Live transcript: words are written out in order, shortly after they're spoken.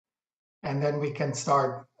and then we can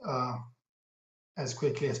start as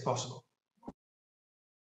quickly as possible.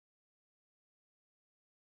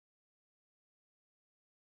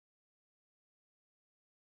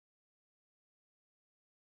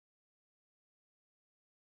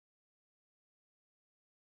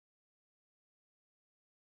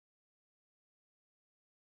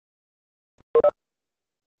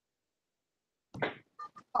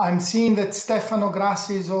 I'm seeing that Stefano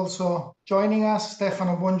Grassi is also joining us.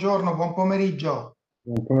 Stefano, buongiorno, buon pomeriggio.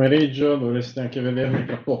 Buon pomeriggio, dovreste anche vedermi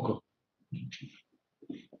tra poco.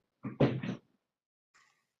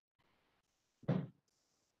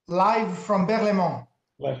 Live from Berlaymont.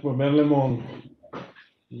 Live from Berlaymont.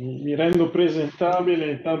 Mi rendo presentabile,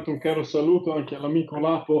 intanto un caro saluto anche all'amico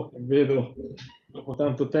Lapo, che vedo dopo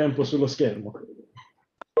tanto tempo sullo schermo.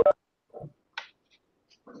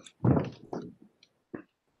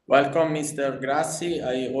 Welcome, Mr. Grassi.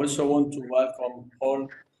 I also want to welcome all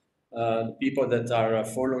the people that are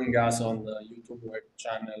following us on the YouTube web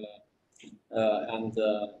channel. And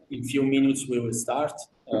in a few minutes we will start.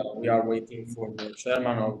 We are waiting for the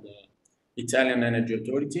chairman of the Italian Energy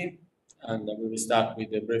Authority, and we will start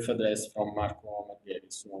with a brief address from Marco Marghieri.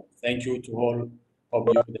 So thank you to all of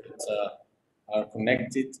you that are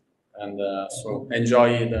connected, and so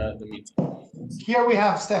enjoy the meeting. Here we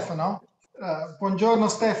have Stefano. Buongiorno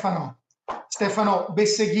Stefano. Stefano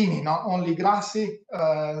Besseghini, not only Grassi.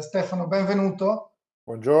 Stefano, benvenuto.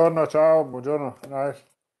 Buongiorno, ciao, buongiorno. Nice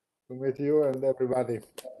to meet you and everybody.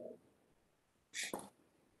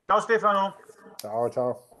 Ciao Stefano. Ciao,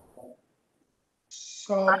 ciao.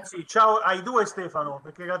 Anzi, ciao ai due Stefano,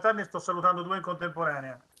 perché in realtà ne sto salutando due in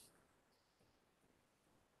contemporanea.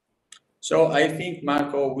 So I think,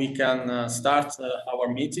 Marco, we can start our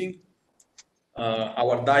meeting,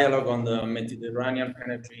 our dialogue on the Mediterranean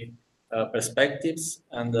energy perspectives,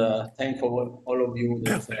 and thank all of you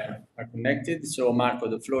that are connected. So Marco,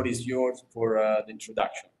 the floor is yours for the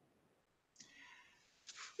introduction.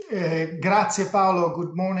 Grazie Paolo,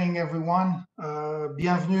 good morning everyone.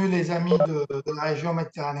 Bienvenue les amis de la région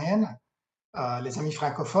méditerranéenne, les amis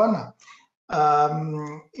francophones.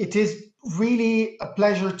 It is really a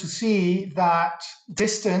pleasure to see that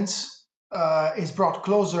distance is brought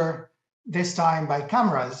closer this time by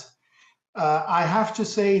cameras. I have to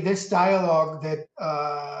say this dialogue that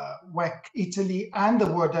WEC Italy and the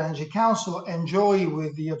World Energy Council enjoy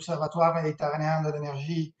with the Observatoire Méditerranéen de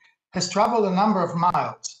l'Énergie has traveled a number of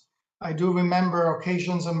miles. I do remember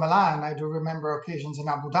occasions in Milan, I do remember occasions in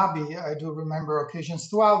Abu Dhabi, I do remember occasions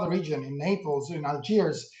throughout the region, in Naples, in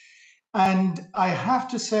Algiers. And I have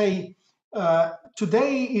to say,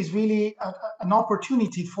 today is really an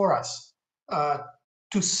opportunity for us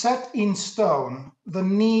to set in stone the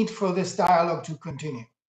need for this dialogue to continue.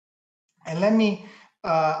 And let me,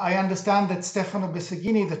 I understand that Stefano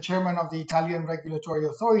Besseghini, the chairman of the Italian Regulatory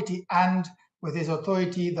Authority, and with his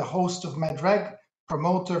authority, the host of MedReg,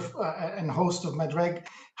 promoter and host of MedReg,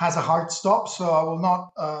 has a hard stop, so I will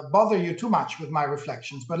not bother you too much with my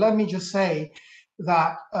reflections. But let me just say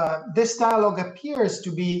that this dialogue appears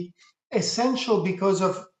to be essential because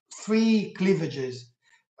of three cleavages.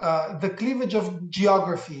 The cleavage of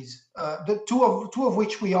geographies, the two of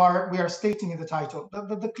which we are stating in the title.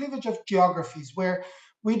 The cleavage of geographies, where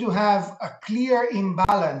we do have a clear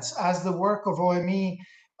imbalance as the work of OME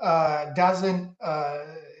doesn't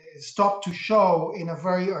stop to show in a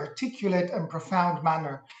very articulate and profound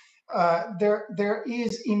manner. There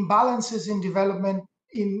is imbalances in development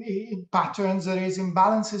in patterns, there is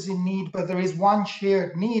imbalances in need, but there is one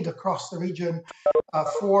shared need across the region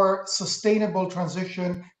for sustainable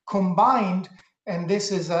transition combined, and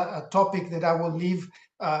this is a topic that I will leave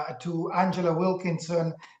to Angela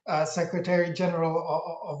Wilkinson, Secretary General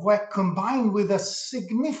of WEC, combined with a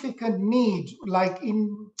significant need, like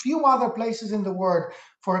in few other places in the world,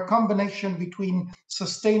 for a combination between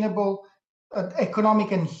sustainable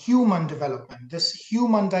economic and human development, this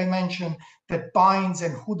human dimension that binds,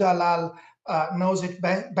 and Hudalal knows it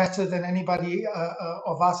better than anybody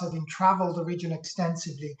of us having traveled the region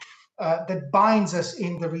extensively, that binds us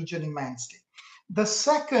in the region immensely. The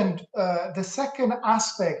second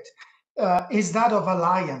aspect is that of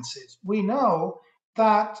alliances. We know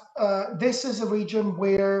that this is a region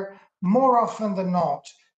where more often than not,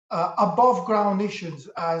 above ground issues,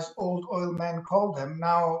 as old oil men call them,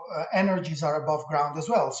 now energies are above ground as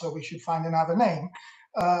well, so we should find another name,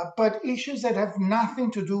 but issues that have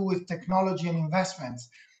nothing to do with technology and investments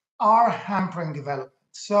are hampering development.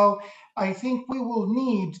 So I think we will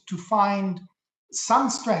need to find some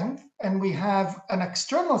strength, and we have an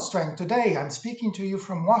external strength today. I'm speaking to you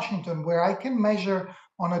from Washington, where I can measure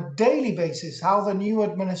on a daily basis how the new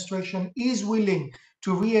administration is willing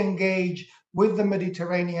to re-engage with the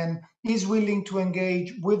Mediterranean, is willing to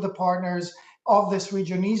engage with the partners of this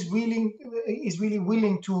region, is really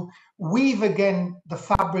willing to weave again the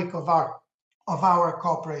fabric of our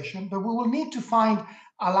cooperation. But we will need to find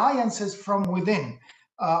alliances from within.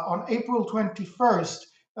 On April 21st,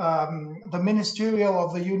 the ministerial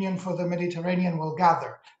of the Union for the Mediterranean will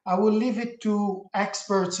gather. I will leave it to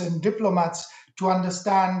experts and diplomats to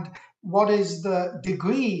understand what is the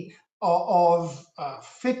degree of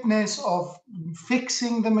fitness, of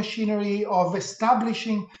fixing the machinery, of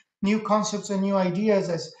establishing new concepts and new ideas,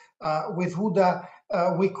 as with Huda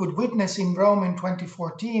we could witness in Rome in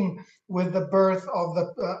 2014 with the birth of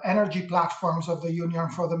the energy platforms of the Union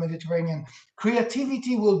for the Mediterranean.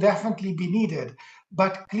 Creativity will definitely be needed,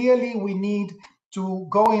 but clearly we need to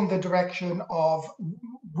go in the direction of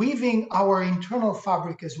weaving our internal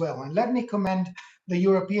fabric as well. And let me commend the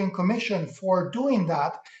European Commission for doing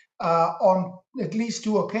that on at least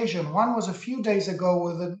two occasions. One was a few days ago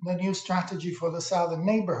with the new strategy for the southern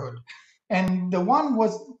neighborhood, and the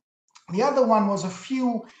other one was a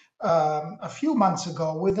few months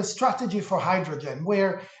ago with the strategy for hydrogen,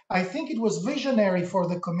 where I think it was visionary for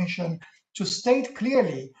the Commission to state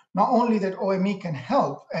clearly not only that OME can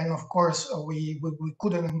help, and of course we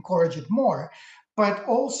couldn't encourage it more, but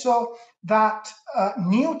also that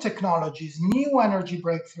new technologies, new energy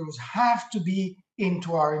breakthroughs have to be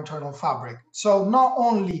into our internal fabric. So not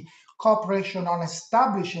only cooperation on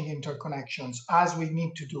establishing interconnections, as we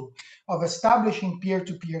need to do, of establishing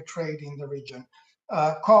peer-to-peer trade in the region,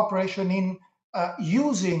 cooperation in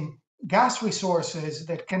using gas resources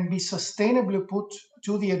that can be sustainably put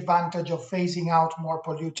to the advantage of phasing out more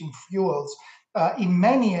polluting fuels in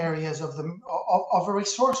many areas of a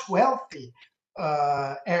resource wealthy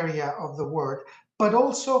area of the world, but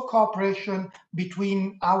also cooperation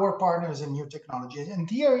between our partners and new technologies. And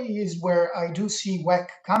here is where I do see WEC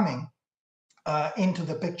coming into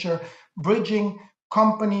the picture, bridging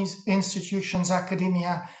companies, institutions,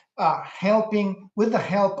 academia, helping with the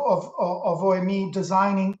help of OME,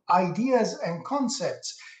 designing ideas and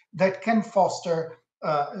concepts that can foster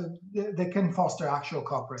actual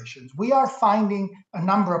cooperations. We are finding a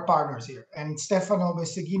number of partners here, and Stefano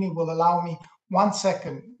Besseghini will allow me 1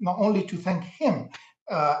 second, not only to thank him,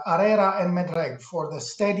 Arera and Medreg, for the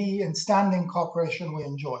steady and standing cooperation we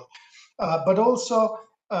enjoy, but also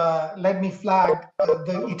let me flag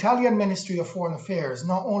the Italian Ministry of Foreign Affairs,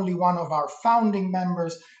 not only one of our founding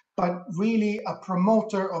members, but really a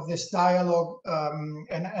promoter of this dialogue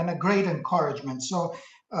and a great encouragement. So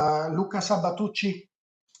Luca Sabatucci,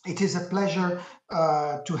 it is a pleasure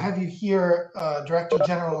to have you here, Director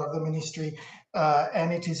General of the Ministry,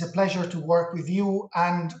 and it is a pleasure to work with you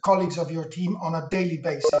and colleagues of your team on a daily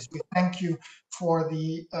basis. We thank you for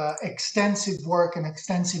the extensive work and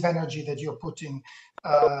extensive energy that you're putting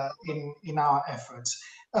in our efforts.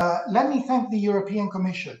 Let me thank the European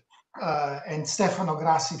Commission and Stefano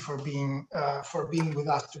Grassi for being with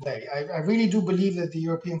us today. I really do believe that the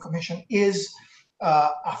European Commission is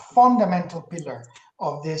a fundamental pillar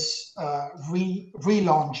of this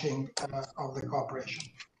relaunching of the cooperation.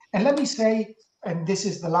 And let me say, and this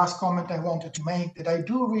is the last comment I wanted to make, that I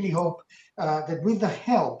do really hope that with the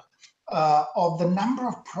help of the number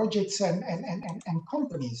of projects and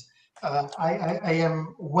companies, I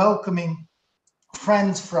am welcoming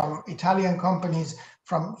friends from Italian companies,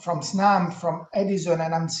 from SNAM, from Edison,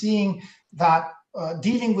 and I'm seeing that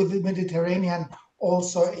dealing with the Mediterranean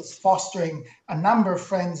also is fostering a number of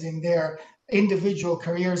friends in their individual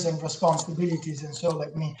careers and responsibilities. And so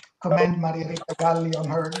let me commend Maria Rita Galli on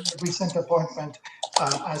her recent appointment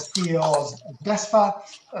as CEO of DESFA.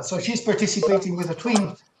 So she's participating with a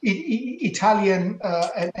twin Italian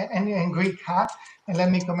and Greek hat. And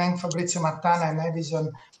let me commend Fabrizio Mattana and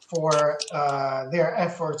Edison for their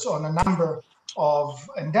efforts on a number of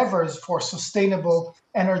endeavors for sustainable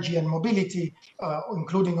energy and mobility,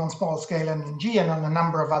 including on small scale LNG and on a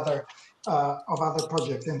number of other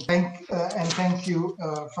projects. And thank you,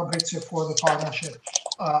 Fabrizio, for the partnership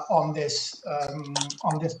on this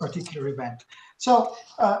particular event. So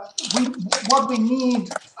what we need,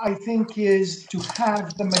 I think, is to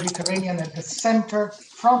have the Mediterranean at the center,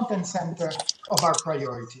 front and center of our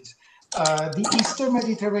priorities. The Eastern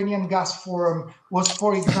Mediterranean Gas Forum was,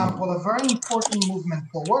 for example, a very important movement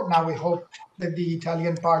forward. Now we hope that the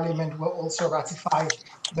Italian Parliament will also ratify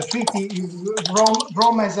the treaty.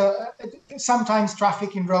 Rome has sometimes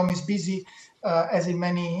traffic in Rome is busy, as in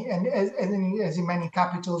many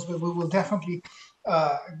capitals, but we will definitely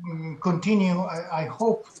continue. I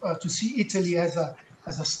hope to see Italy as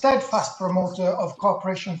a steadfast promoter of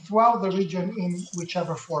cooperation throughout the region in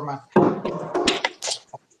whichever format.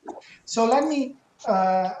 So let me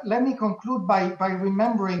let me conclude by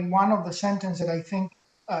remembering one of the sentences that I think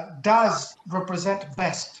does represent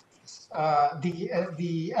best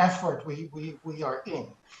the effort we are in.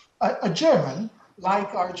 A German,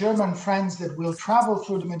 like our German friends that will travel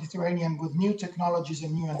through the Mediterranean with new technologies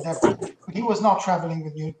and new endeavors, but he was not traveling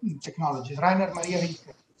with new technologies. Rainer Maria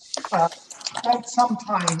Rilke spent some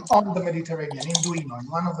time on the Mediterranean, in Duino, in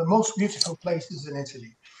one of the most beautiful places in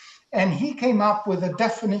Italy. And he came up with a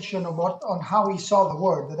definition of on how he saw the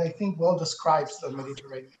world that I think well describes the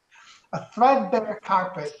Mediterranean. A threadbare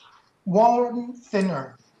carpet worn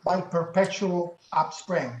thinner by perpetual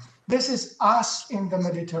upspring. This is us in the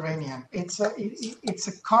Mediterranean. It's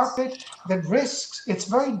a carpet that risks, it's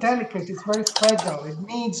very delicate, it's very fragile. It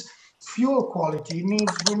needs fuel quality, it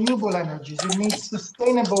needs renewable energies, it needs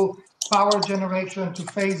sustainable power generation to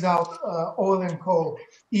phase out oil and coal.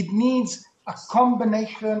 It needs a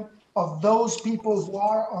combination of those people who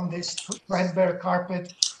are on this threadbare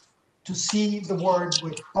carpet to see the world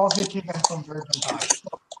with positive and convergent eyes.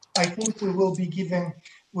 So I think we will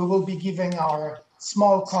be giving our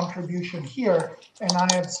small contribution here. And I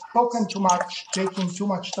have spoken too much, taking too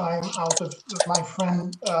much time out of my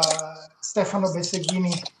friend Stefano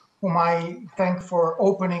Besseghini, whom I thank for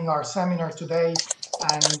opening our seminar today,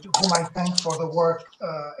 and whom I thank for the work,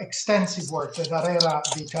 extensive work that ARERA,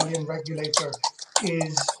 the Italian regulator,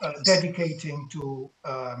 is dedicating to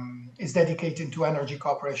energy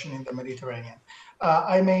cooperation in the Mediterranean.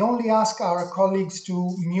 I may only ask our colleagues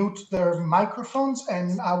to mute their microphones,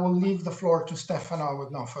 and I will leave the floor to Stefano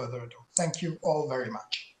with no further ado. Thank you all very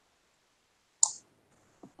much.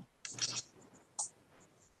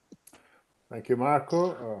 Thank you,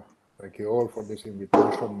 Marco. Thank you all for this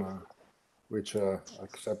invitation, which I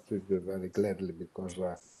accepted very gladly, because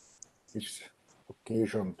this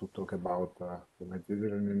occasion to talk about the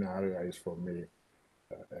Mediterranean area is for me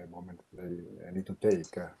a moment I need to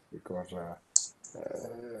take, because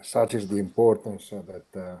such is the importance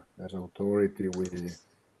that as authority we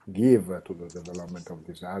give to the development of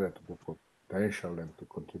this area, to the potential and to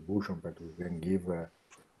contribution that we can give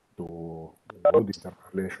to good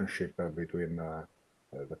interrelationship between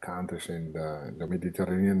the countries in the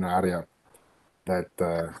Mediterranean area,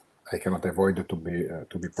 that I cannot avoid to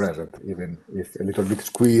be present, even if a little bit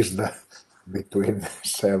squeezed between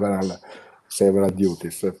several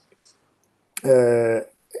duties.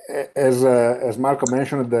 As Marco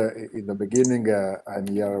mentioned in the beginning, I'm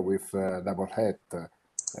here with double hat,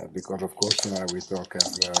 because of course we talk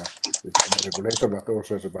as the regulator, but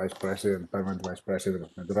also as a permanent vice president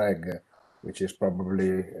of MEDREG, which is probably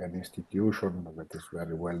an institution that is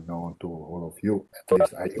very well known to all of you. At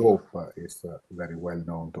least I hope is very well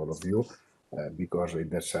known to all of you, because it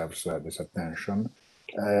deserves this attention.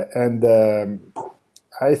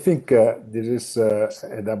 I think this is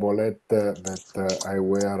a double hat that I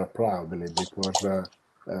wear proudly, because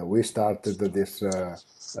we started this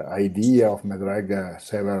idea of MEDREG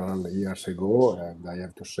several years ago, and I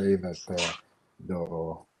have to say that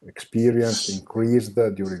the experience increased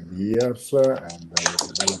during the years, and we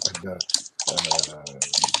developed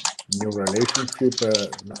new relationship.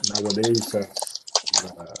 Nowadays,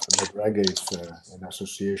 MEDREG is an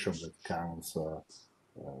association that counts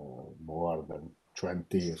more than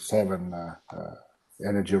 27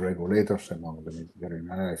 energy regulators among the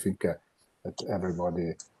Mediterranean. I think that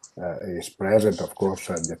everybody is present. Of course,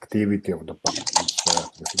 the activity of the parties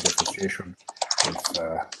within the association is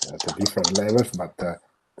at different levels, but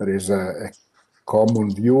there is a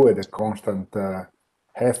common view and a constant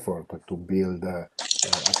effort to build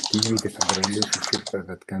activities and relationships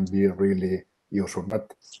that can be really useful.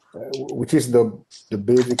 But which is the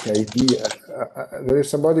basic idea? There is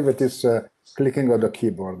somebody that is clicking on the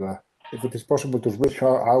keyboard. If it is possible to switch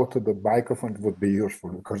out the microphone, it would be useful,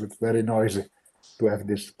 because it's very noisy to have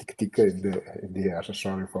this tick tick in the air. So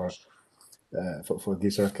sorry for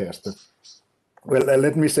this request. Well,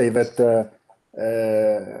 let me say that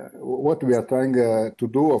what we are trying to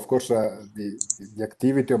do, of course, the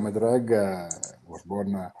activity of MEDREG was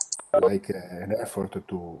born like an effort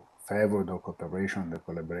to favor the cooperation, the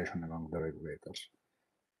collaboration among the regulators.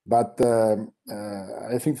 But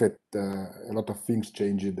I think that a lot of things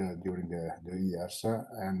changed during the years,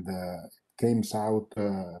 and came out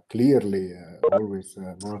clearly, always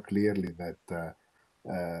more clearly, that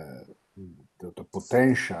the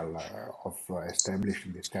potential of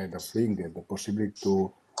establishing this kind of thing, the possibility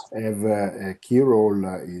to have a key role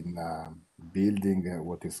in building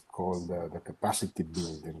what is called the capacity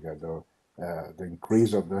building, the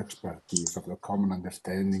increase of the expertise, of the common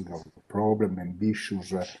understanding of the problem and issues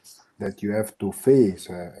that you have to face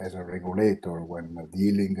as a regulator when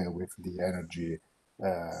dealing with the energy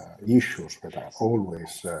issues that are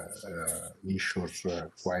always issues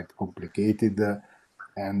quite complicated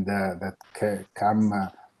and that come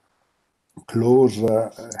close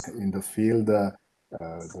in the field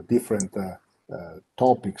the different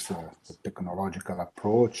topics, the technological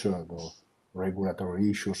approach, the regulatory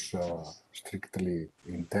issues strictly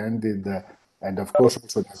intended, and of course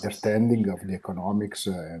also the understanding of the economics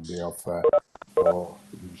and of the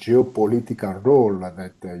geopolitical role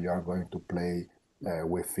that you are going to play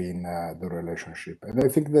within the relationship. And I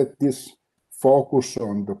think that this focus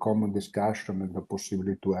on the common discussion and the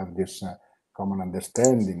possibility to have this common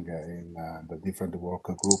understanding in the different work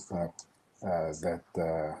group that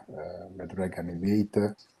MEDREG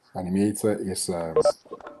animates is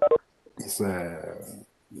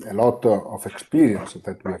a lot of experience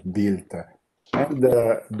that we have built, and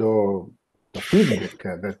the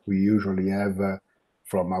feedback that we usually have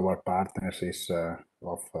from our partners is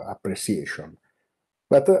of appreciation.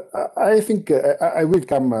 But I think I will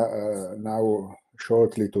come now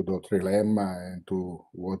shortly to the trilemma and to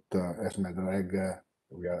what as MEDREG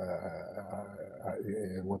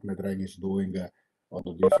what MEDREG is doing on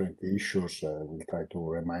the different issues. We'll try to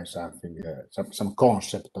remind something, some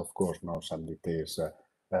concept, of course, not some details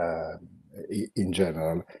in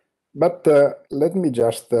general. But let me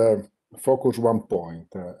just focus one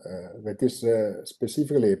point that is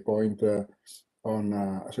specifically a point on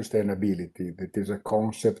sustainability. That is a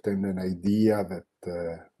concept and an idea that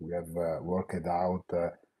we have worked out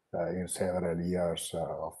in several years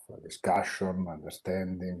of discussion,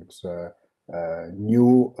 understandings,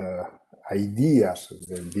 new ideas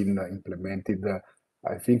that have been implemented,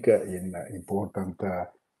 I think, in important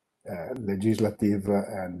legislative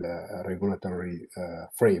and regulatory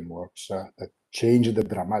frameworks that changed the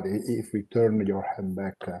dramatic. If we turn your head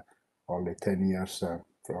back only 10 years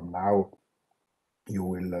from now, you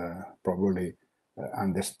will probably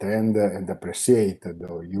understand and appreciate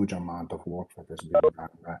the huge amount of work that has been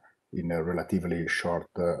done in a relatively short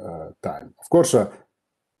time. Of course,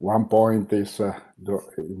 one point is the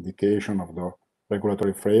indication of the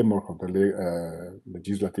regulatory framework, of the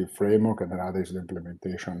legislative framework, and another is the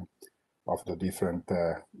implementation of the different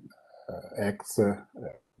acts,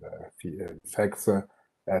 facts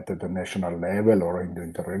at the national level or in the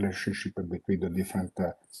interrelationship between the different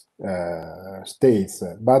states.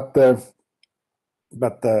 But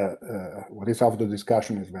what is out of the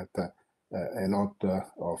discussion is that a lot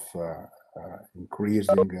of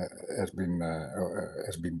increasing has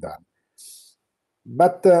been done.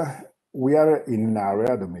 But we are in an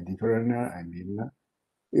area, the Mediterranean, I mean,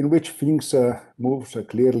 in which things moves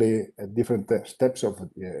clearly at different steps of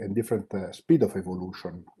and different speed of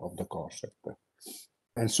evolution of the concept.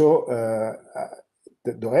 And so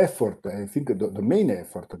the effort, I think the main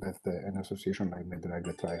effort that an association like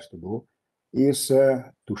MEDREG tries to do is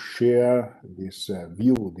to share this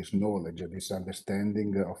view, this knowledge, this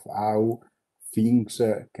understanding of how things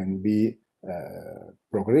can be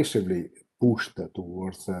progressively pushed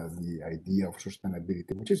towards the idea of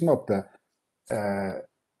sustainability, which is not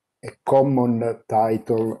a common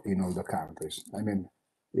title in all the countries. I mean,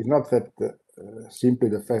 it's not that simply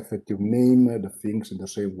the fact that you name the things in the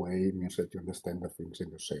same way means that you understand the things in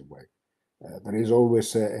the same way. There is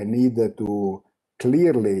always a need to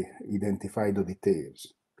clearly identify the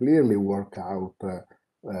details, clearly work out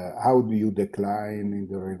how do you decline in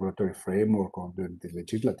the regulatory framework or the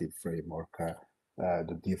legislative framework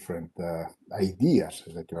the different ideas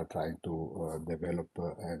that you are trying to develop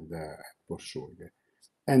and pursue.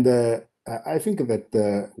 And I think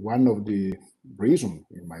that one of the reasons,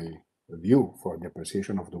 in my view, for the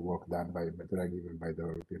appreciation of the work done by MEDREG, even by the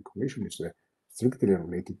European Commission, is strictly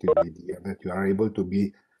related to the idea that you are able to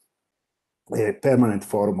be a permanent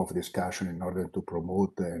forum of discussion in order to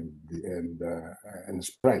promote and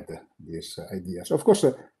spread these ideas. Of course,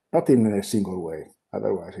 not in a single way.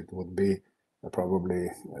 Otherwise, it would be probably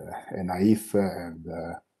a naive and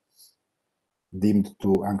deemed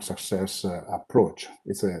to unsuccess approach.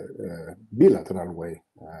 It's a bilateral way,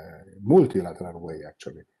 multilateral way,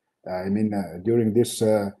 actually. I mean, during this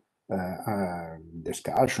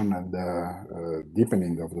discussion and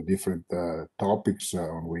deepening of the different topics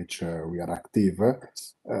on which we are active,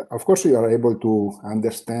 of course, we are able to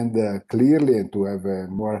understand clearly and to have a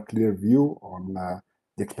more clear view on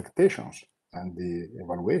the expectations and the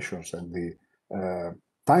evaluations and the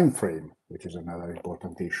time frame, which is another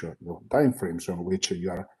important issue, the time frames on which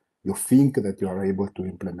you think that you are able to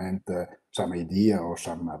implement some idea or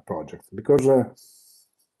some project. Because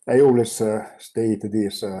I always state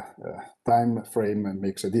this, time frame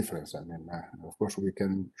makes a difference. I mean, of course, we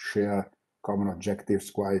can share common objectives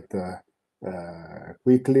quite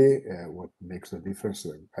quickly. What makes the difference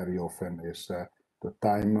very often is the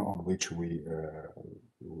time on which we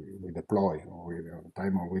deploy, or the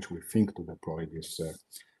time on which we think to deploy this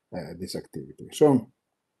activity. So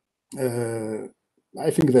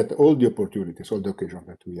I think that all the opportunities, all the occasions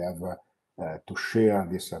that we have to share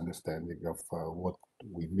this understanding of what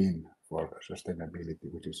we mean for sustainability,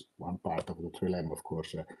 which is one part of the trilemma, of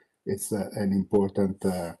course, it's an important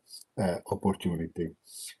opportunity.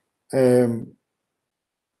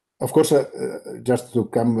 Of course, just to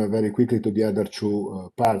come very quickly to the other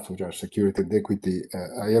two parts, which are security and equity,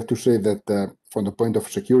 I have to say that from the point of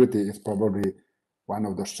security, it's probably one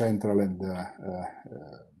of the central and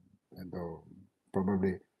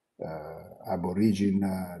probably aborigine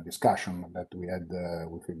discussion that we had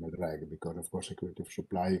within Medreg, because of course security of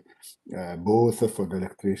supply, both for the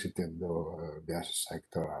electricity and the gas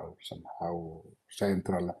sector, are somehow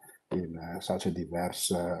central in such a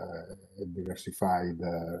diversified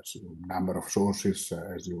number of sources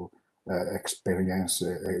as you experience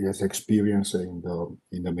in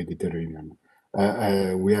the Mediterranean.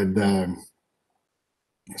 We had a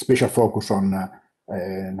special focus on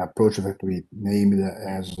an approach that we named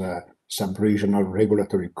as sub-regional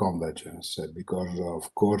regulatory convergence, because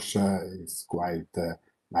of course it's quite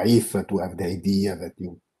naive to have the idea that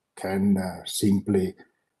you can simply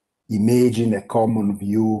imagine a common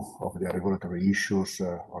view of the regulatory issues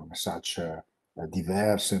on such a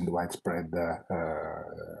diverse and widespread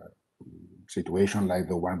situation like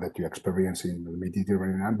the one that you experience in the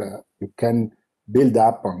Mediterranean. But you can build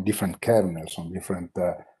up on different kernels, on different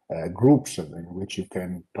groups in which you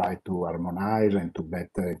can try to harmonize and to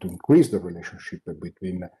increase the relationship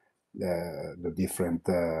between the different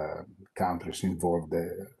countries involved.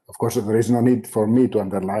 Of course, there is no need for me to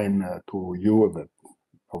underline to you that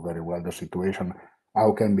very well the situation,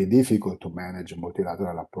 how can be difficult to manage a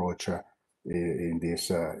multilateral approach in this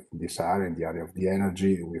area, in the area of the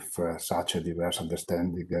energy, with such a diverse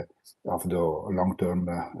understanding of the long-term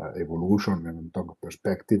evolution and long-term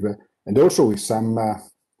perspective, and also with some,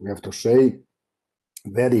 we have to say,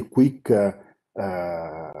 very quick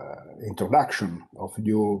introduction of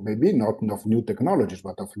new, maybe not of new technologies,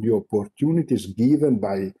 but of new opportunities given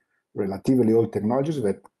by relatively old technologies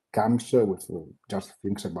that comes with just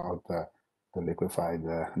thinks about the liquefied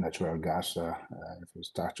natural gas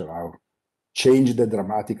infrastructure, how changed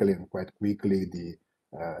dramatically and quite quickly the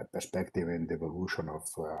perspective and evolution of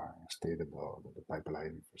instead of the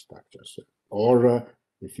pipeline infrastructures. Or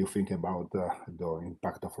if you think about the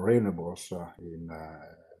impact of renewables in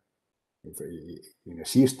a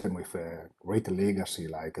system with a great legacy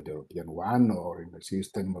like the European one, or in a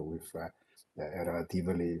system with a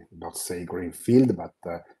relatively, not say green field, but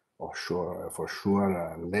for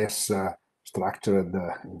sure less structured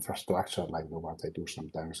infrastructure like the ones I do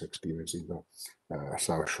sometimes experience in the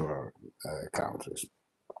South Shore countries.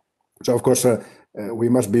 So of course we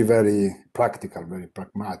must be very practical, very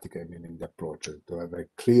pragmatic, I mean, in the approach, to have a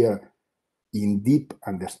clear, in deep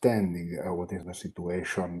understanding of what is the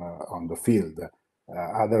situation on the field.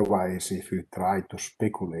 Otherwise, if you try to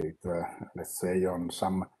speculate, let's say, on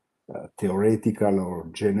some theoretical or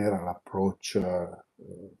general approach,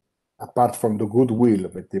 apart from the goodwill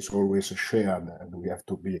that is always shared, and we have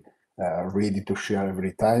to be ready to share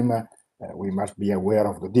every time, we must be aware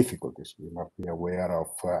of the difficulties. We must be aware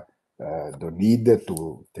of the need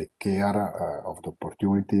to take care of the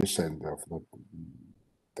opportunities and of the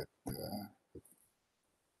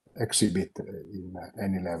exhibit in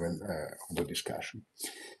any level of the discussion.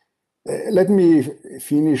 Let me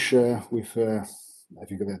finish with, I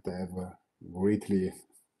think that I have greatly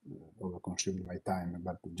overconsumed my time,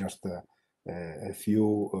 but just a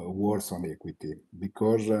few words on equity,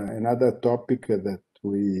 because another topic that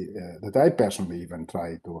I personally even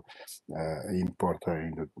try to import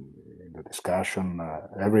in the discussion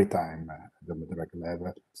every time at the Medreg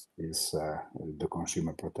level is the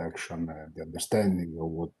consumer protection, the understanding of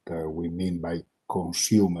what we mean by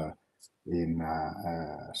consumer in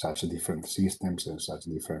such different systems and such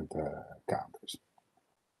different countries.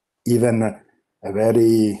 Even a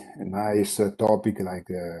very nice topic, like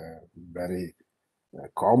very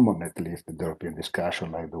common, at least in the European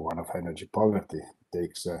discussion, like the one of energy poverty,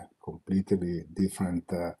 takes completely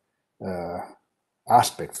different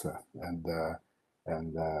aspects and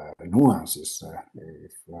nuances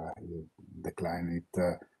if you decline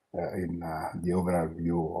it in the overall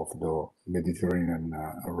view of the Mediterranean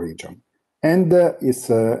region. And it's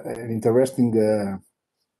an interesting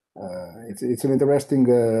it's an interesting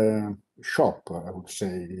shop, I would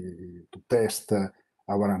say, to test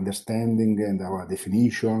our understanding and our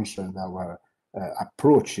definitions and our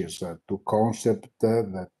approaches to concept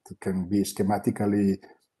that can be schematically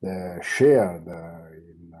shared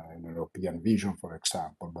in European vision, for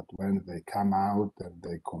example, but when they come out and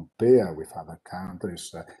they compare with other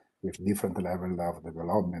countries with different level of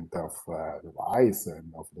development of device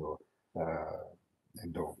and of the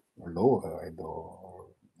law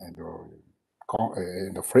and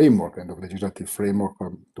the framework and the legislative framework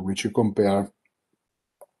to which you compare,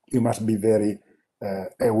 you must be very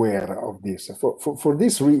aware of this.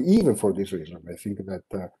 Even for this reason, I think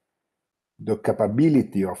that the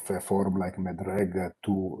capability of a forum like MEDREG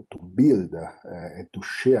to build and to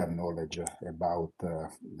share knowledge about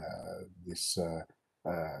this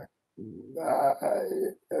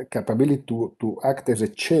capability to act as a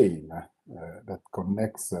chain that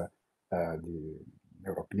connects the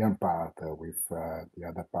European part with the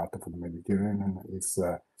other part of the Mediterranean is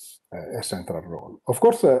a central role. Of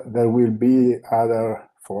course, there will be other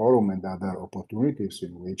forum and other opportunities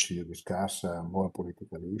in which you discuss more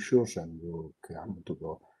political issues and you come to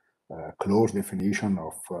the close definition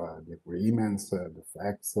of the agreements, the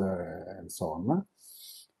facts, and so on.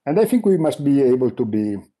 And I think we must be able to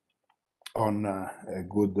be on a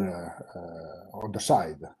good on the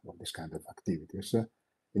side of this kind of activities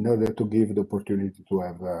in order to give the opportunity to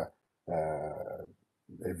have a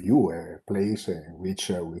view, a place in which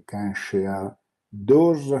we can share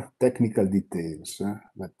those technical details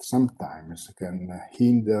that sometimes can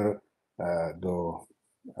hinder the,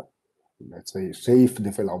 let's say, safe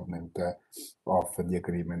development of the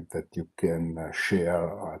agreement that you can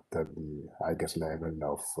share at the highest level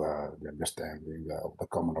of the understanding of the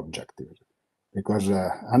common objectives. Because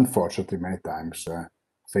unfortunately, many times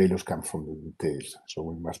failures come from the details. So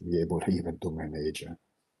we must be able even to manage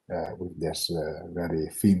with this very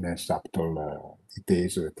thin and subtle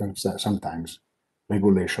details that sometimes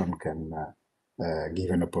regulation can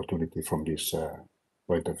give an opportunity from this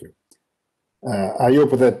point of view. I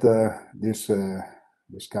hope that this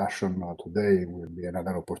discussion today will be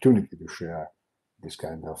another opportunity to share this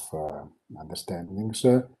kind of understandings.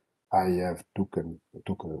 I have took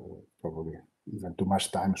probably even too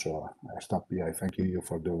much time, so I stop here. I thank you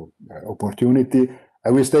for the opportunity.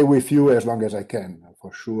 I will stay with you as long as I can,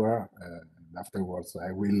 for sure. Afterwards,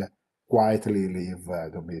 I will quietly leave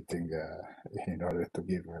the meeting in order to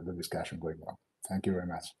give the discussion going on. Thank you very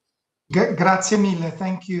much. Grazie mille.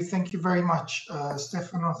 Thank you. Thank you very much,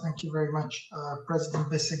 Stefano. Thank you very much, President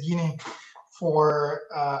Beseghini, for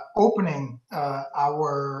opening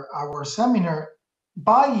our seminar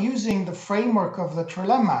by using the framework of the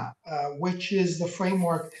trilemma, which is the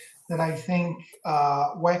framework that I think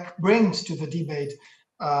WEC brings to the debate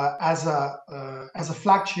as a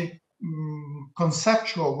flagship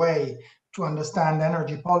conceptual way to understand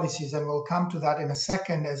energy policies. And we'll come to that in a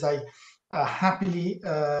second as I happily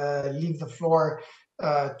leave the floor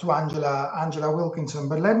to Angela Wilkinson.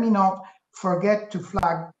 But let me not forget to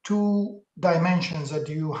flag two dimensions that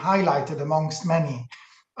you highlighted amongst many.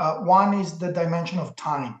 One is the dimension of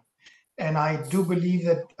time. And I do believe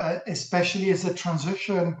that especially as the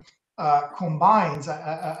transition combines,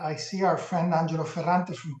 I see our friend Angelo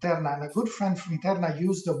Ferrante from Terna, and a good friend from Terna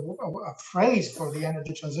used a phrase for the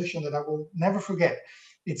energy transition that I will never forget.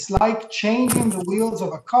 It's like changing the wheels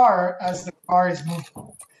of a car as the car is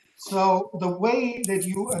moving. So the way that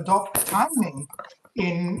you adopt timing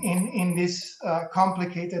in this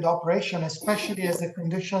complicated operation, especially as the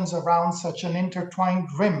conditions around such an intertwined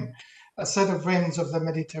rim, a set of rims of the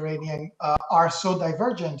Mediterranean are so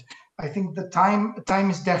divergent, I think the time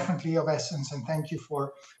is definitely of essence, and thank you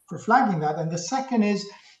for flagging that. And the second is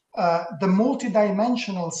the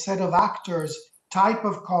multidimensional set of actors, type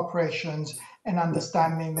of cooperations, and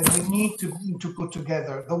understanding that we need to put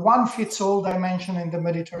together. The one-fits-all dimension in the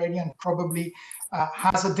Mediterranean probably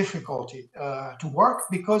has a difficulty to work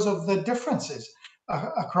because of the differences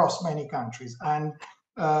across many countries. And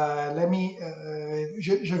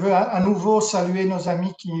je veux à nouveau saluer nos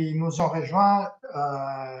amis qui nous ont rejoints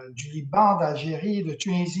du Liban, d'Algérie, de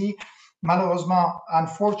Tunisie. Malheureusement,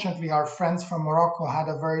 unfortunately, our friends from Morocco had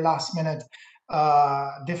a very last-minute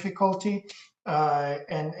difficulty.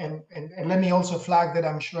 And let me also flag that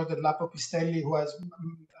I'm sure that Lapo Pistelli,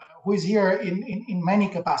 who is here in many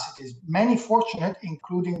capacities, many fortunate,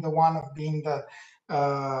 including the one of being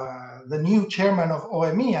the new chairman of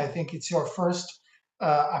OME. I think it's your first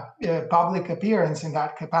public appearance in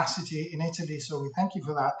that capacity in Italy, so we thank you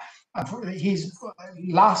for that. His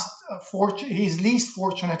least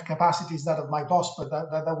fortunate capacity is that of my boss, but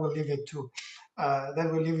that will leave it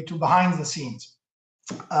to behind the scenes.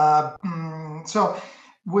 So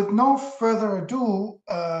with no further ado,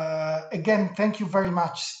 again, thank you very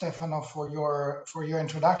much, Stefano, for your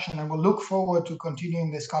introduction, and we'll look forward to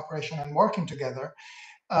continuing this cooperation and working together.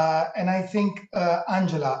 And I think,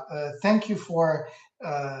 Angela, thank you for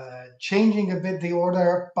changing a bit the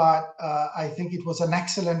order, but I think it was an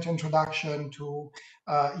excellent introduction to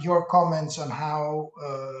your comments on how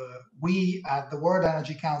we at the World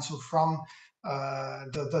Energy Council, from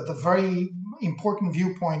the very important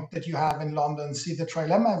viewpoint that you have in London, see the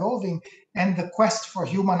trilemma evolving and the quest for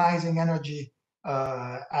humanizing energy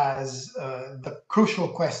as the crucial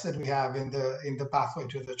quest that we have in the pathway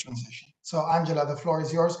to the transition. So Angela, the floor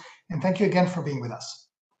is yours, and thank you again for being with us.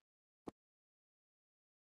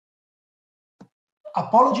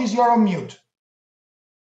 Apologies, you're on mute.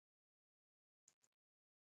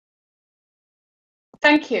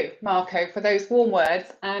 Thank you, Marco, for those warm words.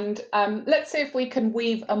 And let's see if we can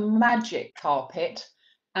weave a magic carpet.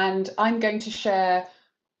 And I'm going to share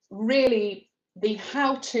really the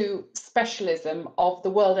how-to specialism of the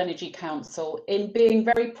World Energy Council in being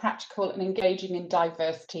very practical and engaging in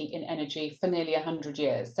diversity in energy for nearly 100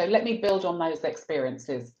 years. So let me build on those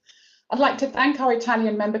experiences. I'd like to thank our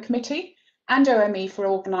Italian member committee and OME for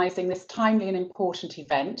organising this timely and important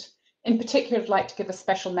event. In particular, I'd like to give a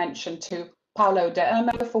special mention to Paolo De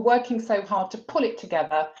Ermo for working so hard to pull it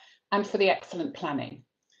together and for the excellent planning.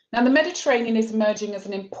 Now, the Mediterranean is emerging as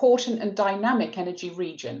an important and dynamic energy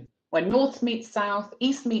region where North meets South,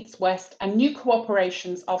 East meets West, and new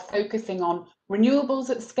cooperations are focusing on renewables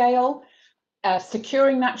at scale,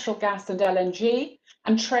 securing natural gas and LNG,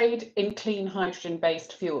 and trade in clean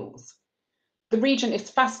hydrogen-based fuels. The region is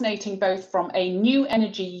fascinating both from a new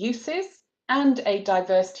energy uses and a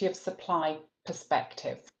diversity of supply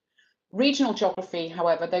perspective. Regional geography,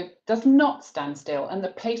 however, though, does not stand still, and the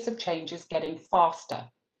pace of change is getting faster.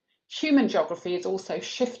 Human geography is also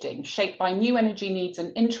shifting, shaped by new energy needs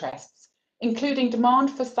and interests, including demand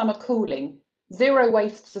for summer cooling,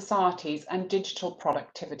 zero-waste societies, and digital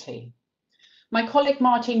productivity. My colleague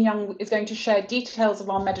Martin Young is going to share details of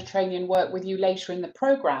our Mediterranean work with you later in the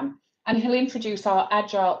programme, and he'll introduce our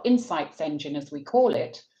Agile Insights Engine, as we call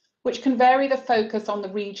it, which can vary the focus on the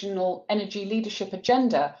regional energy leadership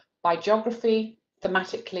agenda by geography,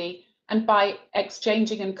 thematically, and by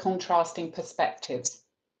exchanging and contrasting perspectives.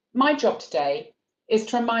 My job today is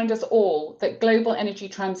to remind us all that global energy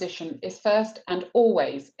transition is first and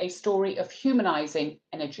always a story of humanizing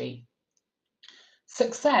energy.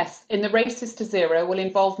 Success in the races to zero will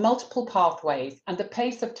involve multiple pathways, and the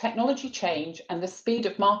pace of technology change and the speed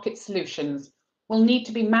of market solutions will need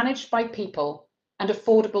to be managed by people and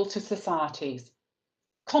affordable to societies.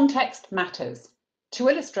 Context matters. To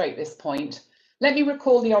illustrate this point, let me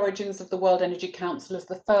recall the origins of the World Energy Council as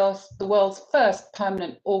the world's first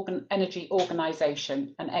permanent energy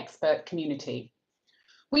organisation and expert community.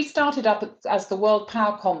 We started up as the World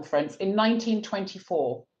Power Conference in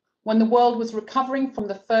 1924, when the world was recovering from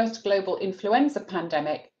the first global influenza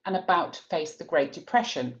pandemic and about to face the Great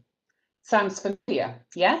Depression. Sounds familiar,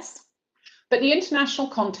 yes? But the international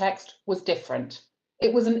context was different.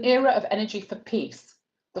 It was an era of energy for peace.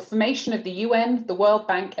 The formation of the UN, the World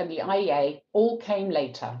Bank, and the IEA all came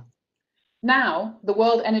later. Now, the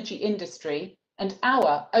world energy industry and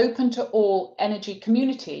our open to all energy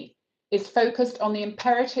community is focused on the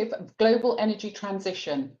imperative of global energy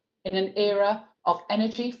transition in an era of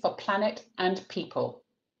energy for planet and people.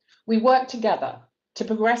 We work together to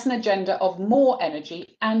progress an agenda of more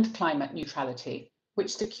energy and climate neutrality,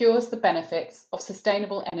 which secures the benefits of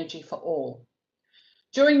sustainable energy for all.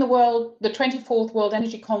 During the 24th World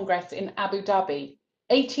Energy Congress in Abu Dhabi,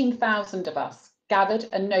 18,000 of us gathered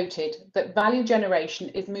and noted that value generation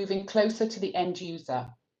is moving closer to the end user.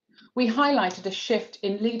 We highlighted a shift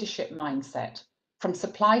in leadership mindset from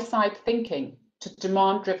supply-side thinking to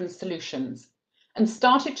demand-driven solutions, and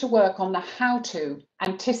started to work on the how to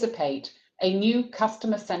anticipate a new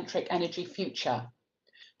customer-centric energy future.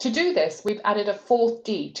 To do this, we've added a fourth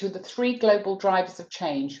D to the 3 global drivers of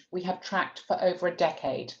change we have tracked for over a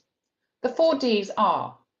decade. The 4 Ds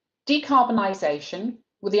are decarbonisation,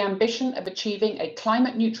 with the ambition of achieving a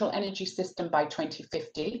climate-neutral energy system by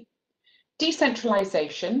 2050,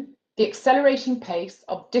 decentralisation, the accelerating pace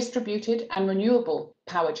of distributed and renewable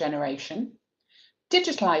power generation,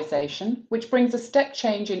 digitalisation, which brings a step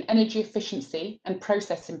change in energy efficiency and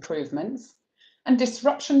process improvements, and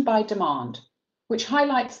disruption by demand, which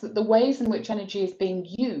highlights that the ways in which energy is being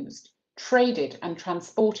used, traded, and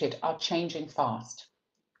transported are changing fast.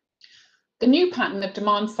 The new pattern of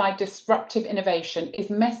demand-side disruptive innovation is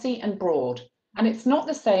messy and broad, and it's not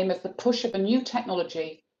the same as the push of a new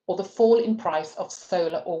technology or the fall in price of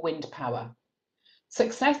solar or wind power.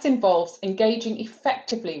 Success involves engaging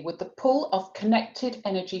effectively with the pool of connected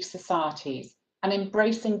energy societies and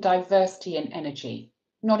embracing diversity in energy,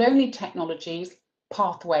 not only technologies,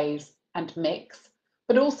 pathways and mix,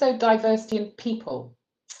 but also diversity in people,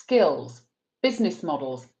 skills, business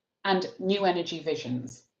models and new energy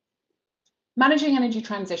visions. Managing energy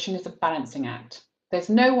transition is a balancing act. There's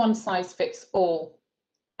no one size fits all,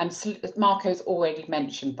 and Marco's already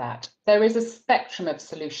mentioned that. There is a spectrum of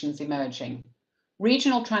solutions emerging.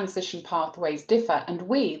 Regional transition pathways differ, and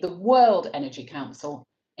we, the World Energy Council,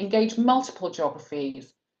 engage multiple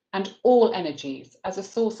geographies and all energies as a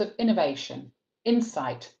source of innovation,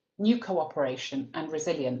 insight, new cooperation and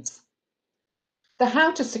resilience. The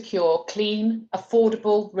how to secure clean,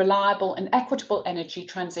 affordable, reliable and equitable energy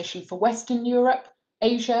transition for Western Europe,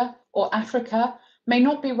 Asia or Africa may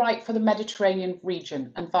not be right for the Mediterranean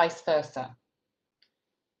region and vice versa.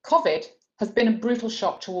 COVID has been a brutal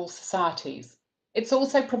shock to all societies. It's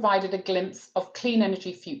also provided a glimpse of clean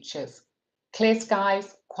energy futures, clear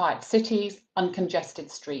skies, quiet cities,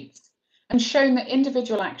 uncongested streets, and shown that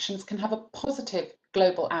individual actions can have a positive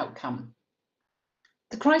global outcome.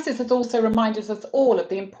 The crisis has also reminded us all of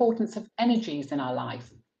the importance of energies in our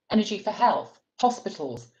life, energy for health,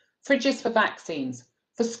 hospitals, fridges for vaccines,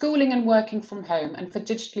 for schooling and working from home, and for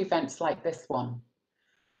digital events like this one.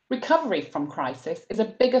 Recovery from crisis is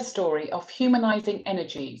a bigger story of humanizing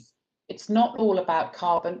energies. It's not all about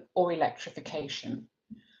carbon or electrification.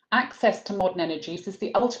 Access to modern energies is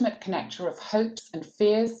the ultimate connector of hopes and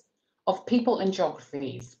fears of people and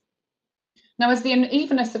geographies. Now, as the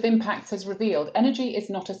unevenness of impacts has revealed, energy is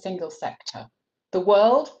not a single sector. The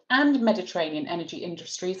world and Mediterranean energy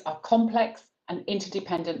industries are complex and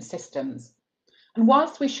interdependent systems. And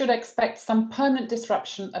whilst we should expect some permanent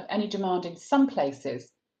disruption of energy demand in some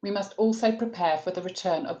places, we must also prepare for the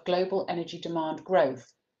return of global energy demand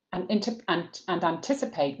growth and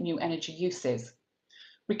anticipate new energy uses.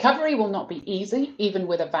 Recovery will not be easy, even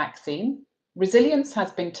with a vaccine. Resilience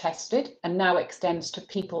has been tested and now extends to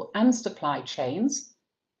people and supply chains.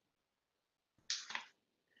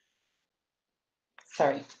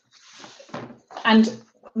 And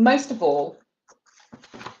most of all,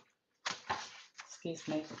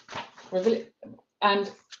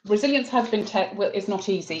 resilience has been is not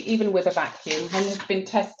easy, even with a vacuum, and has been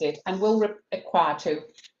tested and will require to.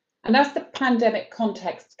 And as the pandemic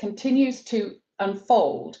context continues to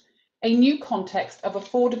unfold, a new context of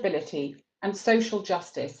affordability and social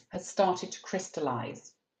justice has started to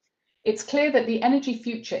crystallize. It's clear that the energy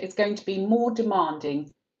future is going to be more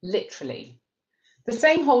demanding, literally. The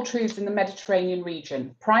same hold truths in the Mediterranean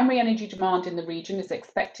region. Primary energy demand in the region is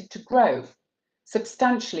expected to grow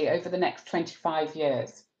substantially over the next 25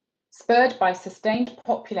 years, spurred by sustained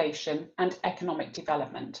population and economic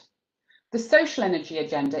development. The social energy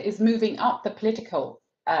agenda is moving up the political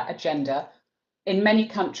agenda in many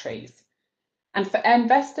countries. And for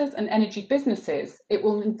investors and energy businesses, it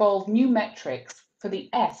will involve new metrics for the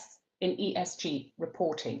S in ESG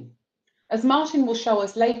reporting. As Martin will show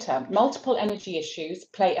us later, multiple energy issues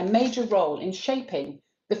play a major role in shaping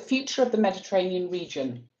the future of the Mediterranean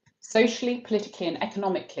region, socially, politically, and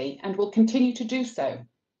economically, and will continue to do so.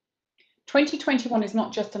 2021 is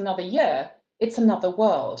not just another year, it's another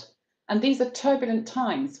world. And these are turbulent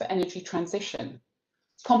times for energy transition.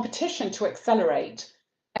 Competition to accelerate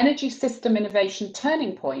energy system innovation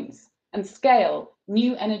turning points and scale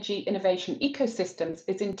new energy innovation ecosystems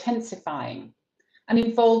is intensifying and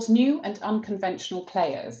involves new and unconventional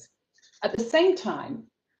players. At the same time,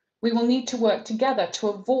 we will need to work together to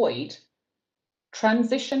avoid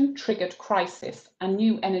transition-triggered crisis and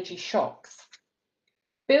new energy shocks.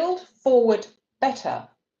 Build forward better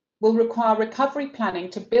will require recovery planning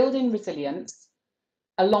to build in resilience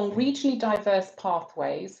along regionally diverse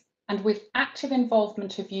pathways and with active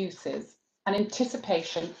involvement of users and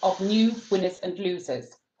anticipation of new winners and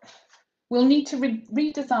losers. We'll need to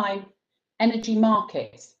redesign energy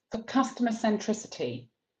markets for customer centricity,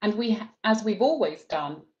 and as we've always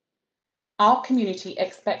done, our community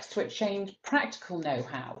expects to exchange practical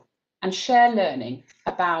know-how and share learning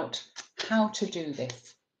about how to do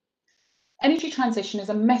this. Energy transition is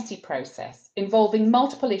a messy process involving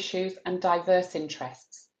multiple issues and diverse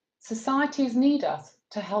interests. Societies need us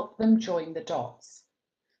to help them join the dots.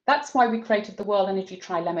 That's why we created the World Energy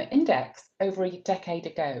Trilemma Index over a decade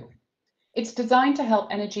ago. It's designed to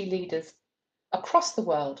help energy leaders across the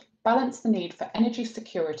world balance the need for energy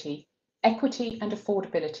security, equity and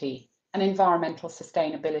affordability, and environmental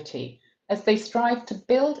sustainability as they strive to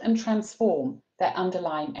build and transform their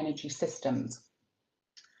underlying energy systems.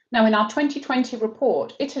 Now, in our 2020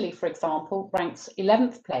 report, Italy, for example, ranks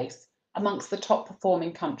 11th place amongst the top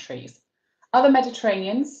performing countries. Other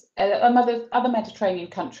Mediterranean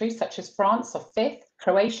countries such as France are 5th,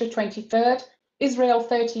 Croatia 23rd, Israel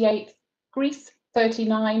 38th, Greece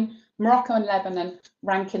 39, Morocco and Lebanon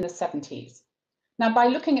rank in the 70s. Now, by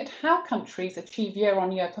looking at how countries achieve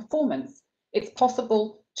year-on-year performance, it's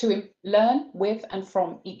possible to learn with and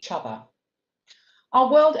from each other.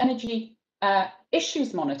 Our World Energy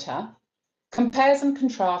Issues Monitor compares and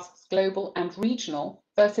contrasts global and regional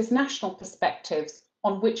versus national perspectives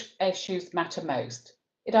on which issues matter most.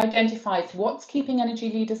 It identifies what's keeping energy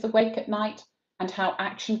leaders awake at night and how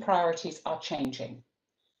action priorities are changing.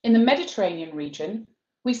 In the Mediterranean region,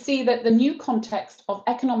 we see that the new context of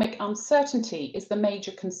economic uncertainty is the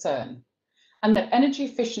major concern, and that energy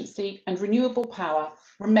efficiency and renewable power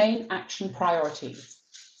remain action priorities.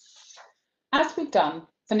 As we've done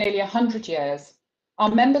for nearly 100 years, our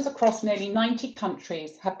members across nearly 90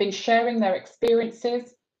 countries have been sharing their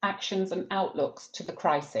experiences, actions and outlooks to the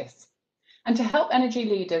crisis. And to help energy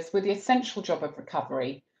leaders with the essential job of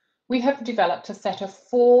recovery, we have developed a set of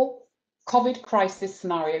 4 COVID crisis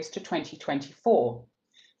scenarios to 2024.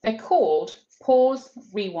 They're called Pause,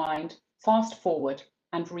 Rewind, Fast Forward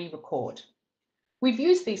and Re-Record. We've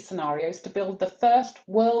used these scenarios to build the first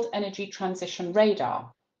World Energy Transition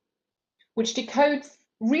Radar, which decodes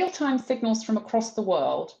real-time signals from across the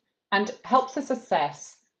world and helps us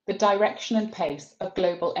assess the direction and pace of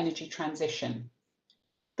global energy transition.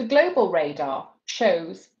 The global radar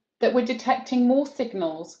shows that we're detecting more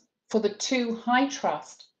signals for the 2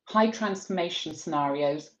 high-trust, high-transformation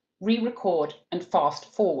scenarios, Re-Record and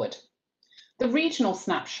Fast Forward. The regional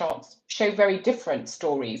snapshots show very different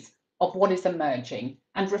stories of what is emerging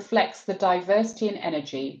and reflects the diversity and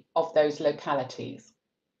energy of those localities.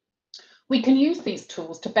 We can use these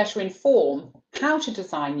tools to better inform how to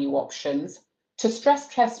design new options, to stress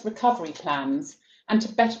test recovery plans, and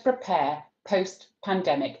to better prepare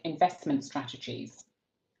post-pandemic investment strategies.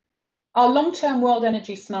 Our long-term world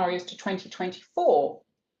energy scenarios to 2024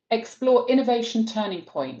 explore innovation turning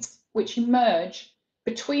points which emerge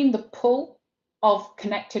between the pull of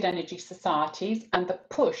connected energy societies and the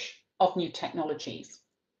push of new technologies.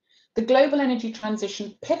 The global energy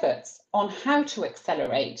transition pivots on how to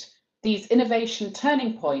accelerate these innovation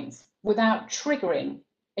turning points without triggering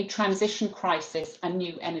a transition crisis and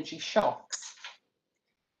new energy shocks.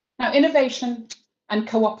 Now, innovation and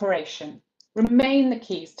cooperation remain the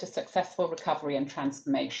keys to successful recovery and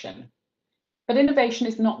transformation. But innovation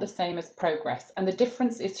is not the same as progress, and the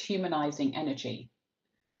difference is humanizing energy.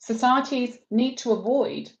 Societies need to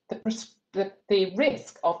avoid the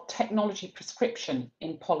risk of technology prescription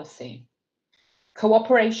in policy.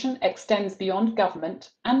 Cooperation extends beyond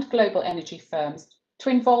government and global energy firms to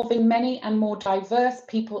involving many and more diverse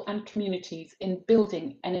people and communities in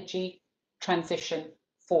building energy transition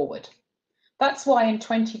forward. That's why in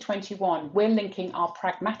 2021, we're linking our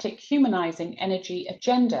pragmatic humanizing energy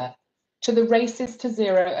agenda to the races to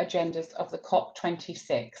zero agendas of the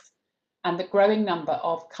COP26 and the growing number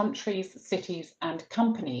of countries, cities and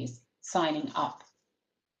companies signing up.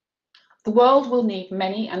 The world will need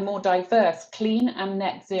many and more diverse clean and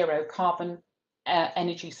net zero carbon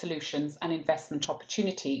energy solutions and investment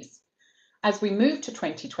opportunities. As we move to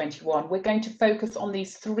 2021, we're going to focus on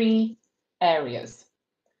these 3 areas.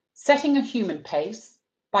 Setting a human pace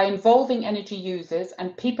by involving energy users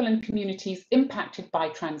and people and communities impacted by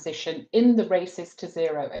transition in the races to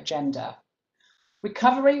zero agenda.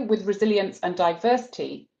 Recovery with resilience and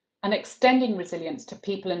diversity, and extending resilience to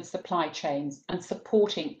people and supply chains and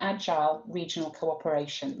supporting agile regional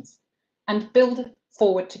cooperations. And build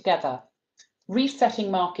forward together,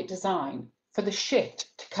 resetting market design for the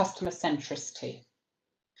shift to customer centricity.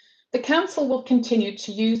 The Council will continue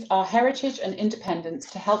to use our heritage and independence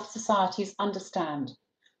to help societies understand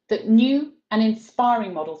that new and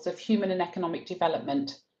inspiring models of human and economic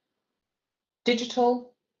development,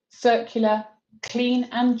 digital, circular, clean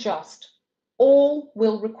and just, all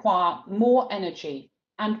will require more energy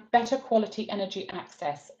and better quality energy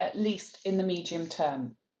access, at least in the medium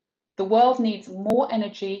term. The world needs more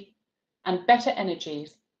energy and better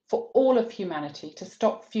energies for all of humanity to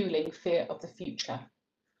stop fueling fear of the future.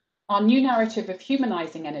 Our new narrative of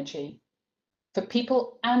humanizing energy for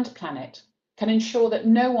people and planet can ensure that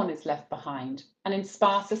no one is left behind and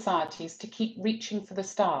inspire societies to keep reaching for the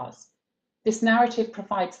stars. This narrative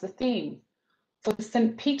provides the theme for the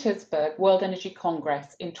St. Petersburg World Energy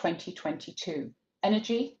Congress in 2022,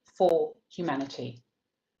 Energy for Humanity.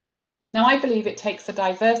 Now, I believe it takes a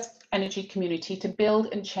diverse energy community to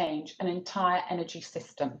build and change an entire energy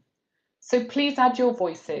system. So please add your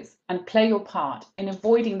voices and play your part in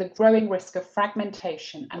avoiding the growing risk of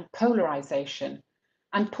fragmentation and polarization,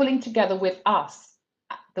 and pulling together with us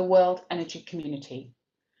the world energy community.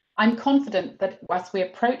 I'm confident that as we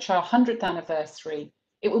approach our 100th anniversary,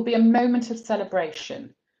 it will be a moment of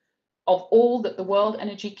celebration of all that the world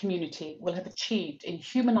energy community will have achieved in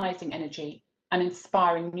humanizing energy and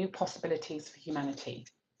inspiring new possibilities for humanity.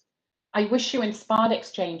 I wish you inspired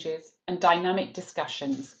exchanges and dynamic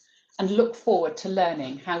discussions and look forward to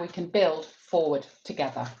learning how we can build forward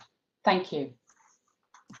together. Thank you.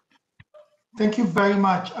 Thank you very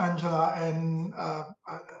much, Angela, and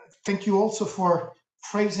thank you also for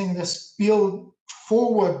phrasing this build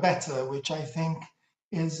forward better, which I think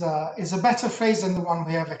is a better phrase than the one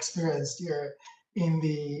we have experienced here in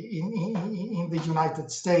the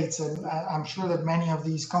United States, and I'm sure that many of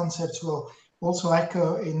these concepts will also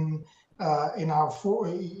echo in our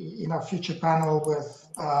future panel with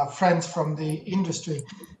friends from the industry,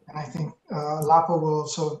 and I think Lapo will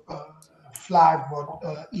also flag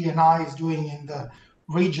what E&I is doing in the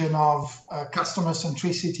region of customer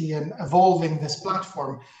centricity and evolving this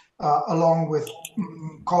platform along with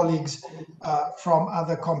colleagues from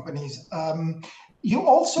other companies. You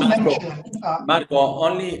also mentioned... Marco,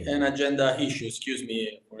 only an agenda issue, excuse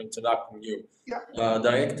me for interrupting you. Yeah.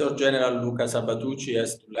 Director General Luca Sabatucci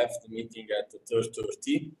has to leave the meeting at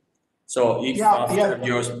 3:30. So if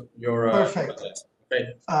your perfect.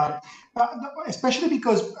 Okay. Especially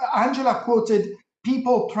because Angela quoted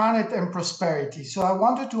people, planet, and prosperity. So I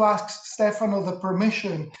wanted to ask Stefano the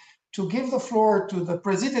permission to give the floor to the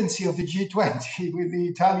presidency of the G20 with the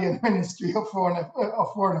Italian Ministry of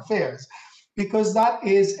Foreign Affairs, because that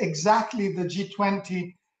is exactly the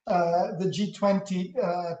G20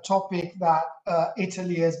 topic that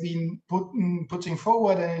Italy has been putting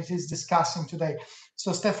forward and it is discussing today.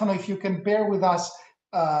 So Stefano, if you can bear with us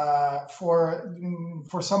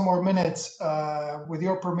for some more minutes, with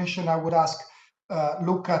your permission, I would ask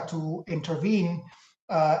Luca to intervene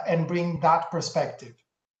and bring that perspective.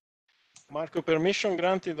 Marco, permission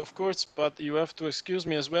granted, of course, but you have to excuse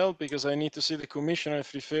me as well because I need to see the commissioner at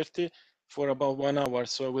 3:30 for about 1 hour.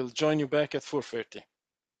 So I will join you back at 4:30.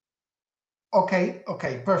 Okay,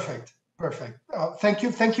 perfect. Thank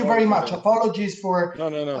you very much. Apologies for no,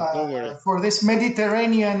 don't worry. For this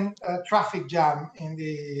Mediterranean traffic jam in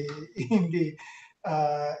the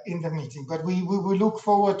meeting, but we look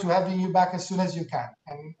forward to having you back as soon as you can.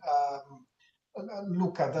 And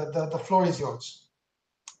Luca, the floor is yours.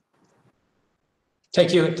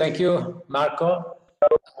 Thank you, Marco.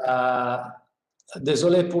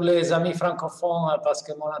 Désolé pour les amis francophones parce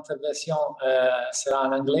que mon intervention sera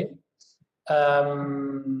en anglais.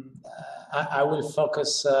 I will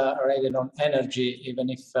focus really on energy, even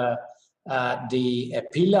if the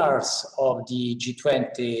pillars of the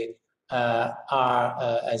G20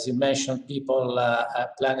 are, as you mentioned, people,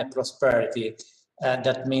 planet, prosperity.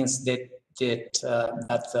 That means that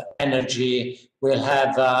energy will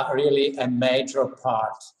have really a major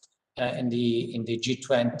part in the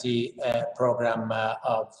G20 program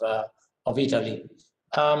of Italy.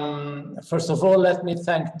 First of all, let me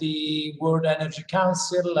thank the World Energy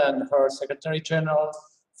Council and her Secretary General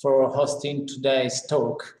for hosting today's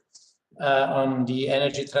talk on the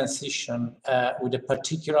energy transition with a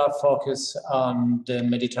particular focus on the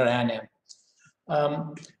Mediterranean.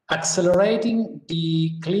 Accelerating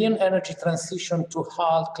the clean energy transition to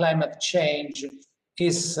halt climate change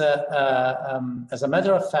is, as a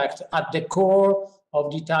matter of fact, at the core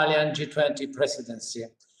of the Italian G20 presidency,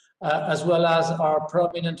 as well as our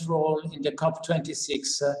prominent role in the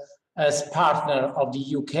COP26 as partner of the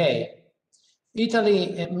UK.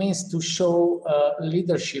 Italy means to show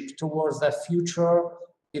leadership towards a future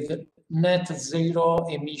with net zero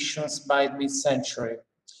emissions by mid-century,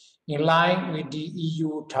 in line with the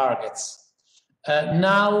EU targets.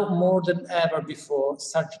 Now, more than ever before,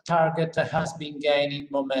 such a target has been gaining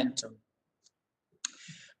momentum.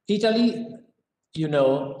 Italy, you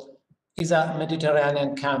know, is a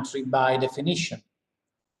Mediterranean country by definition,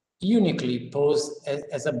 uniquely posed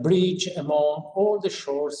as a bridge among all the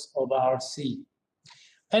shores of our sea.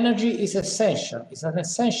 Energy is essential, it's an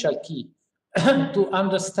essential key to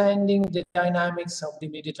understanding the dynamics of the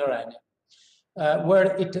Mediterranean,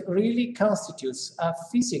 where it really constitutes a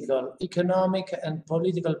physical, economic, and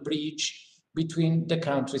political bridge between the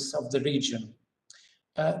countries of the region.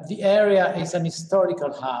 The area is an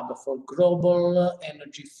historical hub for global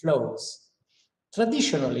energy flows.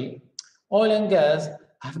 Traditionally, oil and gas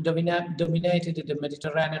have dominated the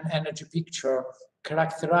Mediterranean energy picture,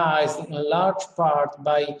 characterized in large part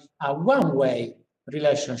by a one-way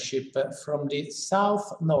relationship from the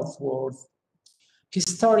south northward.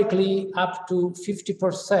 Historically, up to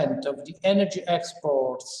 50% of the energy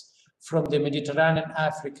exports from the Mediterranean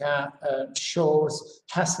Africa shores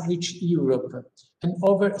has reached Europe and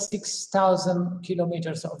over 6,000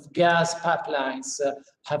 kilometers of gas pipelines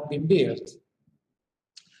have been built.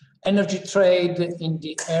 Energy trade in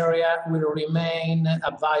the area will remain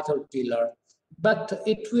a vital pillar, but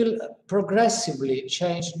it will progressively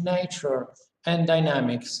change nature and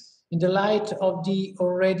dynamics in the light of the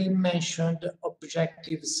already mentioned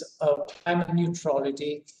objectives of climate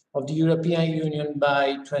neutrality of the European Union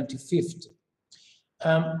by 2050.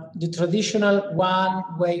 The traditional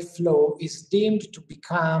one-way flow is deemed to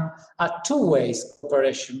become a two-way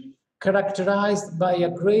cooperation characterized by a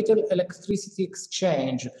greater electricity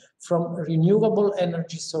exchange from renewable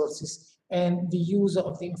energy sources and the use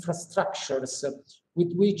of the infrastructures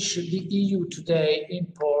with which the EU today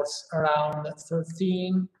imports around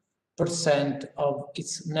 13% of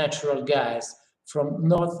its natural gas from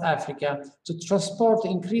North Africa to transport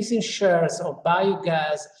increasing shares of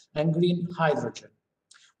biogas and green hydrogen.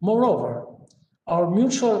 Moreover, our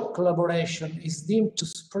mutual collaboration is deemed to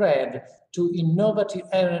spread to innovative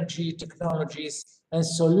energy technologies and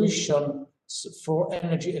solutions for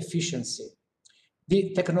energy efficiency.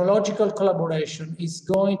 The technological collaboration is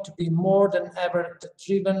going to be more than ever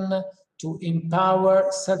driven to empower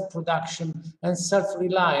self-production and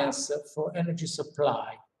self-reliance for energy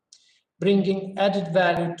supply, bringing added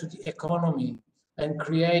value to the economy and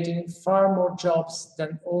creating far more jobs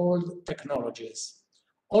than old technologies,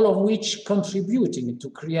 all of which contributing to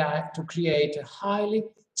create highly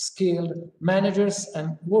skilled managers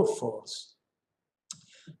and workforce.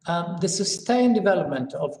 The sustained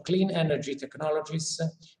development of clean energy technologies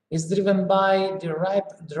is driven by the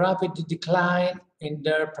rapid decline in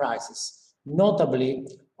their prices, notably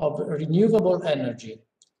of renewable energy,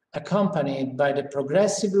 accompanied by the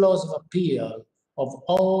progressive loss of appeal of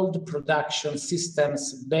old production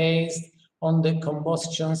systems based on the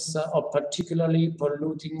combustions of particularly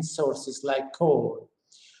polluting sources like coal.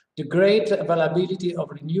 The great availability of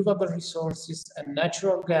renewable resources and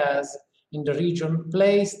natural gas in the region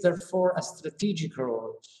plays therefore a strategic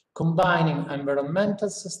role, combining environmental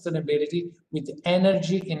sustainability with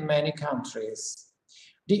energy in many countries.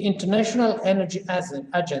 The International Energy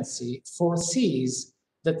Agency foresees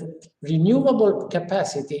that renewable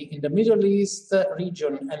capacity in the Middle East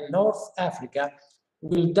region and North Africa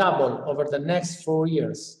will double over the next 4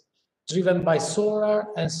 years, driven by solar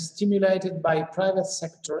and stimulated by private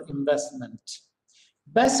sector investment.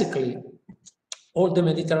 Basically, all the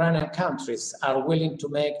Mediterranean countries are willing to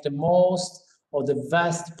make the most of the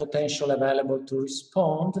vast potential available to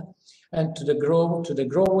respond and to the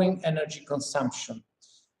growing energy consumption,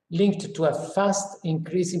 linked to a fast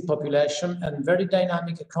increasing population and very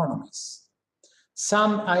dynamic economies.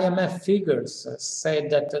 Some IMF figures say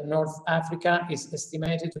that North Africa is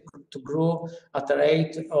estimated to grow at a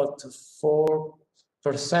rate of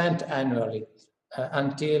 4% annually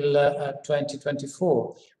until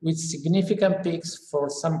 2024, with significant peaks for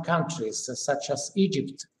some countries, such as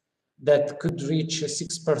Egypt, that could reach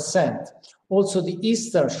 6%. Also, the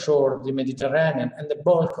eastern shore of the Mediterranean and the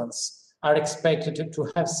Balkans are expected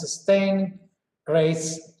to have sustained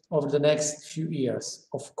rates over the next few years,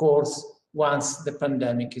 of course, once the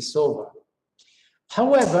pandemic is over.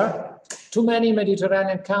 However, too many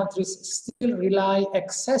Mediterranean countries still rely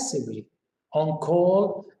excessively on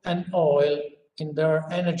coal and oil in their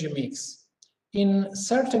energy mix. In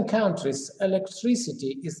certain countries,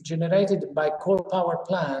 electricity is generated by coal power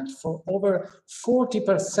plants for over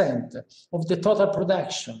 40% of the total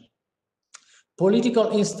production.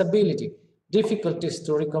 Political instability, difficulties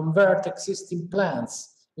to reconvert existing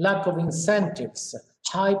plants, lack of incentives,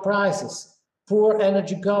 high prices, poor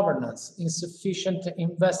energy governance, insufficient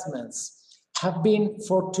investments have been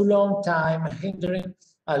for too long time hindering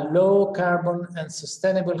a low carbon and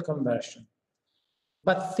sustainable conversion.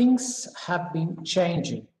 But things have been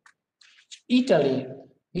changing. Italy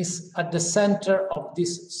is at the center of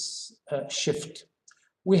this shift.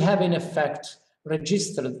 We have in effect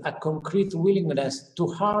registered a concrete willingness to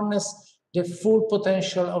harness the full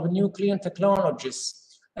potential of new clean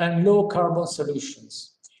technologies and low carbon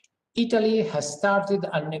solutions. Italy has started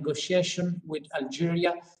a negotiation with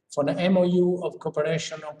Algeria for an MOU of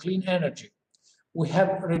cooperation on clean energy. We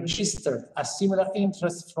have registered a similar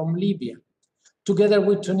interest from Libya. Together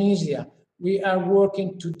with Tunisia, we are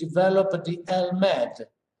working to develop the ELMED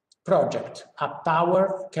project, a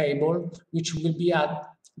power cable which will be a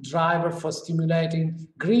driver for stimulating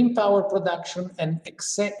green power production and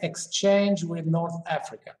exchange with North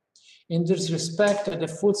Africa. In this respect, the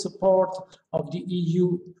full support of the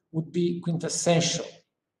EU would be quintessential.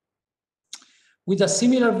 With a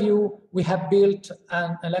similar view, we have built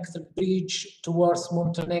an electric bridge towards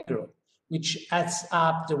Montenegro, which adds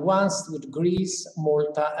up the ones with Greece,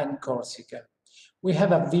 Malta, and Corsica. We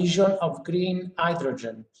have a vision of green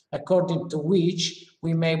hydrogen, according to which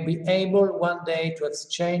we may be able one day to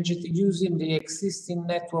exchange it using the existing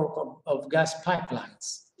network of gas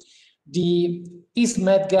pipelines. The East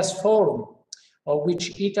Med Gas Forum, of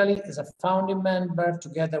which Italy is a founding member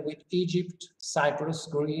together with Egypt, Cyprus,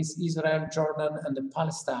 Greece, Israel, Jordan, and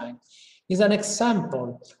Palestine, is an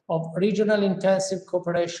example of regional intensive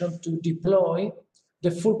cooperation to deploy the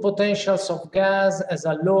full potentials of gas as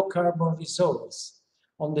a low-carbon resource.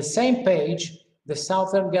 On the same page, the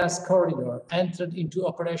Southern Gas Corridor entered into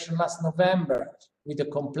operation last November with the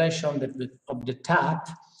completion of the TAP,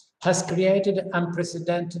 has created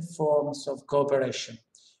unprecedented forms of cooperation,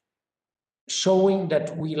 showing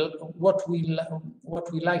that what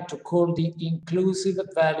we like to call the inclusive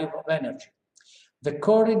value of energy. The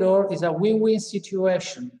corridor is a win-win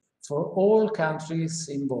situation for all countries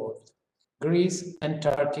involved, Greece and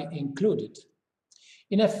Turkey included.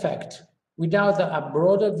 In effect, without a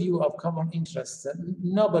broader view of common interests,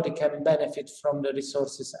 nobody can benefit from the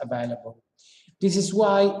resources available. This is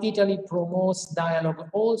why Italy promotes dialogue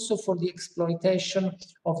also for the exploitation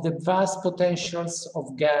of the vast potentials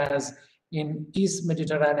of gas in East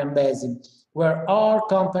Mediterranean Basin, where our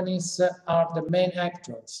companies are the main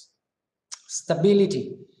actors.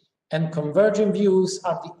 Stability and converging views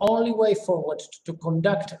are the only way forward to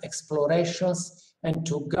conduct explorations and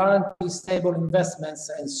to guarantee stable investments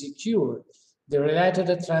and secure the related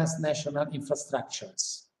transnational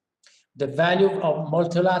infrastructures. The value of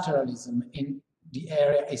multilateralism in the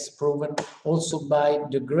area is proven also by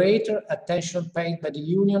the greater attention paid by the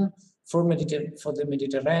Union for the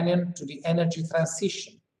Mediterranean to the energy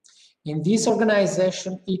transition. In this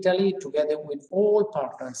organization, Italy, together with all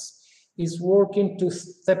partners, is working to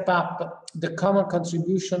step up the common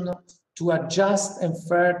contribution to a just and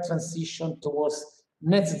fair transition towards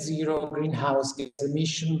net zero greenhouse gas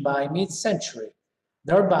emission by mid-century,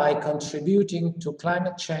 thereby contributing to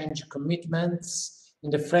climate change commitments in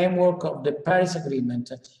the framework of the Paris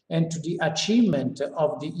Agreement and to the achievement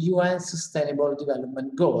of the UN Sustainable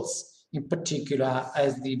Development Goals, in particular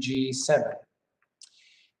SDG 7.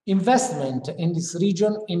 Investment in this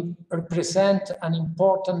region represents an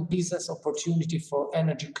important business opportunity for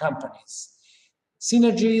energy companies.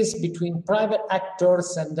 Synergies between private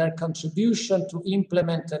actors and their contribution to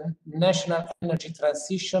implement national energy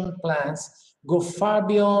transition plans go far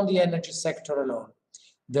beyond the energy sector alone.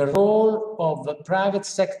 The role of the private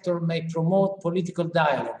sector may promote political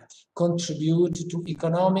dialogue, contribute to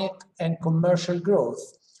economic and commercial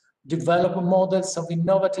growth, develop models of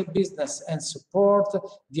innovative business, and support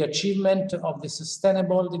the achievement of the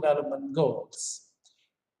Sustainable Development Goals.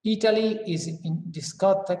 Italy is, in this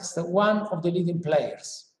context, one of the leading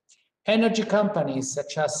players. Energy companies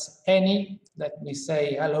such as Eni, let me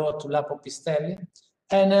say hello to Lapo Pistelli,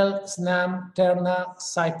 Enel, Snam, Terna,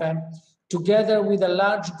 Saipem, together with a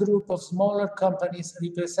large group of smaller companies,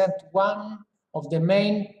 represent one of the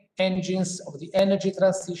main engines of the energy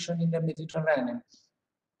transition in the Mediterranean,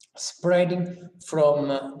 spreading from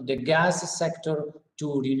the gas sector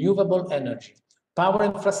to renewable energy, power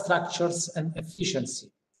infrastructures, and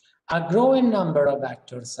efficiency. A growing number of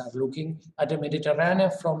actors are looking at the Mediterranean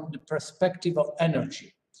from the perspective of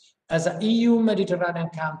energy. As an EU Mediterranean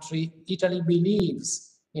country, Italy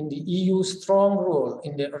believes in the EU's strong role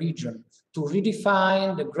in the region to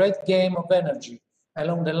redefine the great game of energy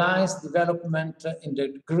along the lines development in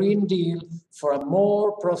the Green Deal for a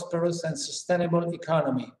more prosperous and sustainable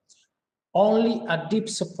economy. Only a deep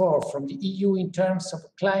support from the EU in terms of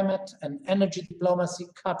climate and energy diplomacy,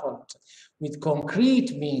 coupled with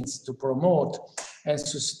concrete means to promote and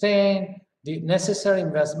sustain the necessary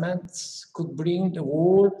investments, could bring the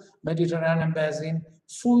whole Mediterranean basin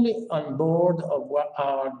fully on board of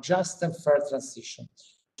our just and fair transition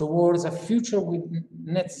towards a future with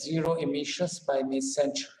net zero emissions by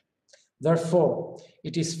mid-century. Therefore,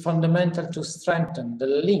 it is fundamental to strengthen the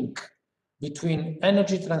link between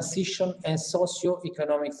energy transition and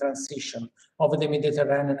socio-economic transition of the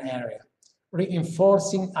Mediterranean area,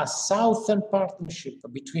 reinforcing a southern partnership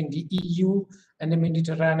between the EU and the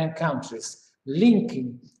Mediterranean countries,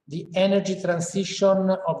 linking the energy transition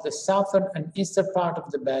of the southern and eastern part of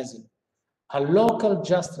the basin. A local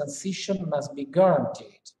just transition must be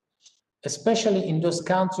guaranteed, especially in those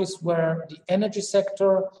countries where the energy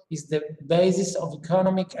sector is the basis of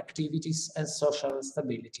economic activities and social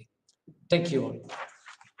stability. Thank you all.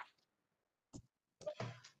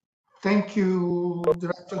 Thank you,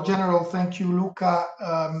 Director General. Thank you, Luca.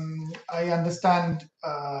 I understand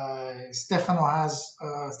Stefano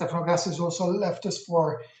Grassi has also left us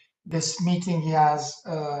for this meeting he has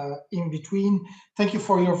in between. Thank you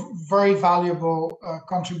for your very valuable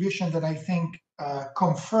contribution that I think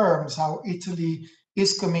confirms how Italy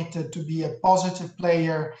is committed to be a positive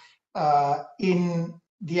player in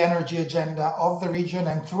the energy agenda of the region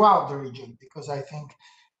and throughout the region, because I think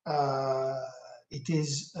it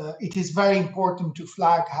is very important to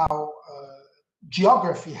flag how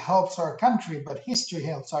geography helps our country, but history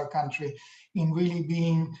helps our country in really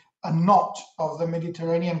being a knot of the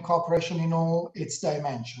Mediterranean cooperation in all its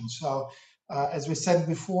dimensions. So, as we said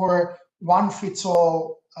before,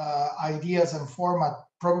 one-fits-all ideas and format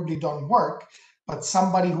probably don't work, but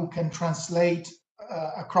somebody who can translate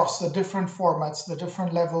across the different formats, the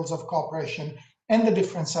different levels of cooperation, and the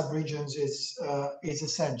different subregions is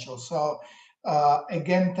essential. So,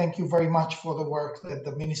 again, thank you very much for the work that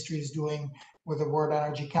the ministry is doing with the World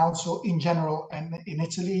Energy Council in general and in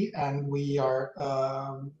Italy, and we are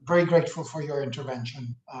very grateful for your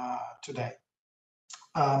intervention today.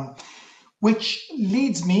 Which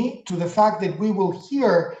leads me to the fact that we will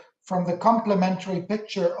hear from the complementary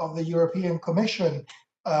picture of the European Commission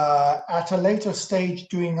at a later stage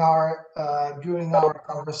during our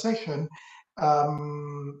conversation.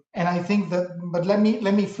 And I think that, but let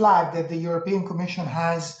me flag that the European Commission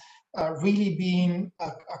has really been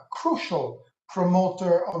a crucial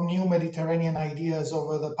promoter of new Mediterranean ideas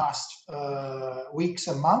over the past weeks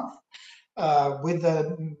and months, with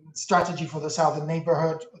the strategy for the Southern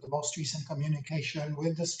Neighborhood, the most recent communication,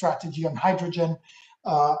 with the strategy on hydrogen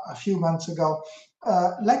a few months ago.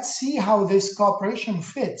 Let's see how this cooperation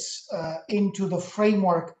fits into the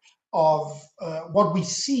framework of what we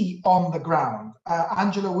see on the ground.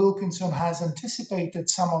 Angela Wilkinson has anticipated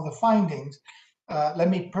some of the findings. Let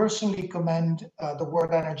me personally commend the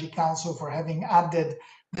World Energy Council for having added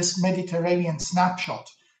this Mediterranean snapshot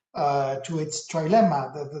to its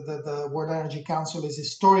trilemma. The World Energy Council is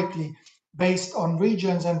historically based on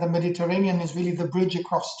regions, and the Mediterranean is really the bridge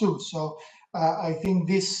across two. So I think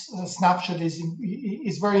this snapshot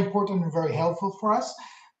is very important and very helpful for us.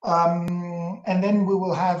 And then we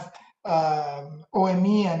will have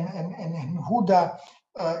OME and Huda.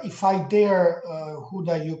 If I dare,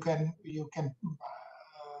 Huda, you can.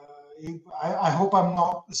 I hope I'm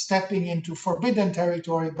not stepping into forbidden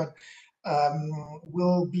territory, but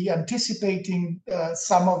we'll be anticipating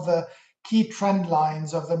some of the key trend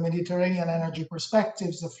lines of the Mediterranean Energy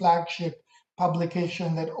Perspectives, the flagship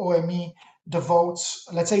publication that OME devotes,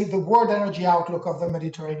 let's say, the world energy outlook of the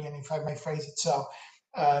Mediterranean, if I may phrase it so,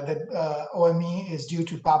 that OME is due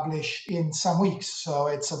to publish in some weeks. So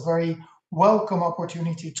it's a very welcome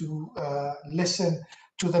opportunity to listen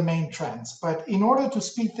to the main trends. But in order to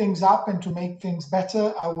speed things up and to make things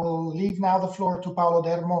better, I will leave now the floor to Paolo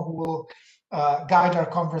Dermo, who will guide our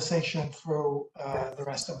conversation through the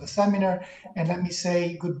rest of the seminar. And let me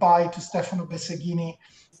say goodbye to Stefano Besseghini,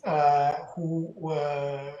 who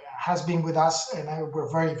has been with us, and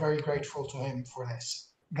we're very, very grateful to him for this.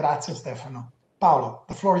 Grazie, Stefano. Paolo,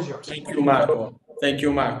 the floor is yours. Thank you, Marco. Thank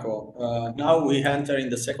you, Marco. Now we enter in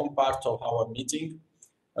the second part of our meeting.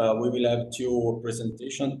 We will have two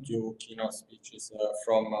presentations, two keynote speeches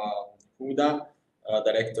from Huda,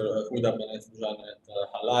 Huda Benetjan at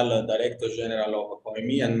Halal, Director General of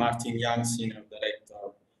OME, and Martin Young, Senior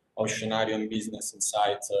Director of Scenario and Business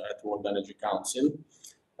Insights at World Energy Council.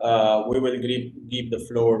 We will give the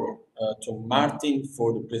floor to Martin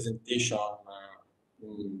for the presentation on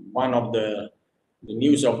one of the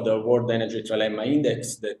news of the World Energy Trilemma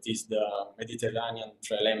Index, that is the Mediterranean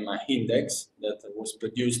Trilemma Index, that was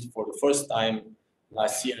produced for the first time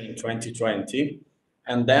last year in 2020.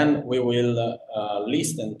 And then we will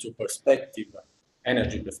listen to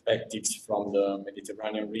energy perspectives from the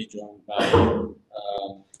Mediterranean region by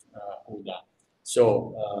Huda.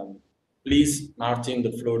 So please, Martin,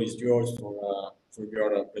 the floor is yours for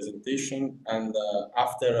your presentation. And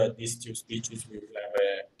after these two speeches, we will have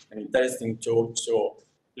an interesting talk. So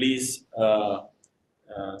please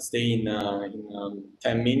stay in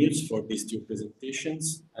 10 minutes for these two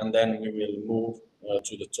presentations, and then we will move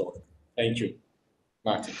to the talk. Thank you,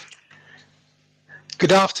 Martin.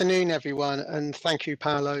 Good afternoon, everyone, and thank you,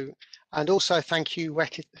 Paolo. And also thank you,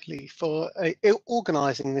 Italy, for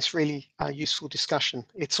organising this really useful discussion.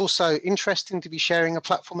 It's also interesting to be sharing a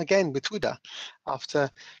platform again with Huda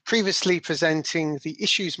after previously presenting the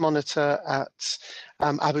Issues Monitor at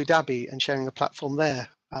Abu Dhabi and sharing a platform there.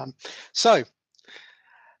 So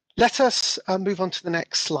let us move on to the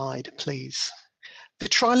next slide, please. The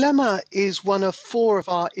trilemma is one of 4 of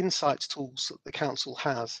our insights tools that the Council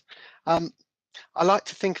has. I like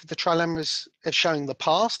to think of the trilemma as showing the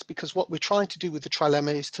past, because what we're trying to do with the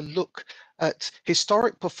trilemma is to look at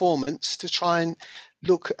historic performance to try and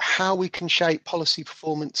look at how we can shape policy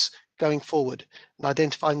performance going forward and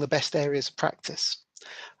identifying the best areas of practice.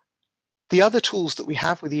 The other tools that we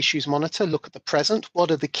have with the Issues Monitor look at the present.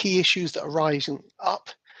 What are the key issues that are rising up?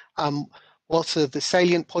 What are the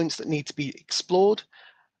salient points that need to be explored?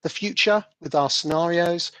 The future with our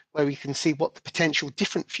scenarios, where we can see what the potential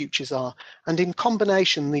different futures are. And in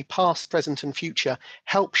combination, the past, present, and future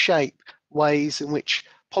help shape ways in which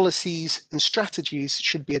policies and strategies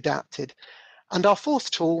should be adapted. And our fourth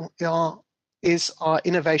tool is our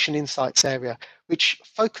Innovation Insights area, which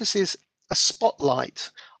focuses a spotlight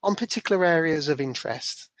on particular areas of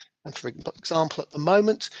interest. And for example, at the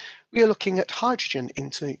moment, we are looking at hydrogen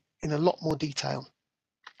in a lot more detail.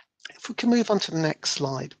 If we can move on to the next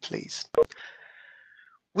slide, please.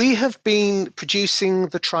 We have been producing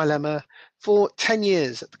the trilemma for 10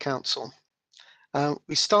 years at the Council.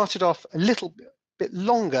 We started off a little bit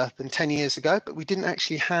longer than 10 years ago, but we didn't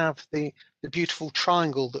actually have the beautiful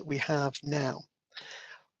triangle that we have now.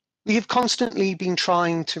 We have constantly been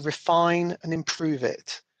trying to refine and improve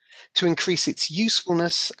it to increase its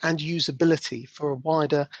usefulness and usability for a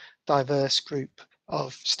wider, diverse group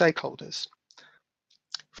of stakeholders.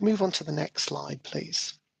 Move on to the next slide,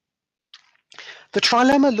 please. The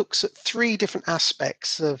trilemma looks at three different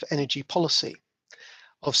aspects of energy policy,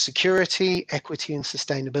 of security, equity, and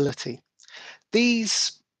sustainability.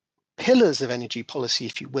 These pillars of energy policy,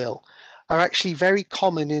 if you will, are actually very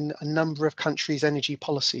common in a number of countries' energy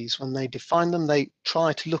policies. When they define them, they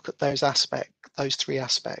try to look at those three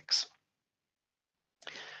aspects.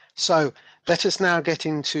 So let us now get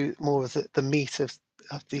into more of the meat of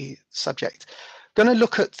the subject. Going to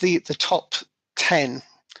look at the top 10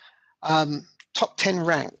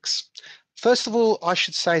 ranks. First of all, I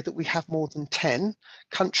should say that we have more than 10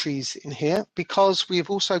 countries in here, because we've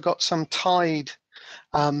also got some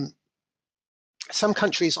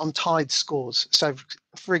countries on tied scores. So,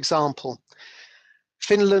 for example,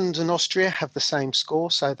 Finland and Austria have the same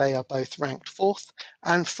score, so they are both ranked 4th,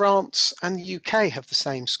 and France and the UK have the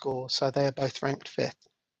same score, so they are both ranked 5th.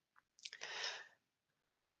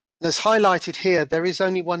 As highlighted here, there is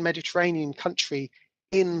only one Mediterranean country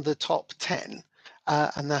in the top 10,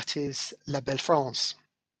 and that is La Belle France.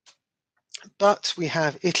 But we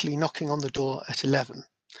have Italy knocking on the door at 11.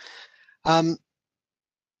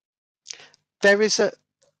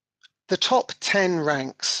 The top 10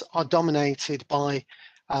 ranks are dominated by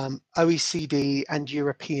OECD and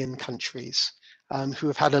European countries who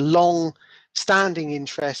have had a long-standing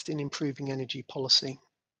interest in improving energy policy.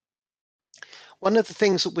 One of the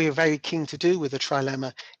things that we are very keen to do with the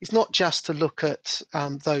trilemma is not just to look at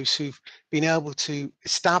those who've been able to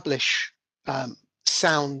establish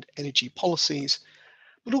sound energy policies,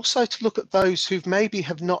 but also to look at those who've maybe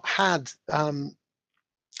have not had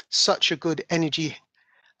such a good energy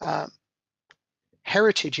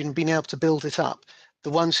heritage and been able to build it up, the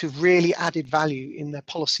ones who've really added value in their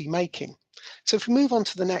policy making. So if we move on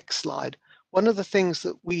to the next slide, one of the things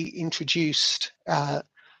that we introduced a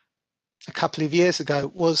couple of years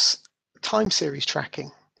ago was time series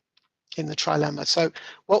tracking in the trilemma. So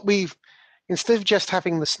what instead of just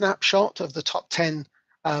having the snapshot of the top 10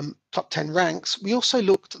 ranks, we also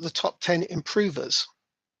looked at the top 10 improvers.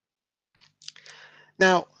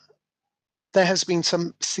 Now, there has been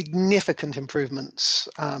some significant improvements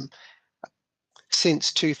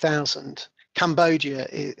since 2000.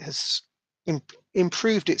 Cambodia has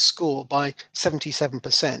improved its score by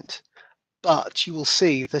 77%. But you will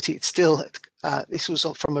see that it's still, this was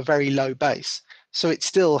from a very low base, so it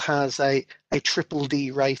still has a triple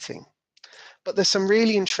D rating. But there's some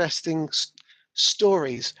really interesting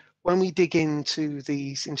stories when we dig into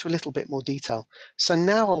these into a little bit more detail. So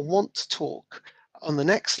now I want to talk, on the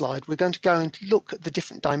next slide, we're going to go and look at the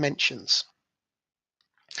different dimensions.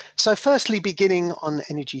 So firstly, beginning on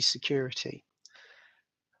energy security.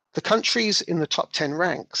 The countries in the top 10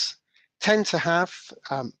 ranks tend to have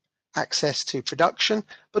access to production,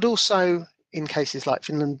 but also, in cases like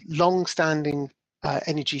Finland, long-standing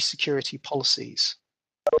energy security policies.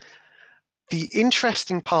 The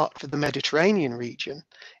interesting part for the Mediterranean region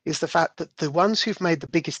is the fact that the ones who've made the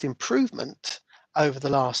biggest improvement over the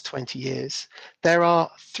last 20 years, there are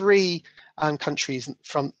 3 countries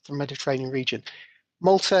from the Mediterranean region: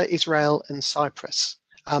 Malta, Israel, and Cyprus.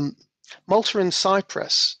 Malta and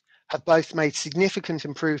Cyprus have both made significant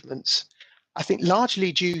improvements, I think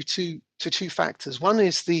largely due to 2 factors. One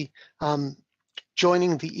is the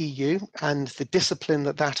joining the EU and the discipline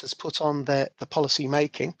that has put on the policy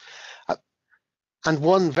making. And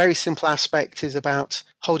one very simple aspect is about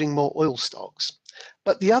holding more oil stocks.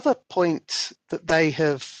 But the other point that they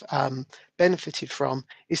have benefited from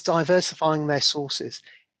is diversifying their sources.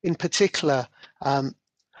 In particular,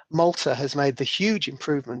 Malta has made the huge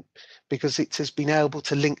improvement because it has been able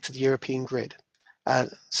to link to the European grid.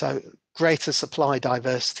 So greater supply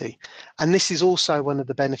diversity. And this is also one of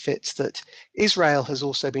the benefits that Israel has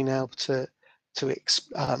also been able to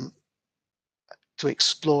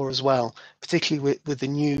explore as well, particularly with the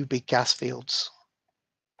new big gas fields.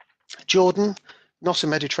 Jordan, not a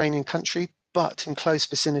Mediterranean country, but in close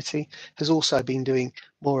vicinity, has also been doing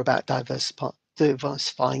more about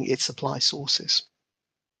diversifying its supply sources.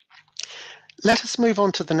 Let us move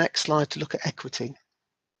on to the next slide to look at equity.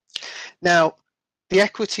 Now, the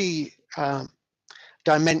equity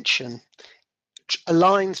dimension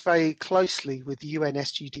aligns very closely with the UN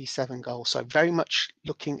SDG 7 goal, so very much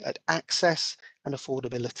looking at access and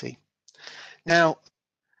affordability. Now,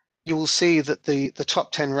 you will see that the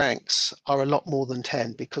top 10 ranks are a lot more than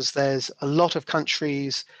 10 because there's a lot of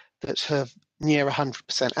countries that have near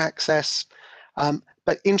 100% access.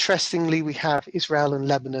 But interestingly, we have Israel and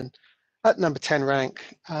Lebanon at number 10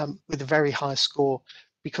 rank with a very high score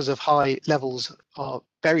because of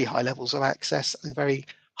very high levels of access and very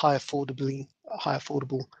high affordable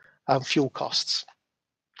fuel costs.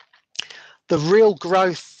 The real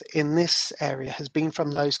growth in this area has been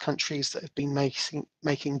from those countries that have been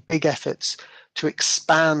making big efforts to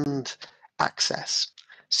expand access.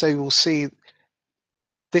 So you will see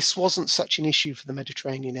this wasn't such an issue for the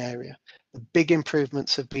Mediterranean area. The big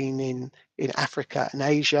improvements have been in Africa and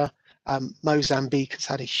Asia. Mozambique has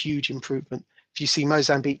had a huge improvement. If you see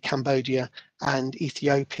Mozambique, Cambodia, and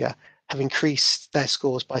Ethiopia have increased their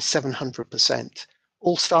scores by 700%.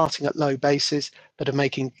 All starting at low bases, but are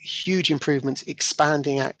making huge improvements,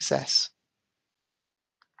 expanding access.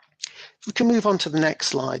 If we can move on to the next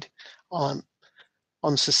slide on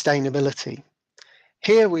sustainability.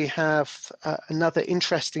 Here we have another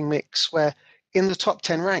interesting mix where in the top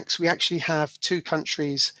 10 ranks, we actually have two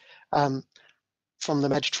countries from the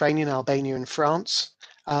Mediterranean, Albania and France.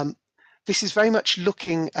 This is very much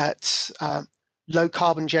looking at low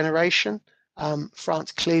carbon generation.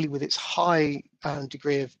 France clearly with its high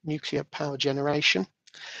degree of nuclear power generation.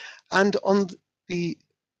 And on the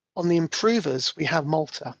improvers, we have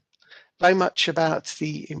Malta, very much about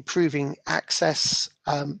the improving access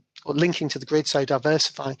or linking to the grid, so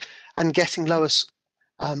diversifying and getting lowest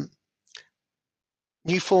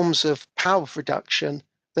new forms of power production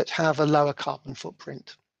that have a lower carbon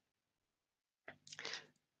footprint.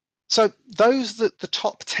 So those are the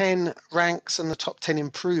top 10 ranks and the top 10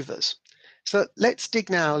 improvers. So let's dig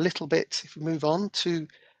now a little bit, if we move on to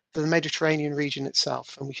the Mediterranean region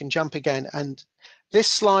itself, and we can jump again. And this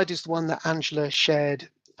slide is the one that Angela shared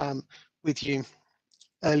with you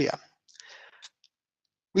earlier.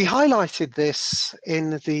 We highlighted this in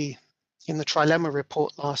the trilemma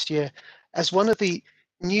report last year as one of the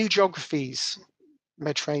new geographies.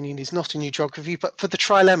 Mediterranean is not a new geography, but for the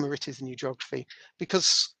trilemma it is a new geography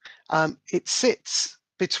because it sits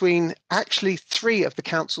between actually three of the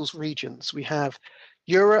Council's regions. We have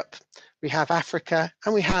Europe, we have Africa,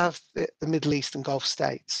 and we have the Middle East and Gulf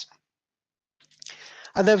states.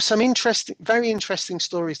 And there were some very interesting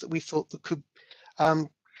stories that we thought that could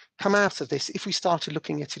come out of this if we started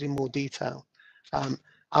looking at it in more detail.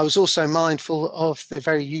 I was also mindful of the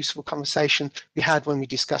very useful conversation we had when we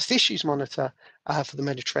discussed Issues Monitor for the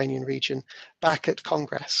Mediterranean region back at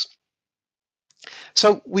Congress.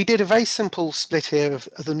 So we did a very simple split here of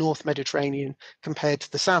the North Mediterranean compared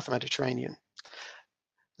to the South Mediterranean.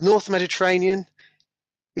 North Mediterranean,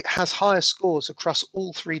 it has higher scores across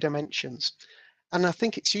all three dimensions. And I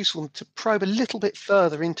think it's useful to probe a little bit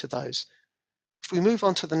further into those. If we move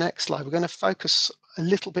on to the next slide, we're going to focus a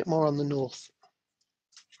little bit more on the North.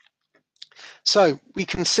 So we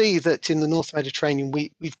can see that in the North Mediterranean,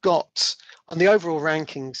 we've got, on the overall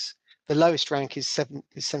rankings, the lowest rank is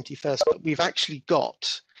 71st, but we've actually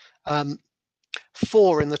got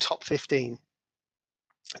 4 in the top 15.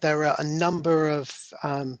 There are a number of,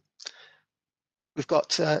 we've got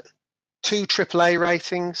 2 AAA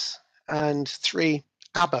ratings and 3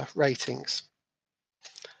 ABA ratings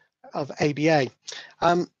of ABA.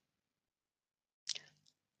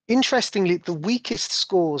 Interestingly, the weakest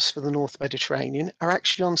scores for the North Mediterranean are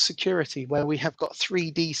actually on security, where we have got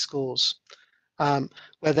 3D scores,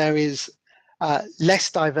 where there is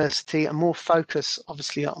less diversity and more focus,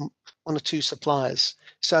 obviously, on 1 or 2 suppliers.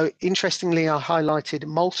 So interestingly, I highlighted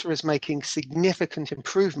Malta as making significant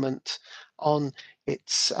improvement on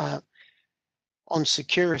its on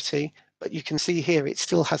security, but you can see here it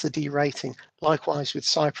still has a D rating. Likewise with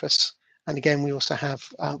Cyprus, and again we also have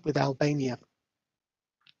with Albania.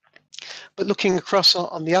 But looking across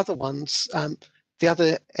on the other ones, the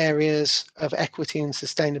other areas of equity and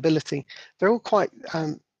sustainability, they're all quite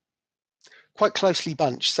closely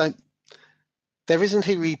bunched. So there isn't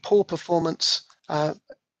a really poor performance, and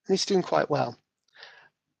it's doing quite well.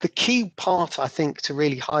 The key part, I think, to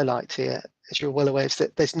really highlight here, as you're well aware, is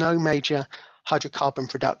that there's no major hydrocarbon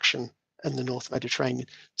production in the North Mediterranean.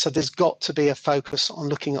 So there's got to be a focus on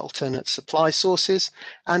looking at alternate supply sources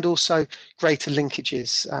and also greater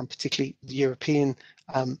linkages, particularly the European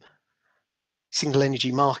single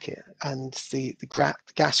energy market and the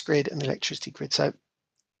gas grid and the electricity grid. So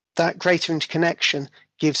that greater interconnection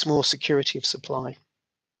gives more security of supply.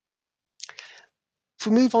 If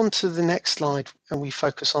we move on to the next slide and we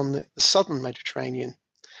focus on the southern Mediterranean,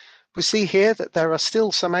 we see here that there are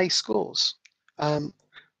still some A scores.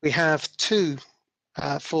 We have 2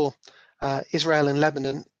 for Israel and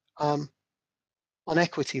Lebanon on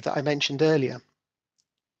equity that I mentioned earlier.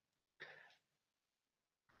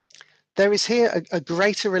 There is here a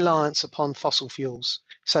greater reliance upon fossil fuels,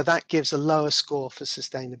 so that gives a lower score for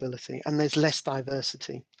sustainability, and there's less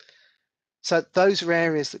diversity. So those are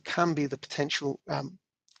areas that can be the potential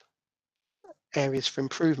areas for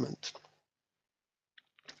improvement.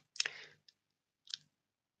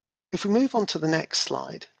 If we move on to the next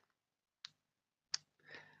slide,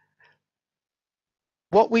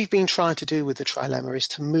 what we've been trying to do with the trilemma is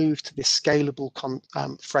to move to this scalable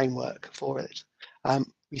framework for it.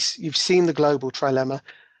 You've seen the global trilemma.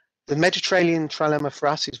 The Mediterranean trilemma for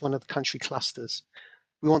us is one of the country clusters.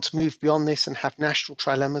 We want to move beyond this and have national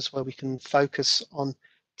trilemmas where we can focus on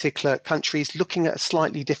particular countries, looking at a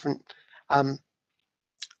slightly different.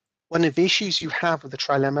 One of the issues you have with the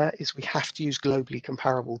trilemma is we have to use globally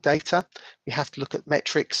comparable data. We have to look at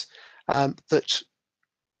metrics that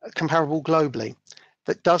are comparable globally.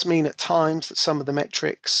 That does mean at times that some of the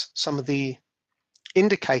metrics, some of the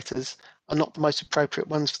indicators are not the most appropriate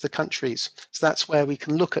ones for the countries. So that's where we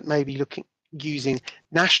can look at maybe using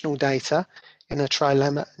national data in a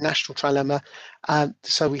trilemma, national trilemma,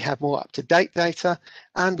 so we have more up-to-date data,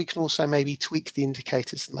 and we can also maybe tweak the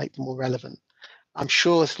indicators that make them more relevant. I'm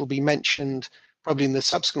sure this will be mentioned probably in the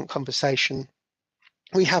subsequent conversation.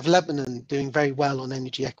 We have Lebanon doing very well on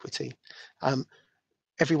energy equity.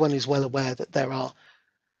 Everyone is well aware that there are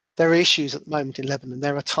issues at the moment in Lebanon.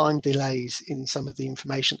 There are time delays in some of the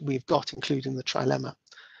information that we've got, including the trilemma.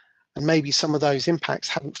 And maybe some of those impacts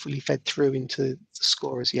haven't fully fed through into the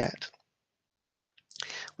score as yet.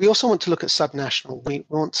 We also want to look at subnational. We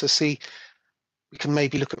want to see, we can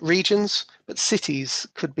maybe look at regions, but cities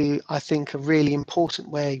could be, I think, a really important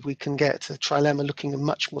way we can get to trilemma looking at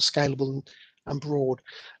much more scalable and broad,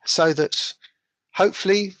 so that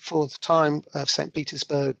hopefully for the time of St.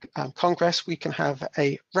 Petersburg Congress, we can have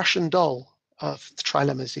a Russian doll of the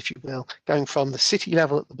trilemmas, if you will, going from the city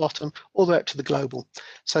level at the bottom all the way up to the global,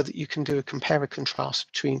 so that you can do a compare and contrast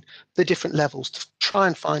between the different levels to try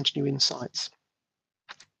and find new insights.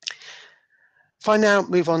 If I now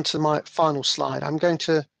move on to my final slide, I'm going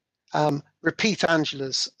to repeat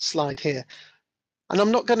Angela's slide here. And I'm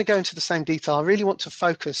not going to go into the same detail. I really want to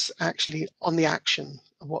focus actually on the action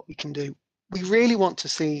of what we can do. We really want to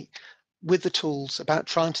see with the tools about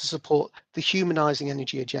trying to support the humanizing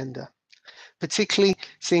energy agenda, particularly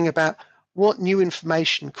seeing about what new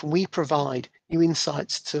information can we provide, new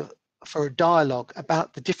insights for a dialogue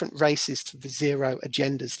about the different races to the zero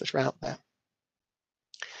agendas that are out there.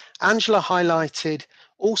 Angela highlighted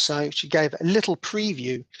also, she gave a little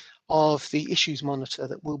preview of the issues monitor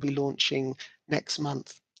that we'll be launching next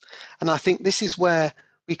month. And I think this is where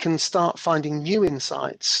we can start finding new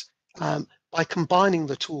insights by combining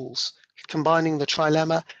the tools, combining the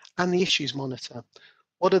trilemma and the issues monitor.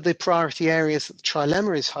 What are the priority areas that the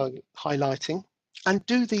trilemma is highlighting? And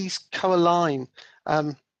do these co-align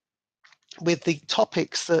with the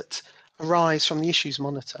topics that arise from the issues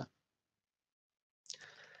monitor?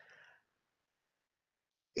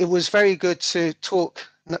 It was very good to talk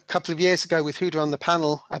a couple of years ago with Huda on the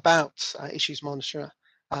panel about issues monitor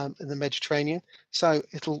in the Mediterranean. So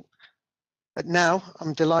but now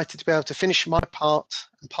I'm delighted to be able to finish my part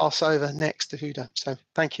and pass over next to Huda. So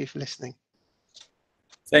thank you for listening.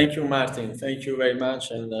 Thank you, Martin. Thank you very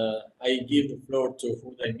much. And I give the floor to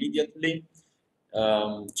Huda immediately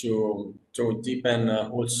to deepen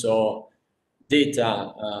also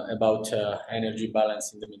data about energy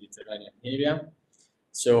balance in the Mediterranean area.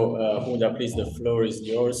 So Huda, please, the floor is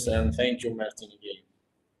yours. And thank you, Martin, again.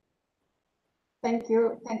 Thank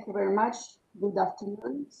you very much. Good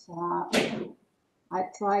afternoon. So, I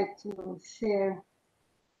try to share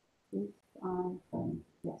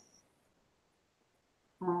yes,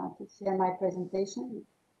 to share my presentation.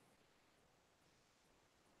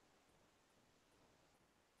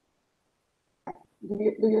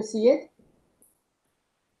 Do you see it?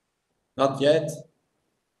 Not yet.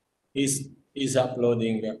 He's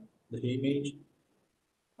uploading the image.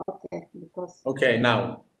 Okay, because okay,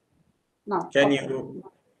 now. No. Can okay. you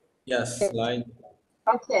Yes, slide.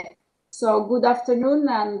 Okay, so good afternoon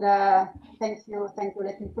and thank you.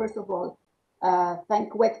 Let me first of all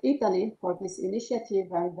thank WET Italy for this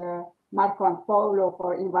initiative and Marco and Paolo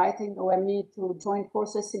for inviting OME to join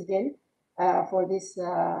forces again for this,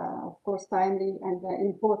 of course, timely and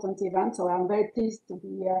important event. So I'm very pleased to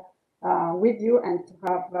be with you and to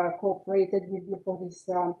have cooperated with you for this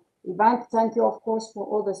event. Thank you, of course, for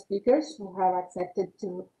all the speakers who have accepted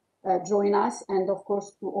to join us, and of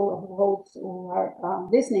course to all of those who are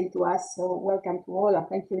listening to us. So welcome to all and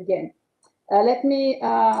thank you again. Let me,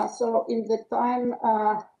 so in the time,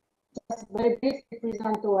 just very briefly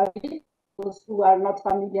present OME, those who are not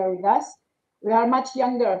familiar with us. We are much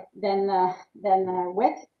younger than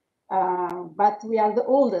WEC, but we are the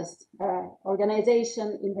oldest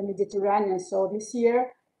organization in the Mediterranean. So this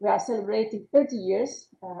year we are celebrating 30 years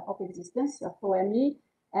of existence of OME.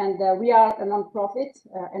 And we are a non-profit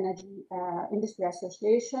energy industry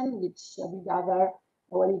association, which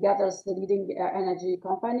OME gathers the leading energy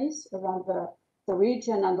companies around the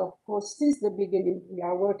region. And of course, since the beginning, we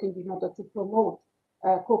are working in order to promote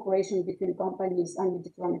cooperation between companies and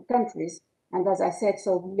Mediterranean countries. And as I said,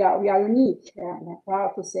 so we are unique. I'm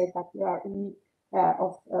proud to say that we are unique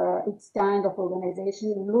of its kind of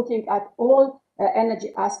organization, looking at all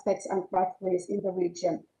energy aspects and pathways in the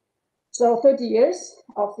region. So 30 years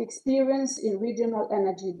of experience in regional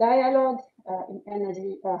energy dialogue, in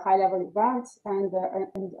energy high-level events, and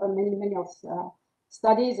many of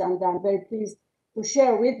studies. And I'm very pleased to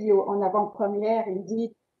share with you on avant-première,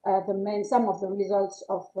 indeed, some of the results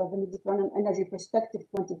of the Mediterranean Energy Perspective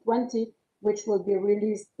 2020, which will be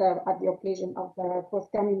released at the occasion of the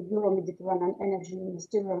forthcoming Euro-Mediterranean Energy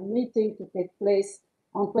Ministerial meeting to take place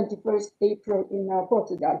on 21st April in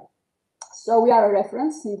Portugal. So we are a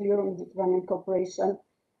reference in the Euro-Mediterranean cooperation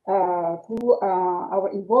through our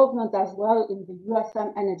involvement as well in the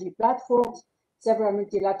UFM energy platforms, several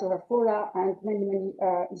multilateral fora, and many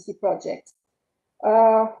EC projects.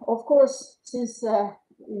 Of course, since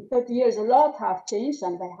in 30 years, a lot have changed,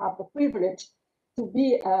 and I have the privilege to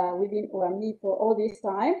be within OME for all this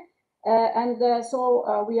time.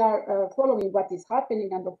 So we are following what is happening.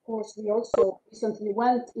 And of course, we also recently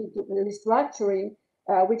went into the restructuring,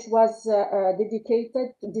 which was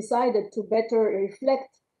decided to better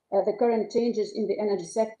reflect the current changes in the energy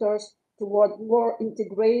sectors toward more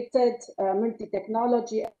integrated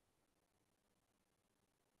multi-technology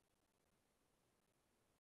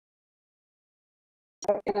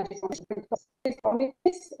energy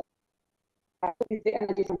committees with the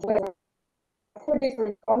energy from for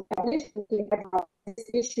different organizations looking at this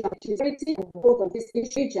issue of security and both of this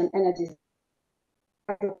issue and energy.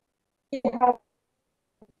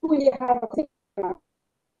 We have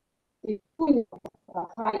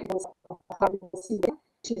high levels of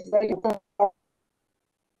which is very important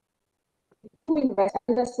to invest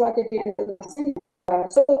in the strategy and the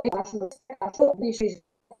so international issues.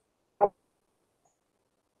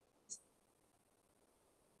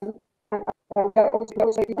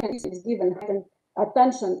 Is given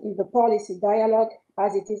attention in the policy dialogue,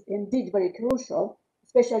 as it is indeed very crucial,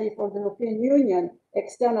 especially for the European Union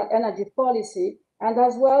external energy policy, and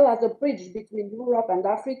as well as a bridge between Europe and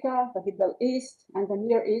Africa, the Middle East and the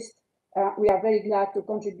Near East. We are very glad to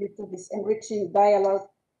contribute to this enriching dialogue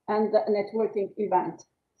and networking event.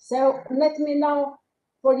 So let me now,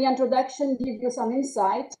 for the introduction, give you some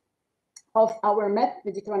insight of our MEP,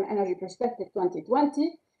 Mediterranean Energy Perspective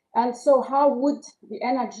 2020. And so how would the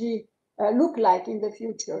energy look like in the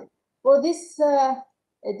future? For this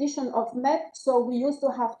edition of MEP, so we used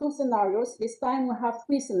to have two scenarios. This time we have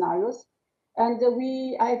three scenarios. And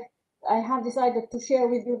I have decided to share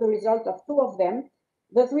with you the result of two of them.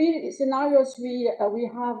 The three scenarios we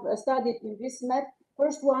have studied in this MEP.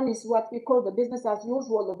 First one is what we call the business as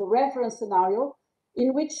usual, or the reference scenario,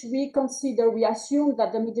 in which we assume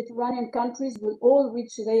that the Mediterranean countries will all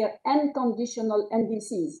reach their unconditional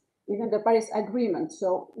NDCs, even the Paris Agreement.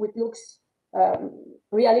 So it looks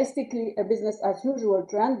realistically a business as usual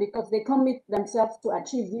trend, because they commit themselves to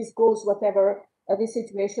achieve these goals, whatever the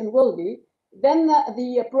situation will be. Then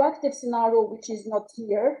the proactive scenario, which is not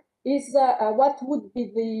here, is what would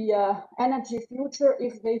be the energy future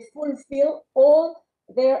if they fulfill all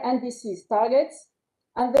their NDCs targets.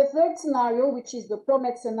 And the third scenario, which is the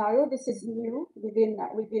PROMET scenario, this is new within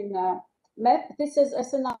MEP. This is a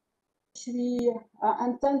scenario which we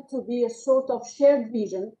intend to be a sort of shared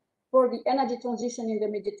vision for the energy transition in the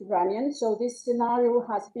Mediterranean. So this scenario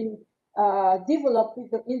has been developed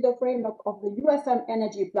in the framework of the UFM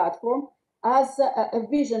energy platform as a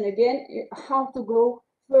vision, again, how to go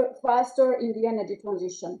faster in the energy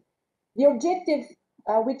transition. The objective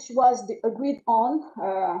which was agreed on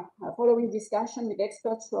following discussion with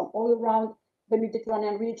experts from all around the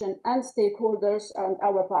Mediterranean region and stakeholders and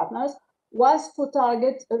our partners, was to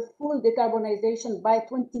target a full decarbonization by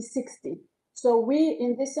 2060. So we,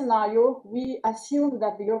 in this scenario, we assume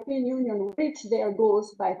that the European Union will reach their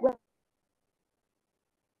goals by 2060.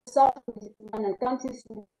 South Mediterranean countries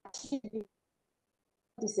will achieve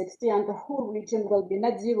 2060, and the whole region will be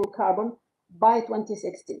net zero carbon by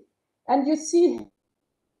 2060. And you see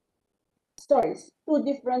stories, two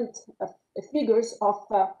different figures of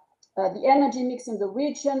the energy mix in the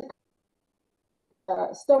region,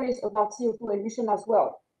 stories about CO2 emission as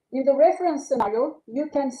well. In the reference scenario, you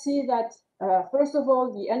can see that, first of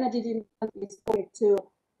all, the energy demand is going to,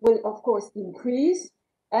 will of course increase,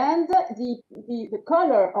 and the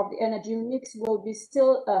color of the energy mix will be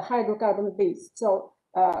still hydrocarbon based. So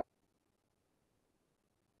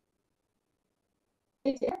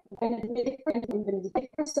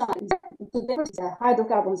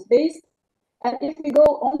hydrocarbons based. And if we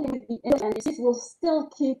go only with the NDCs, we'll still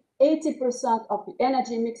keep 80% of the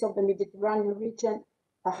energy mix of the Mediterranean region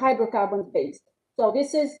hydrocarbon based. So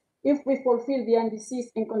this is if we fulfill the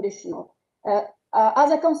NDCs unconditional.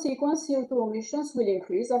 As a consequence, CO2 emissions will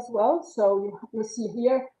increase as well. So you see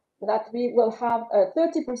here that we will have a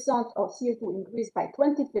 30% of CO2 increase by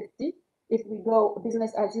 2050 if we go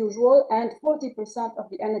business as usual, and 40% of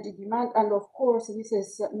the energy demand. And of course, this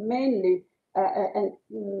is mainly and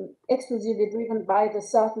exclusively driven by the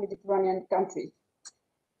South Mediterranean countries.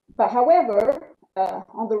 But however,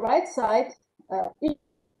 on the right side,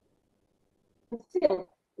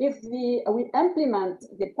 if we implement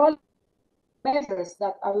the policy measures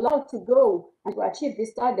that are allowed to go and to achieve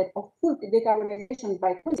this target of full decarbonization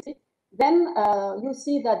by 2050, then you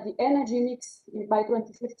see that the energy mix by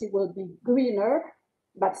 2050 will be greener,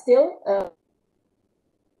 but still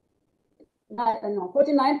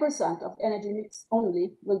 49% of energy mix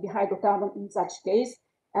only will be hydrocarbon in such case,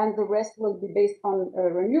 and the rest will be based on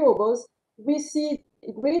renewables. We see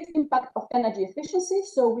a great impact of energy efficiency,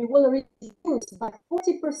 so we will reduce by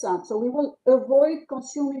 40%. So we will avoid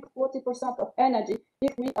consuming 40% of energy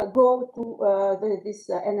if we go to this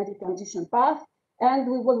energy transition path, and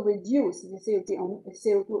we will reduce the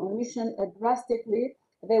CO2 emission drastically.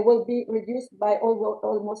 They will be reduced by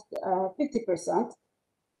almost 50%.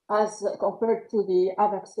 As compared to the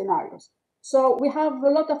other scenarios. So we have a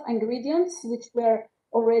lot of ingredients which were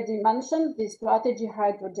already mentioned: the strategy,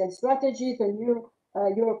 hydrogen strategy, the new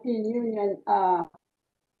European Union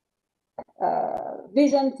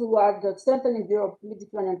vision toward the strengthening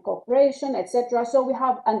Europe-Mediterranean cooperation, etc. So we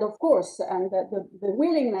have, and of course, and the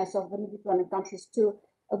willingness of the Mediterranean countries to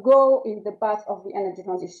go in the path of the energy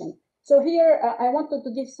transition. So here I wanted to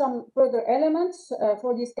give some further elements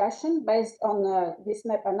for discussion based on this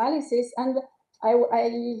map analysis, and I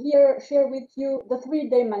here share with you the three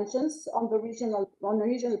dimensions on the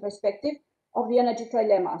regional perspective of the energy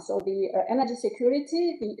trilemma. So the energy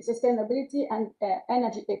security, the sustainability, and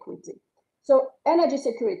energy equity. So energy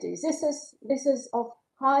security, this is of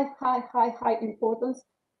high importance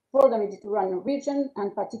for the Mediterranean region,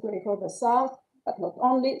 and particularly for the south, but not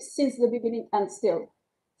only, since the beginning and still.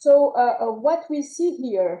 So what we see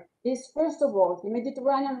here is, first of all, the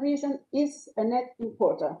Mediterranean region is a net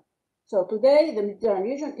importer. So today, the Mediterranean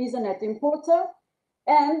region is a net importer,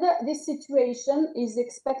 and this situation is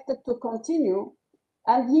expected to continue.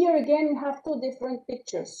 And here again, we have two different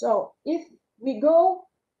pictures. So if we go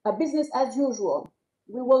business as usual,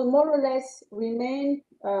 we will more or less remain,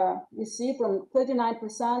 you see, from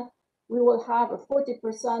 39%, we will have a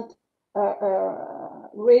 40%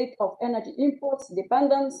 rate of energy imports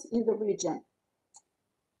dependence in the region.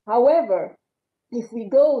 However, if we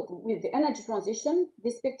go with the energy transition,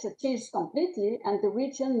 this picture changes completely, and the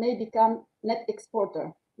region may become net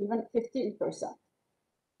exporter, even 15%.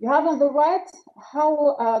 You have on the right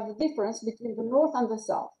how the difference between the north and the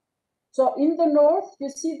south. So in the north, you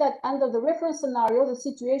see that under the reference scenario, the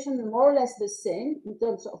situation is more or less the same in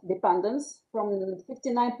terms of dependence. From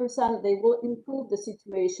 59%, they will improve the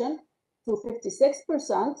situation to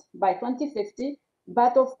 56% by 2050.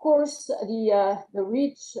 But of course, if we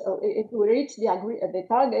reach the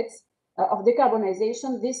targets of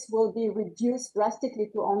decarbonization, this will be reduced drastically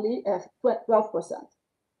to only 12%.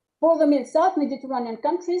 For the South Mediterranean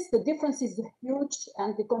countries, the difference is huge,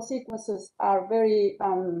 and the consequences are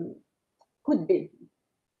could be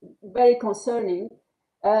very concerning,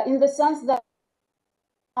 in the sense that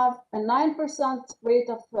we have a 9% rate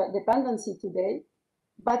of dependency today.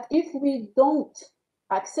 But if we don't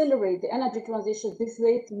accelerate the energy transition, this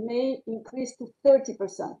rate may increase to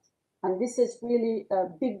 30%. And this is really a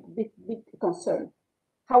big concern.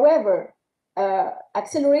 However,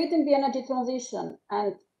 accelerating the energy transition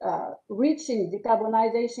and reaching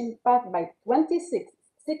decarbonization path by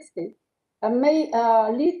 2060 may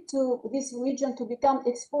lead to this region to become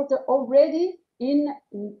exporter already in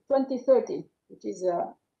 2030, which is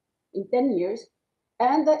in 10 years,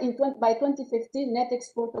 and by 2050 net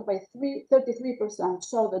exporter by 33%.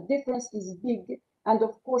 So the difference is big, and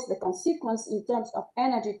of course the consequence in terms of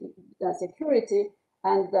energy security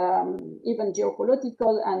and even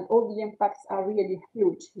geopolitical and all the impacts are really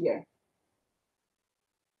huge here.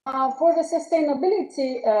 For the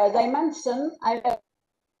sustainability dimension, I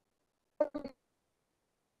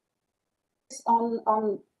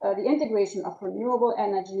on the integration of renewable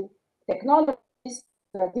energy technologies,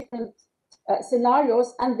 different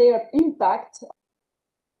scenarios and their impact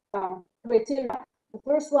criteria. The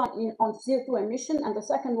first one on CO2 emission and the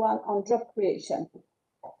second one on job creation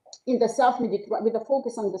in the South Mediterranean, with a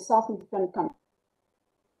focus on the South Mediterranean countries.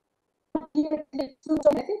 Here, two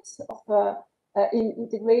benefits of in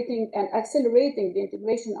integrating and accelerating the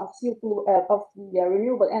integration of CO2 of the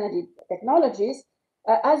renewable energy technologies.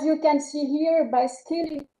 As you can see here, by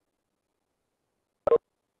scaling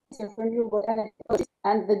renewable energy,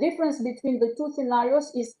 and the difference between the two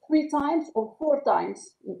scenarios is 3 times or 4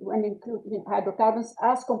 times when including hydrocarbons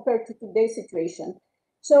as compared to today's situation.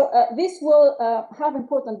 So this will have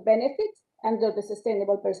important benefits under the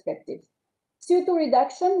sustainable perspective. CO2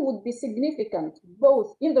 reduction would be significant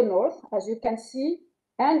both in the north, as you can see,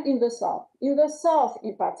 and in the south. In the south,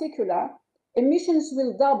 in particular, emissions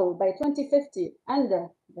will double by 2050 under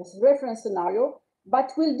this reference scenario,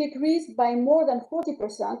 but will decrease by more than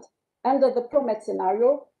 40% under the PROMET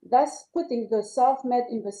scenario, thus putting the South Med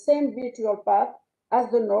in the same virtual path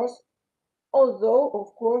as the North, although,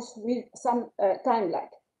 of course, with some time lag.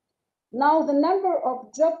 Now, the number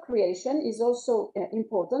of job creation is also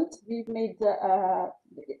important. We've made a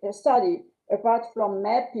study apart from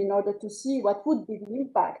MEP in order to see what would be the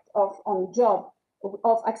impact on job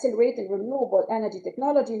of accelerating renewable energy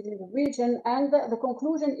technologies in the region. And the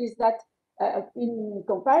conclusion is that in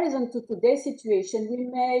comparison to today's situation, we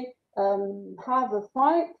may have a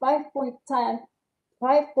 5.4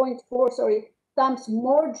 times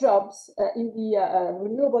more jobs in the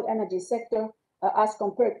renewable energy sector as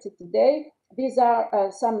compared to today. These are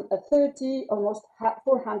some 30, almost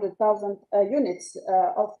 400,000 units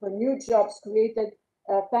of new jobs created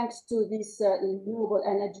thanks to this renewable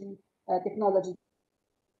energy technology.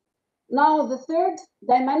 Now, the third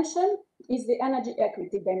dimension is the energy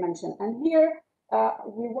equity dimension. And here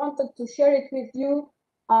we wanted to share it with you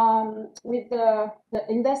with the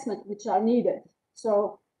investment which are needed.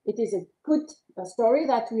 So it is a good story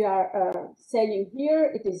that we are saying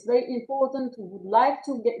here. It is very important. We would like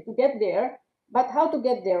to get there. But how to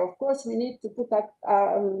get there? Of course, we need to put up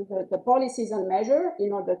the policies and measure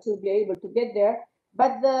in order to be able to get there.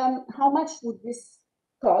 But how much would this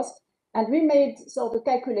cost? And we made the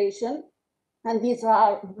calculation, and these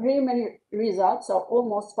are very many results, or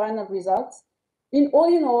almost final results. In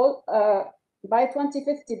all, by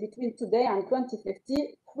 2050, between today and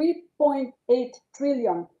 2050, 3.8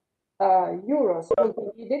 trillion euros will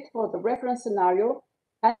be needed for the reference scenario,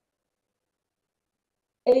 and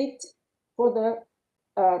 8 for the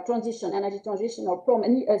energy transition, or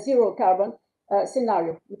zero carbon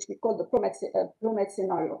scenario, which we call the PROMET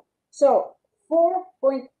scenario. So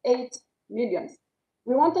 4.8 million.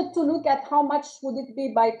 We wanted to look at how much would it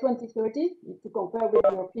be by 2030 to compare with the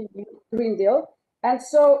European Green Deal. And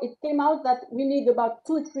so it came out that we need about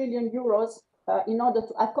 2 trillion euros in order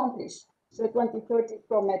to accomplish the 2030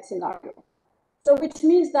 PROMET scenario. So which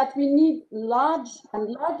means that we need large and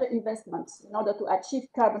larger investments in order to achieve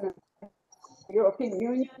carbon European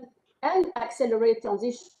Union and accelerate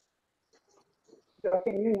transition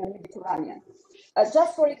European Union Mediterranean.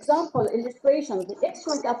 Just for example, illustration, the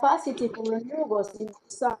extra capacity for renewables in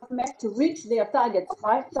South Med to reach their targets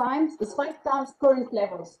 5 times current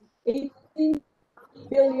levels, 80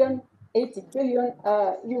 billion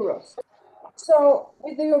euros. So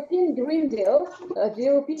with the European Green Deal, the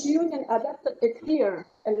European Union adopted a clear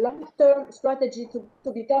and long-term strategy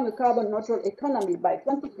to become a carbon neutral economy by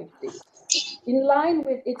 2050, in line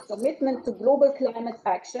with its commitment to global climate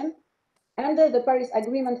action under the Paris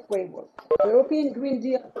Agreement framework. The European Green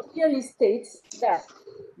Deal clearly states that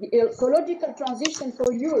the ecological transition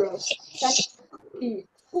for Europe can be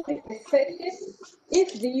fully effective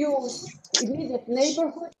if the EU's immediate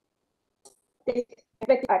neighborhood take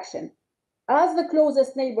effective action. As the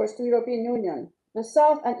closest neighbors to the European Union, the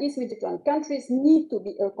South and East Mediterranean countries need to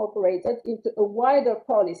be incorporated into a wider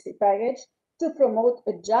policy package to promote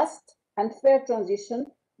a just and fair transition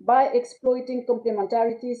by exploiting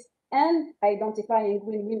complementarities and identifying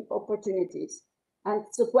win-win opportunities. And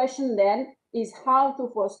the question then is how to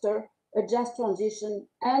foster a just transition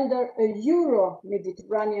under a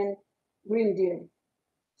Euro-Mediterranean Green Deal.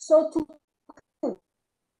 So to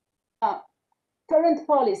current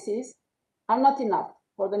policies are not enough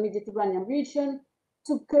for the Mediterranean region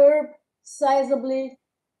to curb sizably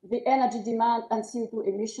the energy demand and CO2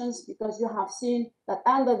 emissions, because you have seen that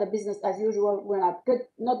under the business as usual, we're not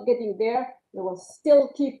getting there. We will still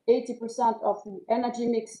keep 80% of the energy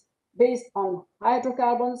mix based on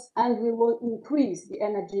hydrocarbons, and we will increase the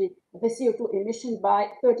CO2 emission by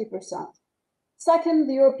 30%. Second,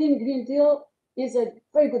 the European Green Deal is a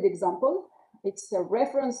very good example. It's a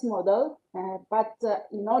reference model, but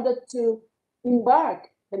in order to embark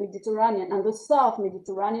the Mediterranean and the South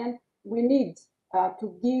Mediterranean, we need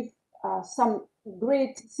to give some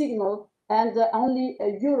great signal, and only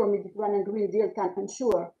a Euro-Mediterranean Green Deal can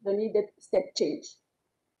ensure the needed step change.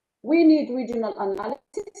 We need regional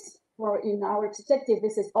analysis, for in our perspective,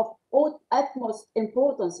 this is of utmost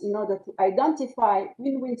importance in order to identify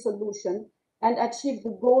win-win solutions and achieve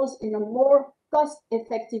the goals in a more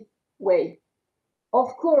cost-effective way.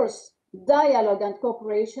 Of course, dialogue and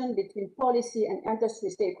cooperation between policy and industry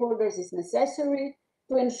stakeholders is necessary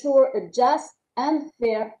to ensure a just and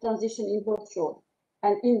fair transition in both shores.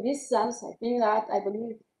 And in this sense, I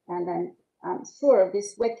believe, and I'm sure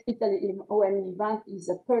this WEC Italy OME event is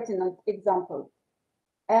a pertinent example.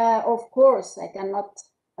 Of course, I cannot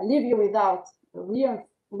leave you without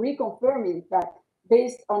reconfirming that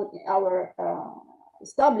based on our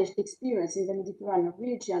established experience in the Mediterranean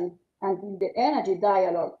region and in the energy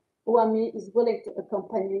dialogue, OME is willing to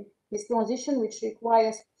accompany this transition, which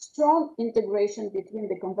requires strong integration between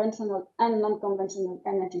the conventional and non-conventional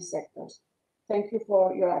energy sectors. Thank you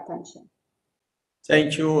for your attention.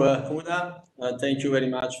 Thank you, Huda. Thank you very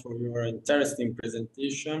much for your interesting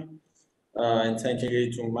presentation. And thank you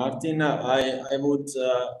to Martin. I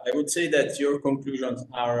would say that your conclusions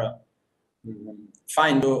are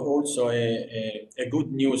find also a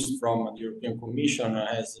good news from the European Commission,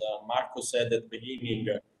 as Marco said at the beginning,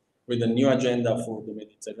 with a new agenda for the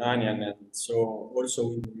Mediterranean, and so also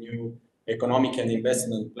with the new economic and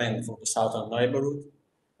investment plan for the southern neighborhood.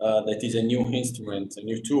 That is a new instrument, a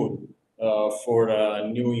new tool for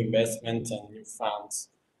new investment and new funds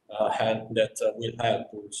that will help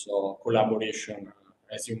also collaboration,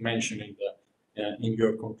 as you mentioned in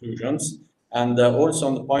your conclusions. And also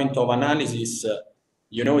on the point of analysis,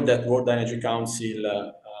 you know that World Energy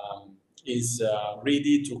Council is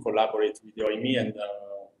ready to collaborate with the OME, and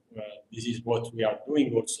this is what we are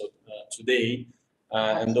doing also today,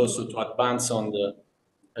 and also to advance on the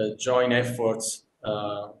joint efforts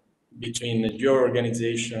between your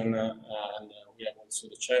organization and we have also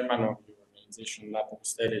the chairman of your organization, Nato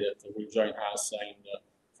Costelli, that will join us in the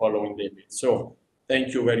following debate. So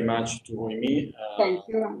thank you very much to OME. Thank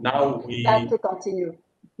you. Now we have to continue.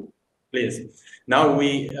 Please. Now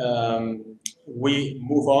we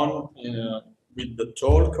move on with the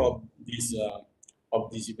talk of this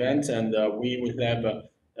event, and we will have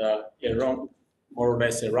more or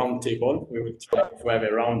less a round table. We will try to have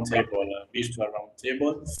a round table, a virtual round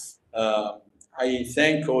table. I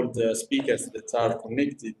thank all the speakers that are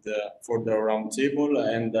connected for the round table,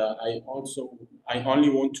 and I only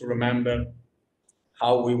want to remember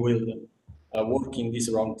how we will work in this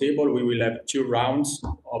round table. We will have 2 rounds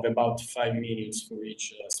of about 5 minutes for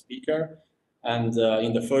each speaker, and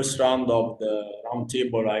in the first round of the round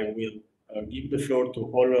table, I will give the floor to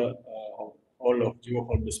all of you,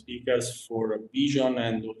 all the speakers, for a vision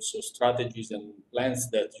and also strategies and plans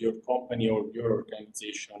that your company or your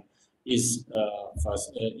organization is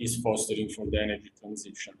fostering for the energy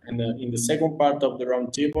transition. And in the second part of the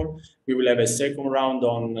round table, we will have a second round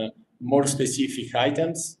on more specific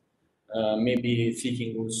items, maybe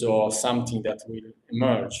thinking also something that will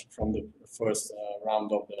emerge from the first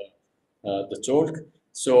round of the talk.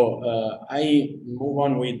 So I move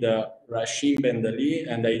on with Rashim Bendali,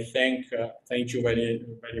 and I thank you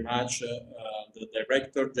very much, the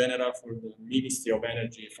Director General for the Ministry of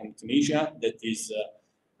Energy from Tunisia, that is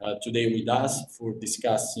today with us for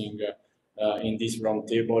discussing in this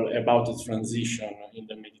roundtable about the transition in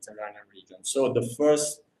the Mediterranean region. So the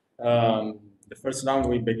first round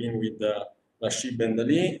we begin with Rashid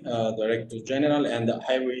Bendali, Director General, and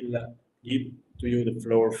I will give to you the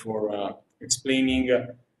floor for explaining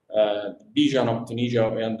the vision of Tunisia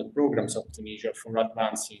and the programs of Tunisia for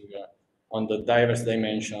advancing on the diverse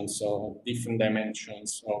dimensions of different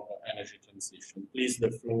dimensions of energy transition. Please, the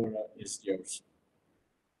floor is yours.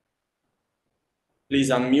 Please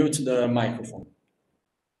unmute the microphone.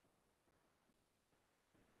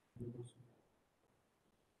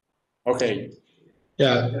 Okay.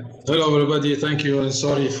 Yeah. Hello, everybody. Thank you, and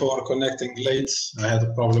sorry for connecting late. I had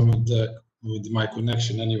a problem with my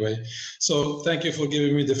connection anyway. So thank you for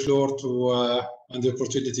giving me the floor to and the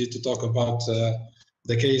opportunity to talk about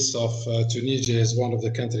the case of Tunisia as one of the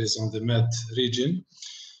countries on the Med region.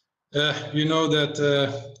 You know that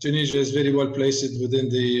Tunisia is very well placed within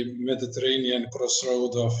the Mediterranean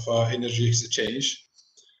crossroad of energy exchange.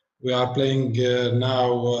 We are playing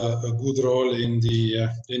now a good role in the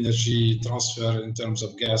energy transfer in terms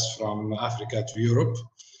of gas from Africa to Europe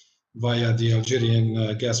via the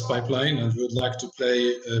Algerian gas pipeline, and we would like to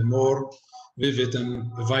play a more vivid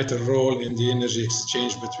and vital role in the energy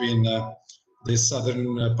exchange between the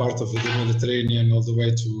southern part of the Mediterranean all the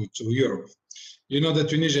way to Europe. You know that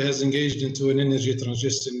Tunisia has engaged into an energy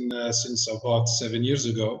transition since about 7 years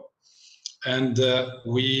ago, and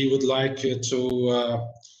we would like to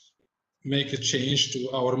make a change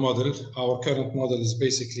to our model. Our current model is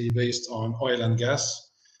basically based on oil and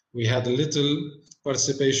gas. We had a little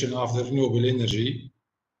participation of the renewable energy,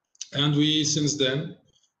 and since then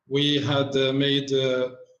we had made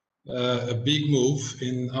a big move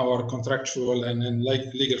in our contractual and in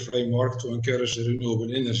legal framework to encourage the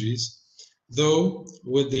renewable energies. Though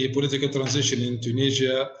with the political transition in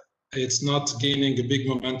Tunisia, it's not gaining a big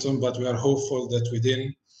momentum, but we are hopeful that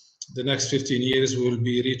within the next 15 years, we will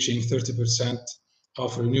be reaching 30%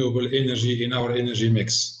 of renewable energy in our energy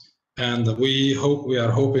mix. And we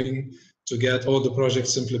are hoping to get all the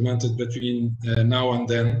projects implemented between now and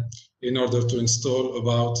then in order to install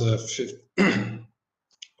about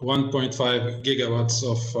 1.5 gigawatts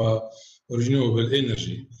of renewable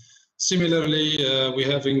energy. Similarly, we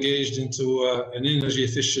have engaged into an energy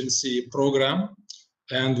efficiency program,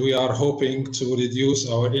 and we are hoping to reduce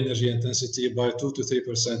our energy intensity by 2 to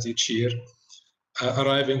 3% each year,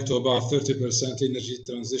 arriving to about 30% energy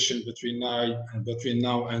transition between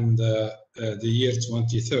now and the year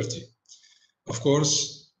 2030. Of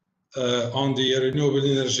course, on the renewable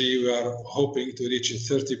energy, we are hoping to reach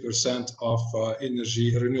 30% of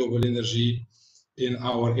renewable energy in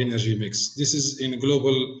our energy mix. This is in a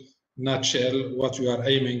global nutshell what we are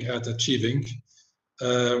aiming at achieving.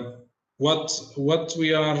 What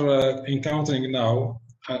we are encountering now,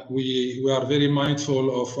 we are very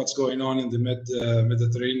mindful of what's going on in the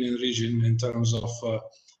Mediterranean region in terms of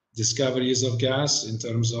discoveries of gas, in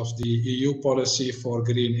terms of the EU policy for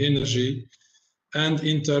green energy, and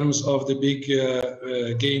in terms of the big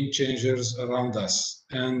game changers around us.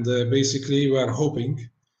 And basically, we are hoping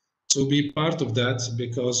to be part of that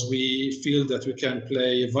because we feel that we can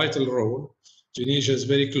play a vital role. Tunisia is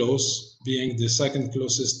very close, being the second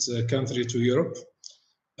closest country to Europe.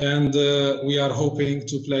 And we are hoping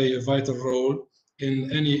to play a vital role in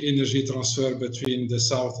any energy transfer between the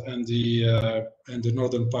south and the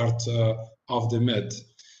northern part of the Med.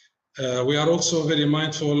 We are also very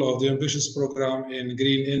mindful of the ambitious program in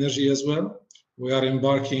green energy as well. We are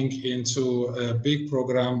embarking into a big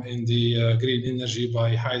program in the green energy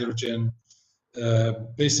by hydrogen,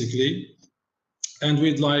 basically. And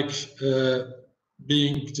we'd like,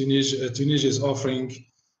 being Tunisia is offering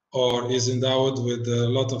or is endowed with a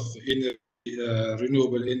lot of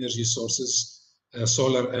renewable energy sources,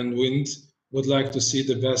 solar and wind, would like to see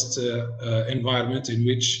the best environment in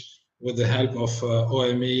which, with the help of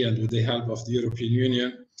OME and with the help of the European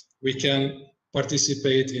Union, we can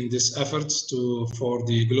participate in this efforts for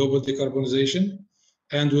the global decarbonization,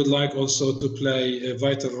 and would like also to play a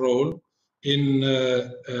vital role in the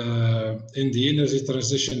energy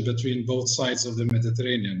transition between both sides of the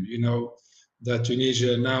Mediterranean. You know that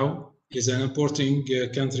Tunisia now is an importing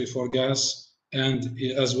country for gas, and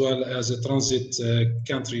as well as a transit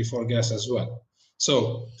country for gas as well.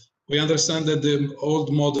 So we understand that the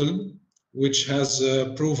old model, which has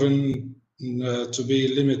proven to be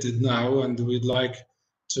limited now, and we'd like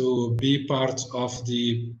to be part of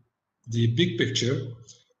the big picture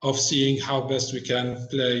of seeing how best we can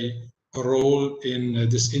play a role in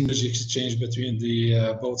this energy exchange between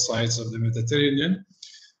the both sides of the Mediterranean.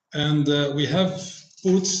 And we have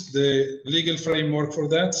put the legal framework for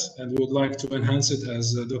that, and we would like to enhance it,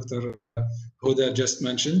 as Dr. Huda just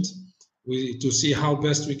mentioned, to see how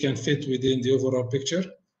best we can fit within the overall picture.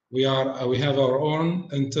 We have our own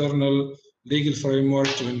internal legal framework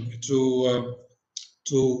to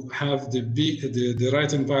have the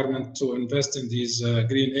right environment to invest in these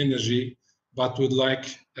green energy, but would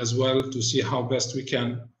like as well to see how best we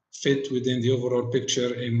can fit within the overall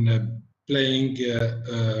picture in playing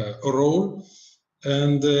a role.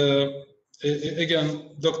 And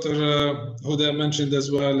again, Dr. Huda mentioned as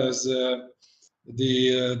well as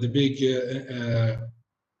the big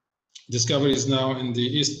discoveries now in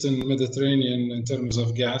the Eastern Mediterranean in terms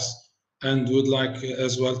of gas. and would like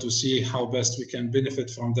as well to see how best we can benefit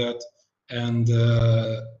from that, and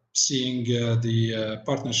seeing the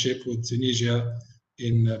partnership with Tunisia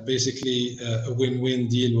in basically a win-win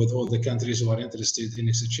deal with all the countries who are interested in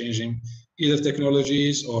exchanging either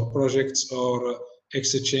technologies or projects, or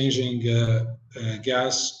exchanging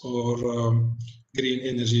gas or green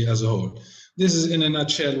energy as a whole. This is in a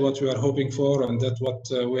nutshell what we are hoping for, and that's what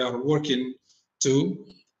we are working to.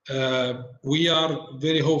 We are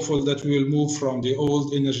very hopeful that we will move from the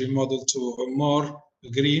old energy model to a more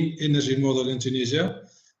green energy model in Tunisia.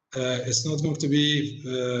 It's not going to be,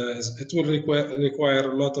 it will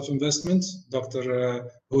require a lot of investment. Dr.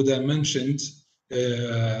 Huda mentioned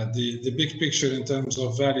the big picture in terms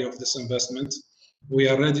of value of this investment. We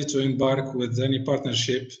are ready to embark with any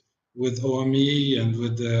partnership with OME and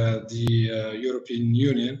with the European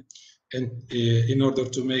Union in order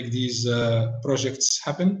to make these projects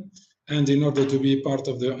happen, and in order to be part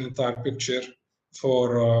of the entire picture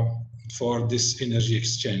for this energy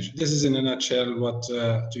exchange. This is in a nutshell what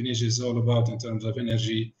Tunisia is all about in terms of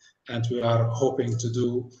energy, and we are hoping to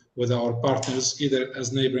do with our partners, either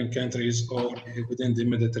as neighboring countries or within the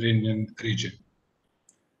Mediterranean region.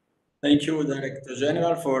 Thank you, Director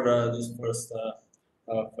General, for this first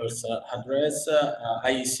address.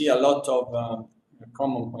 I see a lot of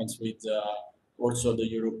common points with also the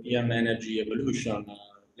European energy evolution.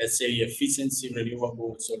 Let's say efficiency,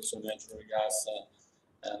 renewables, also natural gas.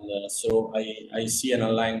 And so I see an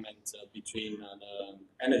alignment between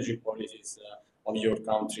the energy policies of your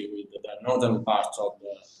country with the northern part of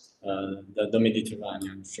the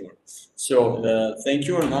Mediterranean shore. So thank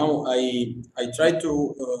you. Now I try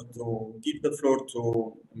to give the floor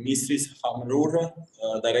to Mrs. Hamrour,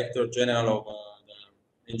 Director General of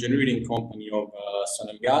the engineering company of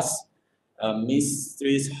Sonelgas.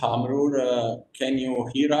 Mrs. Hamrour, can you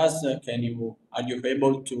hear us? Are you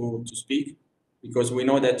able to speak? Because we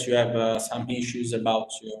know that you have some issues about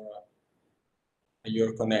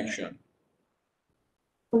your connection.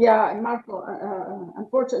 Yeah, Marco,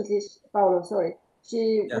 unfortunately, Paolo, sorry.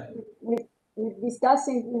 We're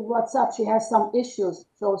discussing in WhatsApp, she has some issues,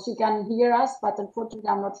 so she can hear us, but unfortunately,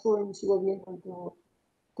 I'm not sure if she will be able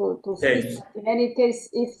to speak. In any case,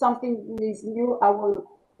 if something is new, I will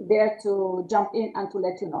dare to jump in and to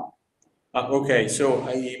let you know. Okay, so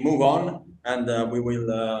I move on, and we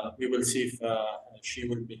will see if she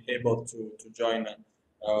will be able to join.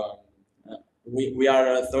 We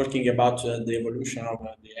are talking about the evolution of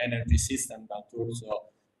the energy system, but also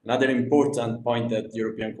another important point that the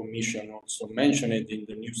European Commission also mentioned in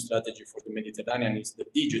the new strategy for the Mediterranean is the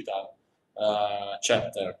digital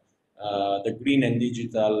chapter. The green and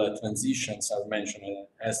digital transitions are mentioned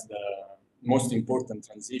as the most important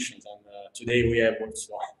transitions, and today we have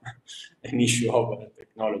also an issue of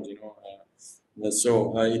technology.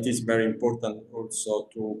 So it is very important also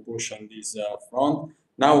to push on this front.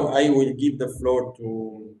 Now I will give the floor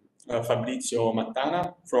to Fabrizio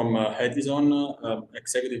Mattana from Edison,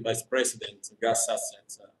 Executive Vice President, Gas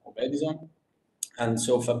Assets of Edison. And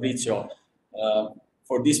so Fabrizio,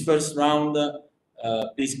 for this first round,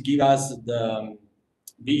 please give us the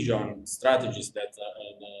vision, strategies that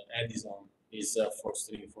Edison is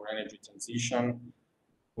fostering for energy transition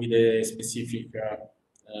with a specific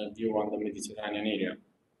view on the Mediterranean area.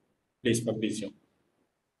 Please, Fabrizio.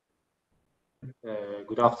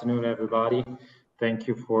 Good afternoon, everybody. Thank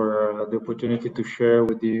you for the opportunity to share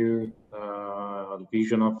with you the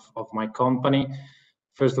vision of my company.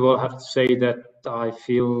 First of all, I have to say that I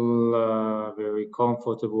feel very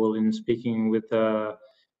comfortable in speaking with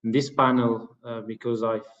this panel because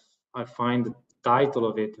I find the title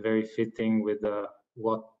of it very fitting with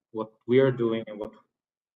what we are doing and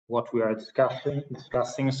what we are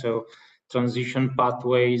discussing. So, transition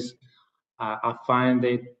pathways. I find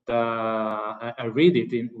it. I read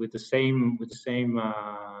it with the same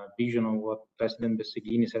vision of what President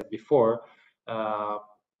Besseghini said before. I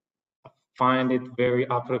find it very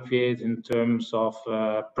appropriate in terms of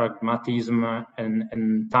pragmatism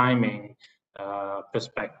and timing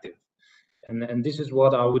perspective. And this is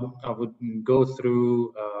what I would go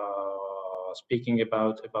through speaking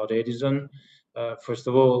about Edison. First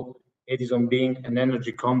of all, Edison being an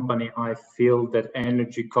energy company, I feel that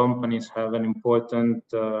energy companies have an important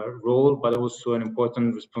role, but also an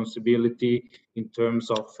important responsibility in terms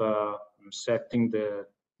of setting the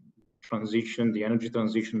energy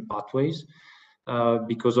transition pathways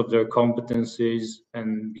because of their competencies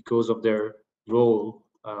and because of their role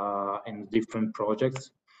in different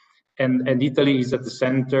projects. And Italy is at the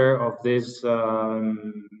center of this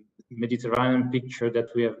Mediterranean picture that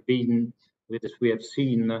we have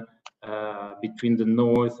seen between the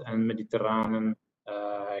North and Mediterranean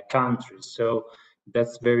countries. So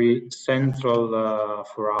that's very central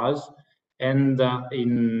for us. And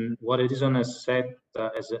in what it is on a set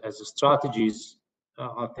as a strategy is,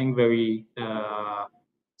 I think, very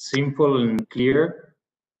simple and clear,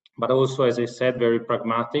 but also, as I said, very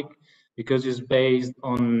pragmatic, because it's based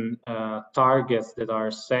on targets that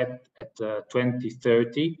are set at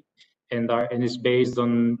 2030 and is based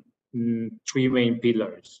on three main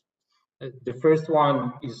pillars. The first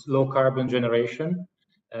one is low carbon generation.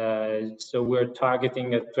 So we're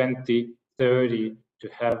targeting at 2030 to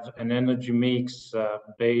have an energy mix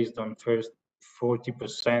based on first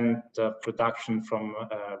 40% production from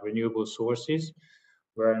renewable sources.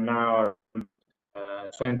 We're now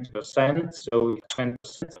 20%, so 20%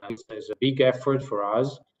 is a big effort for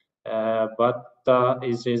us, but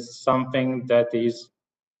is something that is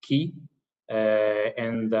key,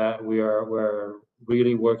 and we're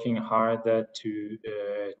really working hard to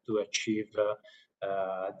achieve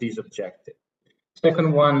this objective.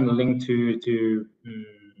 Second one linked to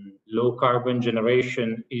low carbon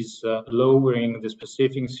generation is lowering the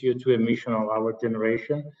specific CO2 emission of our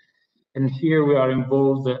generation. And here we are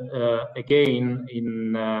involved again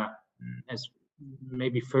in as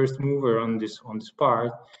maybe first mover on this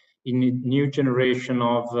part in a new generation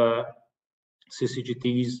of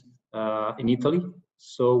CCGTs in Italy.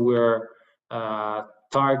 So we're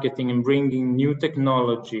targeting and bringing new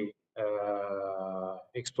technology,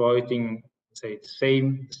 exploiting, say,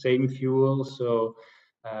 the same fuel. So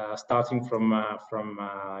starting from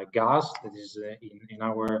gas that is in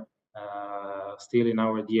our still in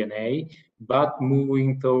our DNA, but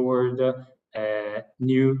moving toward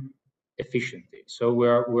new efficiency. So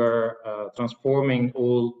we're transforming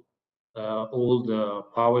all the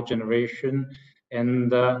power generation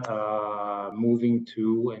and moving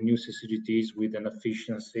to new CCGTs with an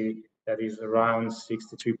efficiency that is around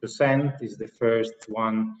 63%, is the first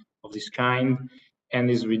one of this kind, and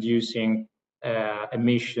is reducing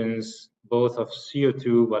emissions both of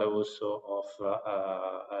CO2 but also of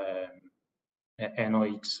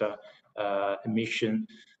NOx emission,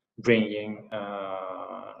 bringing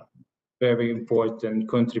very important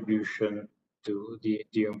contribution to the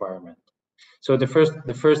environment. So the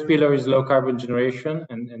first pillar is low carbon generation,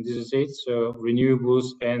 and this is it. So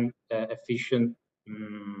renewables and efficient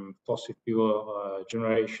fossil fuel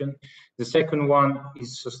generation. The second one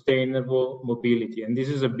is sustainable mobility, and this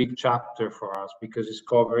is a big chapter for us because it's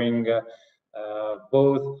covering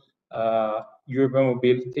both urban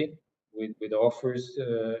mobility with offers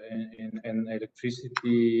and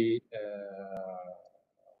electricity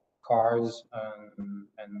cars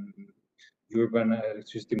and urban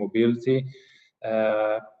electricity mobility.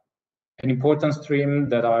 An important stream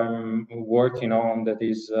that I'm working on that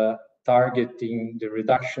is targeting the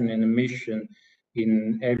reduction in emission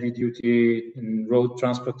in heavy duty road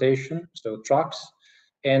transportation, so trucks,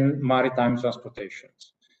 and maritime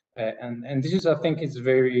transportations. And this is, I think, it's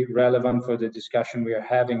very relevant for the discussion we are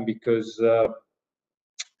having because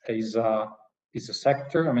is a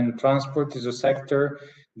sector. I mean, transport is a sector.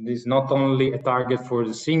 It is not only a target for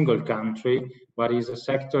the single country, but is a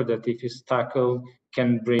sector that, if it's tackled,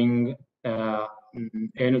 can bring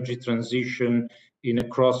energy transition in a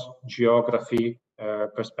cross-geography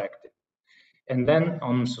perspective. And then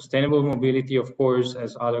on sustainable mobility, of course,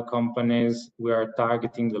 as other companies, we are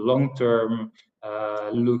targeting the long term,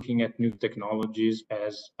 looking at new technologies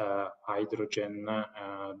as hydrogen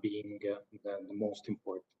being the most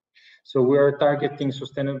important. So we are targeting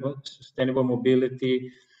sustainable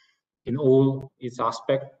mobility in all its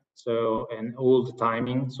aspects, so and all the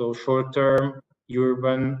timing. So short term,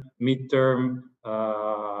 urban, mid-term,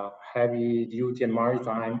 heavy duty and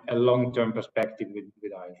maritime, a long-term perspective with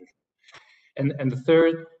hydrogen. And the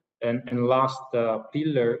third and last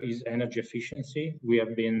pillar is energy efficiency. We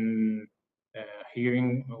have been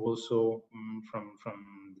hearing also from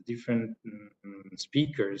different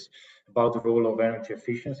speakers about the role of energy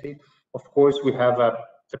efficiency. Of course, we have a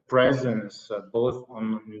presence both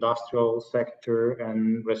on industrial sector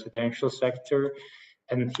and residential sector,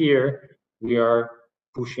 and here we are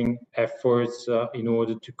pushing efforts in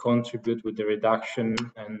order to contribute with the reduction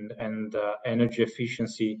and energy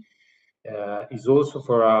efficiency is also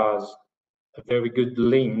for us a very good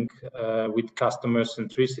link with customer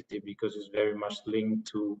centricity, because it's very much linked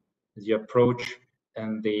to the approach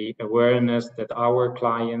and the awareness that our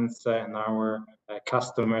clients and our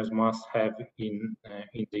customers must have in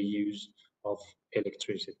the use of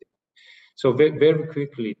electricity. So very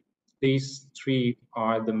quickly, these three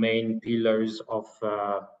are the main pillars of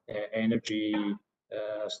energy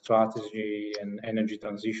strategy and energy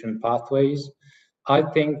transition pathways. I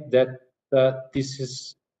think that this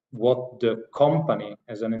is what the company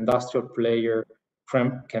as an industrial player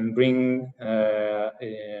can bring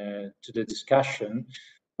to the discussion.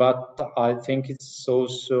 But I think it's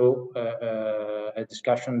also a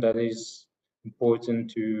discussion that is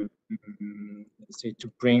important to say, to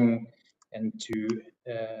bring and to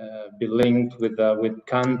be linked with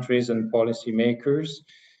countries and policymakers,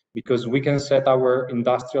 because we can set our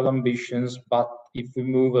industrial ambitions, but if we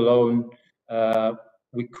move alone,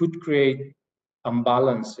 we could create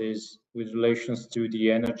imbalances with relations to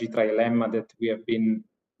the energy trilemma that we have been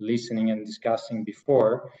listening and discussing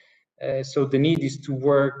before. So the need is to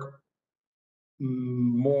work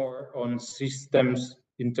more on systems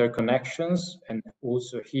interconnections, and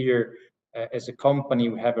also here as a company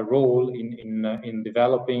we have a role in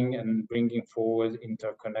developing and bringing forward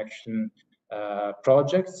interconnection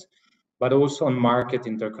projects, but also on market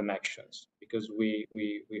interconnections, because we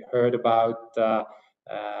heard about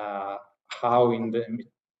how in the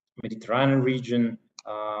Mediterranean region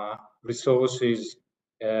resources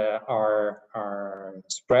are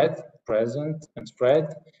present and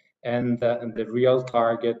spread, and the real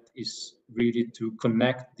target is really to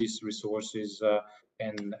connect these resources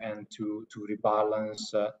and to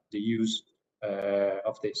rebalance the use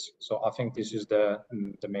of this. So I think this is the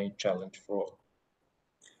main challenge for all.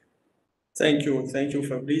 Thank you,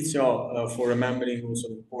 Fabrizio, for remembering also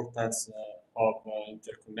the importance of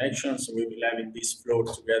interconnections. We will have in this floor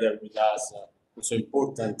together with us also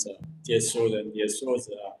important TSOs and DSOs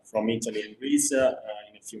from Italy and Greece in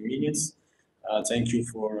a few minutes. Thank you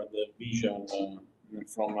for the vision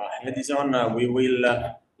from Edison. We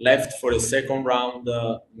will left for a second round,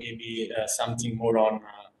 maybe something more on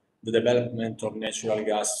the development of natural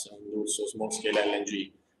gas and also small-scale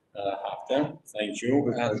LNG after. Thank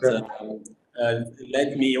you. And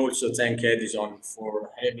let me also thank Edison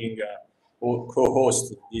for having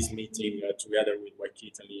co-host this meeting together with WEC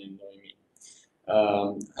Italy and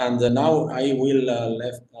OME. And now I will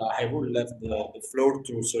left the floor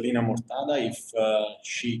to Sorina Mortada if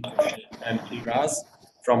she can hear us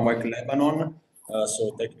from WEC Lebanon,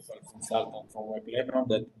 so technical consultant from WEC Lebanon,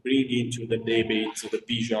 that bring into the debate the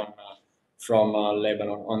vision from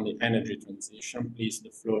Lebanon on the energy transition. Please, the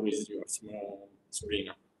floor is yours,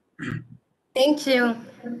 Sorina. Thank you.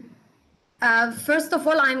 First of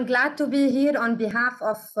all, I'm glad to be here on behalf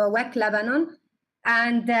of WEC Lebanon.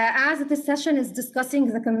 And as this session is discussing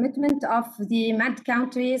the commitment of the MED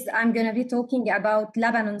countries, I'm going to be talking about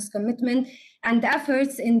Lebanon's commitment and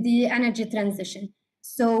efforts in the energy transition.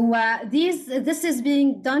 So this is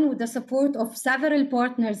being done with the support of several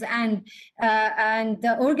partners and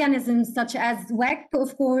organisms such as WEC,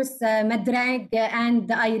 of course, MEDREG,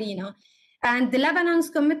 and IRENA. And the Lebanon's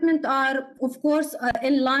commitment are, of course,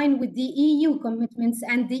 in line with the EU commitments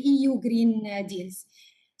and the EU Green Deals.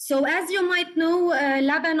 So as you might know,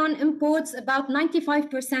 Lebanon imports about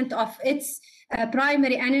 95% of its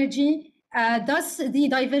primary energy. Thus, the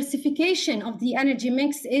diversification of the energy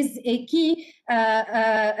mix is a key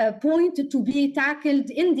point to be tackled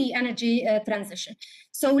in the energy transition.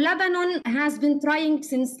 So Lebanon has been trying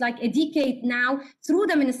since like a decade now through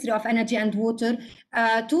the Ministry of Energy and Water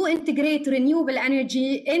to integrate renewable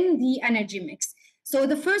energy in the energy mix. So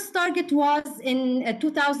the first target was in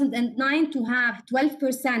 2009 to have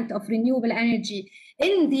 12% of renewable energy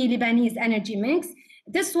in the Lebanese energy mix.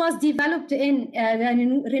 This was developed in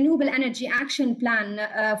the Renewable Energy Action Plan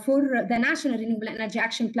for the National Renewable Energy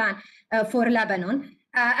Action Plan for Lebanon.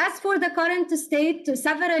 As for the current state,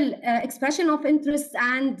 several expression of interest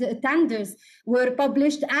and tenders were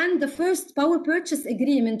published, and the first power purchase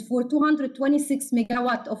agreement for 226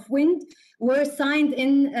 megawatt of wind were signed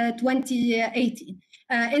in 2018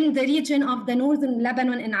 in the region of the northern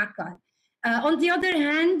Lebanon in Akkad. On the other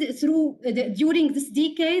hand, during this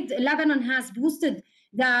decade, Lebanon has boosted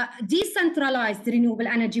the decentralized renewable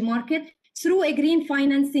energy market through a green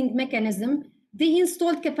financing mechanism. The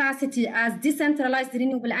installed capacity as decentralized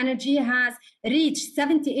renewable energy has reached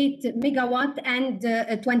 78 megawatt in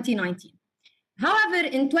 2019. However,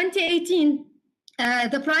 in 2018,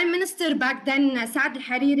 the Prime Minister back then, Saad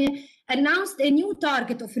Hariri, announced a new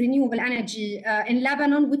target of renewable energy in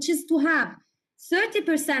Lebanon, which is to have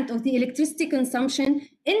 30% of the electricity consumption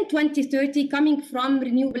in 2030 coming from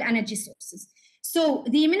renewable energy sources. So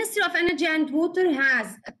the Ministry of Energy and Water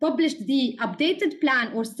has published the updated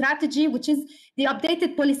plan or strategy, which is the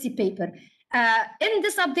updated policy paper. In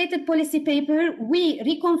this updated policy paper, we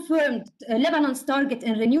reconfirmed Lebanon's target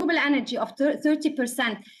in renewable energy of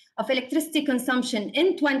 30% of electricity consumption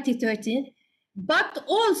in 2030. But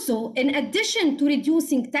also, in addition to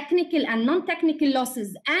reducing technical and non-technical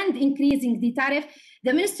losses and increasing the tariff,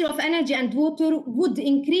 the Ministry of Energy and Water would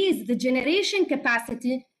increase the generation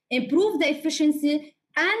capacity improve the efficiency,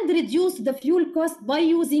 and reduce the fuel cost by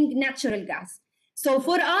using natural gas. So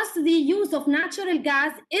for us, the use of natural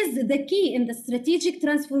gas is the key in the strategic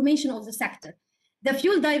transformation of the sector. The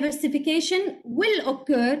fuel diversification will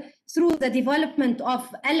occur through the development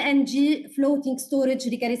of LNG floating storage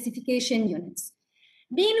regasification units.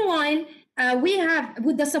 Meanwhile, we have,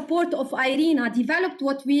 with the support of IRENA, developed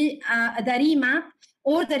what the REMAP,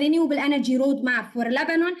 or the Renewable Energy Roadmap for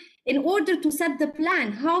Lebanon, in order to set the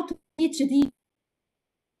plan how to reach the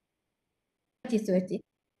 2030.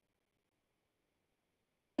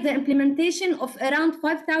 The implementation of around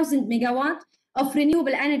 5,000 megawatts of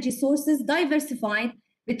renewable energy sources diversified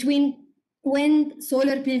between wind,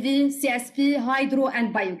 solar PV, CSP, hydro,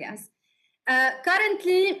 and biogas.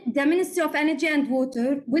 Currently, the Ministry of Energy and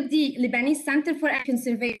Water, with the Lebanese Center for Energy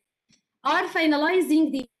Conservation, are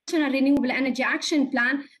finalizing the National Renewable Energy Action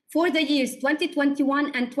Plan for the years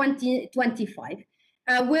 2021 and 2025,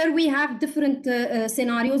 where we have different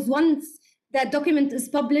scenarios. Once the document is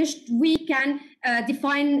published, we can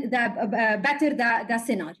define better the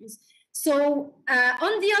scenarios. So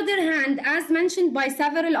on the other hand, as mentioned by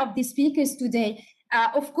several of the speakers today,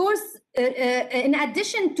 of course, in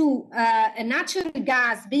addition to natural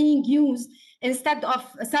gas being used instead of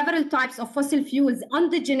several types of fossil fuels on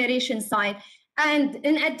the generation side, and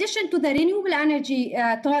in addition to the renewable energy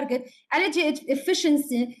target, energy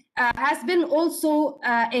efficiency has been also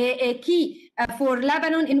a key for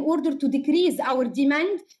Lebanon in order to decrease our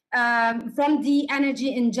demand from the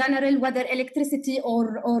energy in general, whether electricity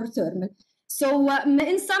or thermal. So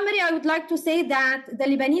in summary, I would like to say that the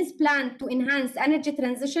Lebanese plan to enhance energy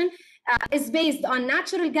transition is based on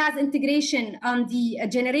natural gas integration on the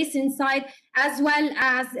generation side, as well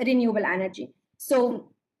as renewable energy.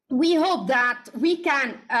 So we hope that we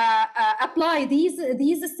can apply these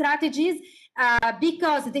strategies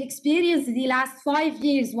because the experience the last 5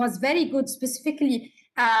 years was very good, specifically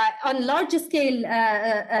on large scale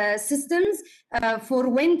systems for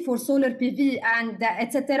wind, for solar PV, and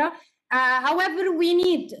etc. However, we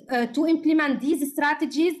need to implement these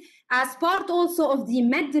strategies as part also of the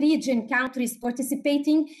Med-region countries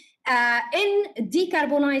participating in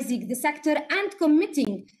decarbonizing the sector and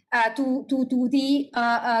committing to the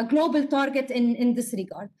global target in this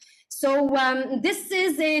regard. So this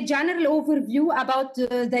is a general overview about the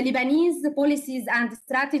Lebanese policies and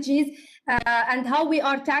strategies and how we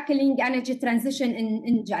are tackling energy transition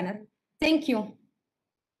in general. Thank you.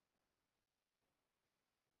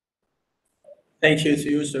 Thank you to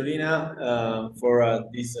you, Sorina, for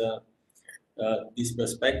this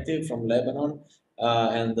perspective from Lebanon.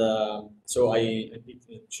 So I picked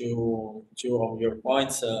two of your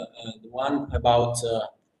points. And one about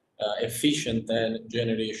efficient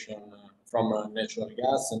generation from natural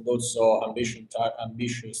gas, and also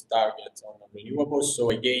ambitious targets on renewables. So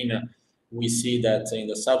again, we see that in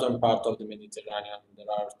the southern part of the Mediterranean, there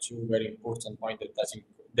are two very important points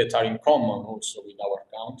that are in common also with our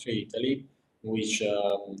country, Italy, which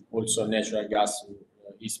also natural gas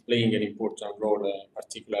is playing an important role,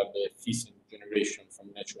 particularly the efficient generation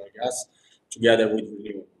from natural gas, together with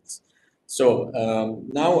renewables. So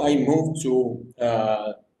now I move to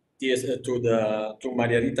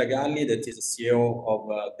Maria Rita Galli, that is the CEO of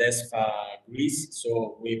DESFA Greece.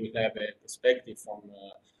 So we will have a perspective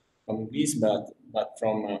from Greece, but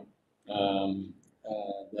from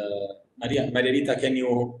Maria Rita, can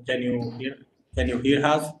you hear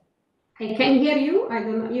us? I can hear you. I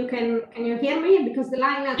don't know. Can you hear me? Because the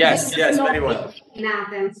line yes, very well. In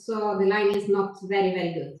Athens, so the line is not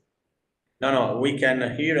very good. No, we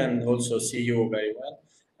can hear and also see you very well.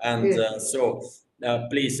 And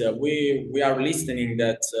please, we are listening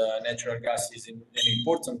that natural gas is an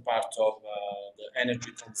important part of the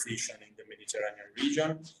energy transition in the Mediterranean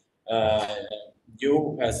region.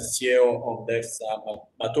 You, as CEO of DESFA,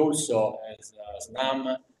 but also as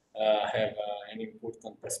SNAM, have an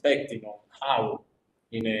important perspective on how,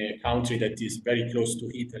 in a country that is very close to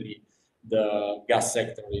Italy, the gas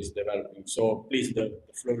sector is developing. So please, the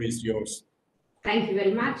floor is yours. Thank you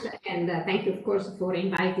very much, and thank you, of course, for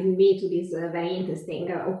inviting me to this very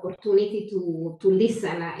interesting opportunity to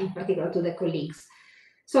listen, in particular, to the colleagues.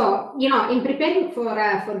 So, in preparing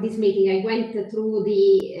for this meeting, I went through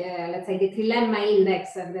the, let's say, the trilemma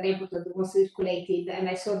index of the report that was circulated, and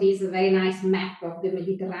I saw this very nice map of the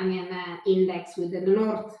Mediterranean index with the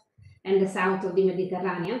north and the south of the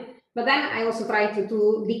Mediterranean. But then I also tried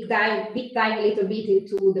to deep dive a little bit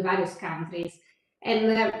into the various countries,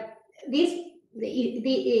 and this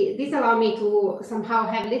allowed me to somehow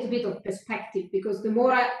have a little bit of perspective, because the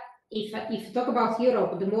more if you talk about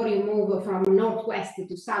Europe, the more you move from northwest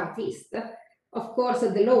to southeast, of course,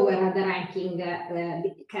 the lower the ranking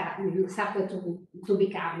started to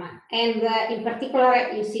become. And in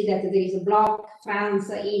particular, you see that there is a block, France,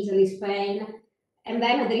 Italy, Spain, and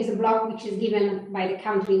then there is a block which is given by the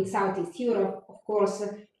country in Southeast Europe, of course,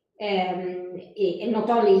 and not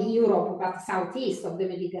only Europe, but southeast of the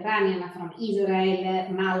Mediterranean, from Israel,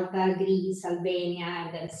 Malta, Greece, Albania,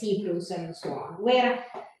 and then Cyprus, and so on, where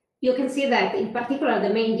you can see that, in particular,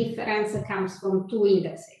 the main difference comes from two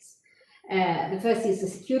indexes. The first is the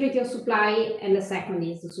security of supply, and the second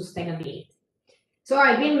is the sustainability. So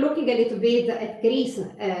I've been looking a little bit at Greece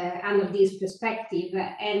under this perspective,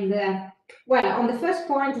 and well, on the first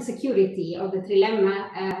point, the security of the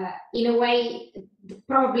trilemma, in a way,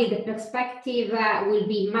 probably the perspective will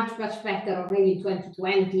be much better already in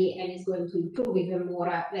 2020, and is going to improve even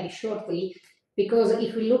more very shortly. Because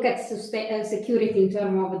if we look at security in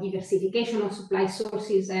terms of diversification of supply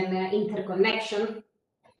sources and interconnection,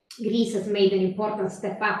 Greece has made an important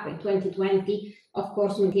step up in 2020, of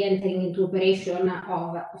course, with the entering into operation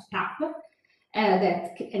of TAP,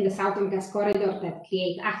 and the Southern Gas Corridor that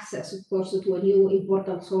create access, of course, to a new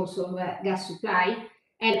important source of gas supply.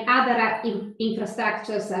 And other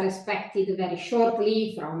infrastructures are expected very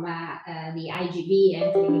shortly, from the IGB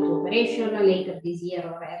entering into operation later this year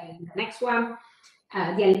or early in the next one,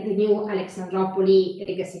 the new Alexandropoli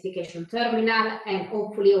regasification terminal, and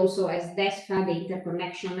hopefully also as DESFA, the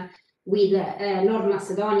interconnection with North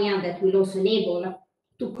Macedonia that will also enable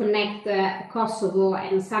to connect Kosovo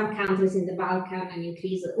and some countries in the Balkan and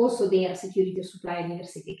increase also their security of supply and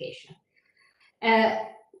diversification.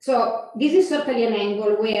 So this is certainly an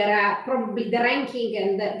angle where probably the ranking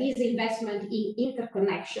and this investment in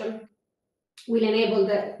interconnection will enable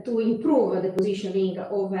to improve the positioning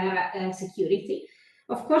over security.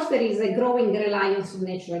 Of course, there is a growing reliance on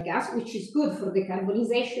natural gas, which is good for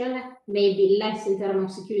decarbonization, maybe less in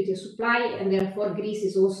terms of security of supply, and therefore Greece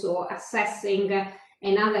is also assessing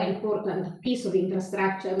another important piece of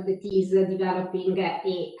infrastructure that is developing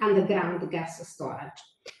a underground gas storage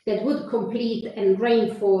that would complete and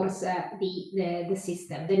reinforce the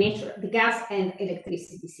system, the gas and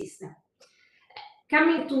electricity system.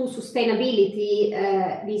 Coming to sustainability,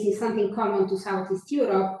 this is something common to Southeast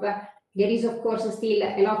Europe. There is, of course, still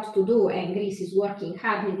a lot to do, and Greece is working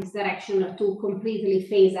hard in this direction to completely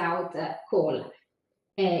phase out coal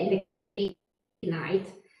in the night.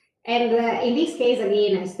 And in this case,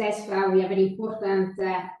 again, as DESFA, we have an important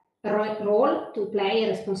role to play, a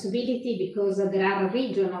responsibility, because there are a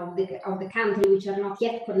region of the country which are not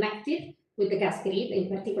yet connected with the gas grid. In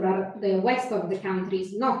particular, the west of the country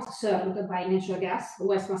is not served by natural gas,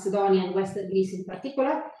 West Macedonia and Western Greece in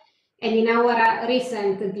particular. And in our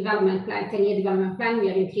recent development plan, 10-year development plan, we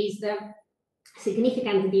have increased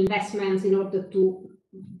significant investments in order to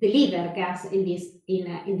deliver gas in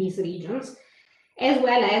these regions, as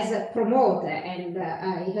well as promote, and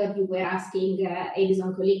I heard you were asking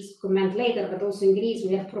Edison colleagues to comment later, but also in Greece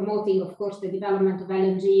we are promoting, of course, the development of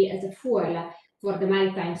LNG as a fuel for the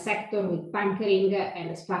maritime sector with bunkering, and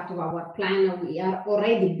as part of our plan we are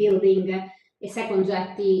already building a second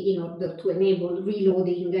jetty in order to enable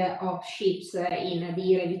reloading of ships in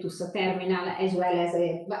the Ready-to-Sail terminal, as well as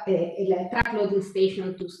a truck loading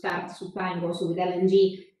station to start supplying also with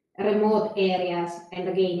LNG remote areas, and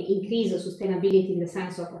again increase the sustainability in the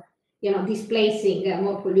sense of displacing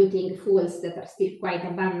more polluting fuels that are still quite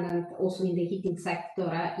abundant also in the heating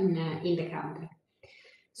sector in the country.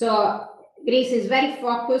 So Greece is very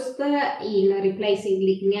focused in replacing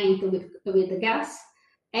lignite with the gas,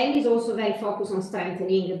 and is also very focused on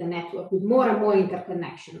strengthening the network with more and more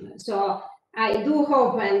interconnection. So I do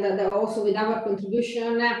hope, and also with our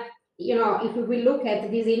contribution, if we will look at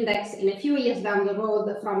this index in a few years down the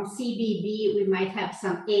road, from CBB, we might have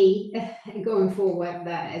some A going forward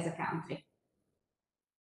as a country.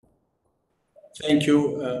 Thank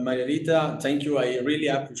you, Maria Rita. Thank you. I really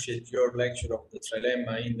appreciate your lecture of the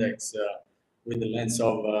Trilemma Index with the lens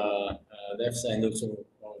of DEFSA and also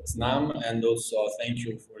SNAM, and also thank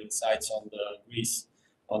you for insights on the Greece,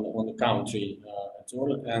 on the country at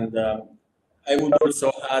all. And I would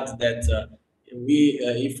also add that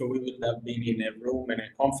if we would have been in a room, in a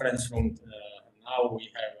conference room, now we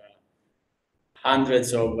have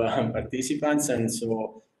hundreds of participants, and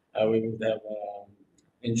so we would have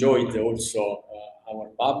enjoyed also our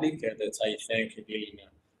public. That I thank again.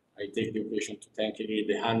 I take the occasion to thank again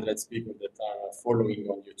the hundreds of people that are following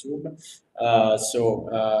on YouTube. So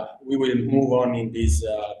we will move on in this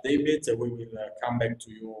debate. We will come back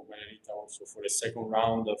to you, Marita, also for a second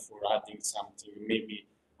round for adding something maybe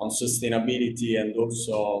on sustainability and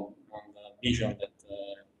also on the vision that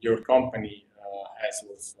your company has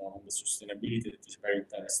also on the sustainability. That is very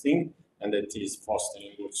interesting. and that is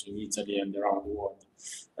fostering also in Italy and around the world.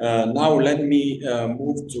 Now let me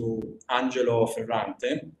move to Angelo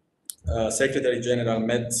Ferrante, Secretary General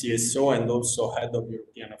Med CSO and also Head of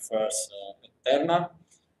European Affairs at Terna.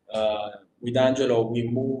 With Angelo, we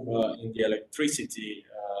move in the electricity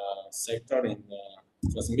sector, in the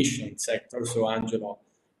transmission sector. So Angelo,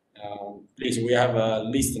 please, we have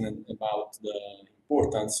listened about the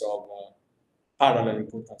importance of parallel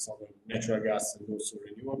importance of natural gas and also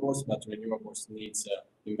renewables, but renewables needs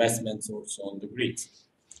investments also on the grid,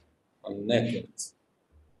 on networks.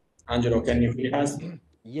 Angelo, can you hear us?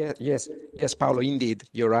 Yes, Paolo, indeed,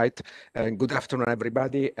 you're right. Good afternoon,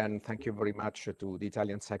 everybody, and thank you very much to the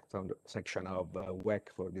Italian section of WEC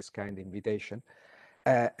for this kind invitation.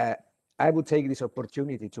 I would take this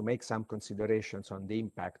opportunity to make some considerations on the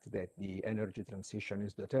impact that the energy transition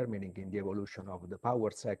is determining in the evolution of the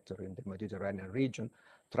power sector in the Mediterranean region,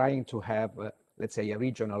 trying to have, let's say, a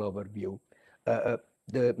regional overview.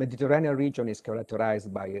 The Mediterranean region is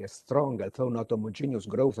characterized by a strong, although not homogeneous,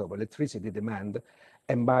 growth of electricity demand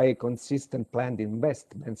and by consistent planned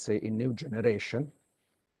investments in new generation,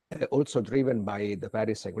 also driven by the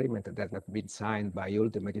Paris Agreement that have been signed by all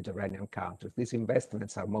the Mediterranean countries. These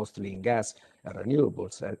investments are mostly in gas and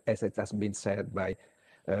renewables, as it has been said by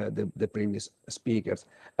the previous speakers.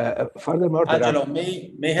 Furthermore, Angelo,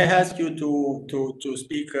 may I ask you to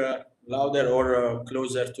speak louder or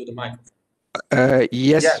closer to the microphone?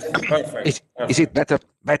 Yes. Perfect. Is it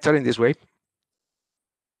better in this way?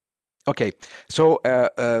 Okay, so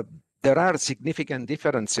there are significant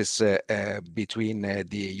differences between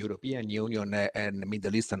the European Union and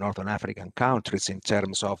Middle East and Northern African countries in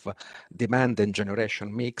terms of demand and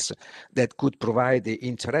generation mix that could provide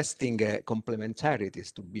interesting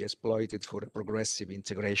complementarities to be exploited for a progressive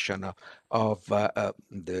integration of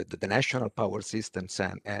the national power systems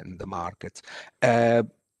and the markets.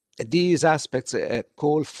 These aspects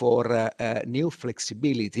call for new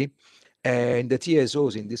flexibility. And the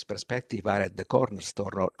TSOs in this perspective are at the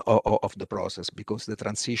cornerstone of the process, because the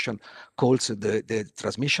transition calls the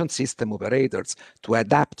transmission system operators to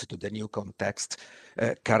adapt to the new context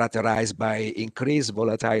characterized by increased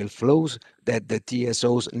volatile flows that the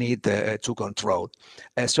TSOs need to control.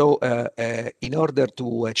 So in order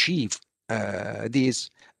to achieve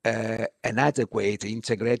this, an adequate,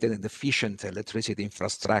 integrated and efficient electricity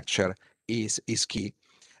infrastructure is key.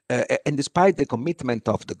 And despite the commitment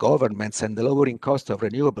of the governments and the lowering cost of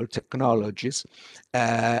renewable technologies,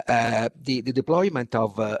 the deployment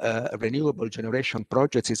of renewable generation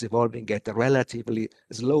projects is evolving at a relatively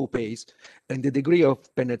slow pace, and the degree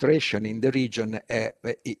of penetration in the region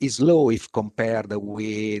is low if compared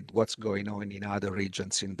with what's going on in other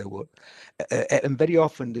regions in the world. And very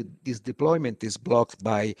often this deployment is blocked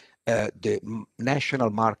by the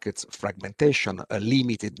national markets fragmentation,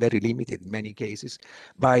 limited, very limited in many cases,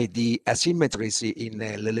 by the asymmetries in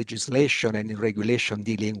the legislation and in regulation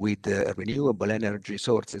dealing with renewable energy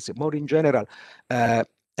sources. More in general,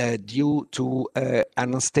 due to an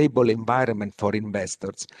unstable environment for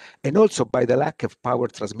investors, and also by the lack of power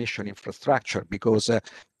transmission infrastructure, because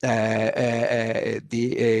the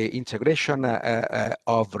integration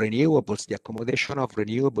of renewables, the accommodation of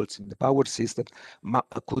renewables in the power system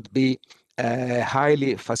could be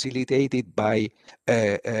highly facilitated by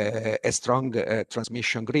a strong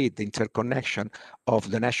transmission grid, interconnection of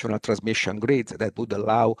the national transmission grid that would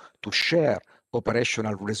allow to share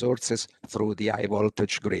operational resources through the high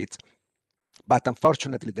voltage grid. But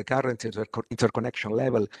unfortunately, the current interconnection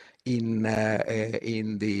level in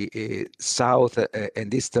the South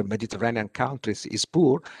and Eastern Mediterranean countries is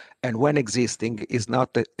poor, and when existing, is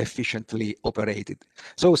not efficiently operated.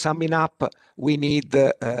 So summing up, we need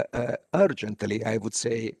urgently, I would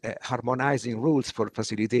say, harmonizing rules for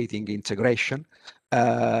facilitating integration,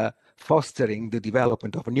 fostering the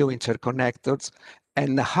development of new interconnectors,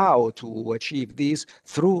 and how to achieve this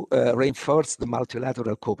through reinforced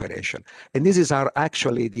multilateral cooperation. And this is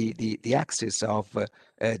actually the axis of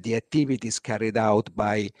the activities carried out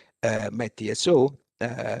by METSO.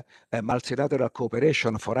 Multilateral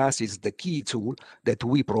cooperation for us is the key tool that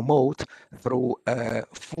we promote through a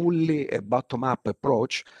fully bottom-up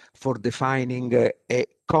approach for defining a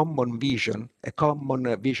common vision at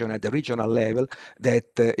the regional level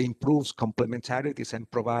that improves complementarities and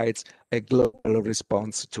provides a global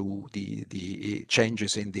response to the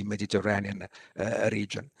changes in the Mediterranean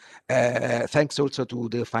region. Thanks also to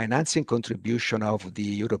the financing contribution of the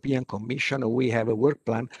European Commission, we have a work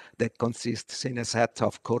plan that consists in a set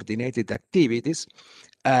of coordinated activities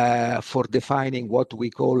for defining what we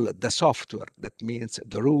call the software. That means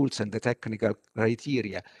the rules and the technical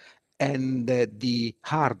criteria and the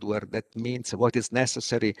hardware, that means what is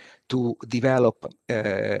necessary to develop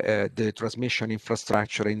the transmission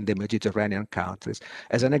infrastructure in the Mediterranean countries.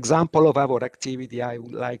 As an example of our activity, I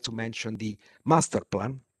would like to mention the master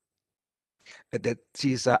plan. That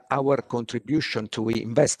is our contribution to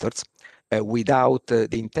investors without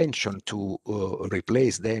the intention to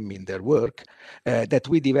replace them in their work, that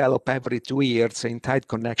we develop every 2 years in tight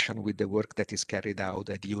connection with the work that is carried out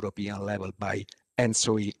at the European level by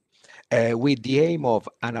ENSOE, with the aim of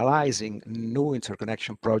analyzing new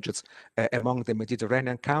interconnection projects among the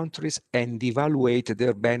Mediterranean countries and evaluate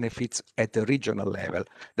their benefits at the regional level.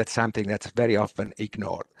 That's something that's very often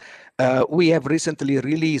ignored. We have recently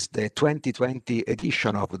released the 2020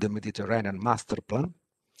 edition of the Mediterranean Master Plan,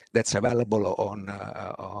 that's available on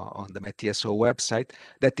the METISO website,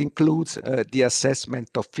 that includes the assessment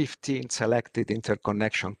of 15 selected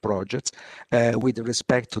interconnection projects with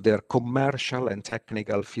respect to their commercial and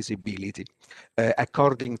technical feasibility,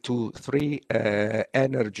 according to 3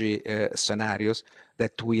 energy scenarios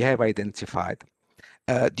that we have identified.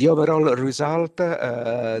 The overall result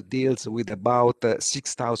deals with about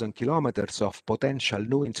 6,000 kilometers of potential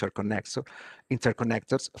new interconnectors,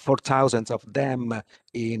 4,000 of them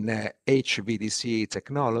in HVDC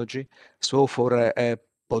technology. So for a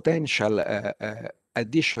potential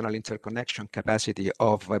additional interconnection capacity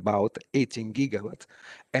of about 18 gigawatts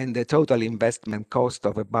and the total investment cost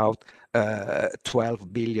of about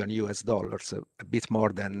 $12 billion US, a bit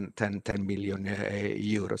more than 10 million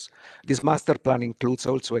euros. This master plan includes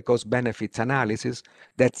also a cost benefits analysis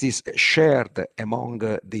that is shared among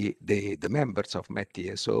the members of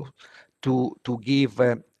METISO to give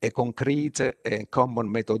a concrete and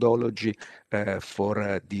common methodology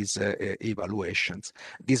for these evaluations.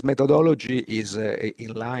 This methodology is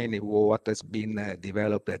in line with what has been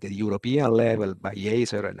developed at the European level by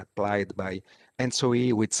ACER and applied by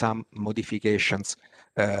ENSOE, with some modifications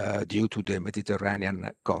due to the Mediterranean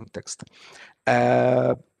context.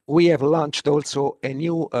 We have launched also a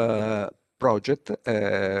new project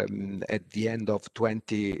at the end of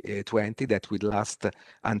 2020 that will last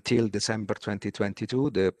until December 2022.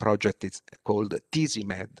 The project is called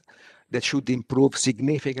TISIMED, that should improve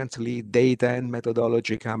significantly data and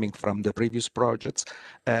methodology coming from the previous projects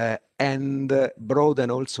and broaden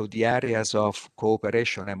also the areas of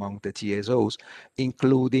cooperation among the TSOs,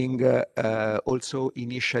 including also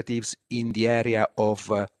initiatives in the area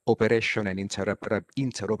of operation and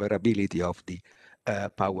interoperability of the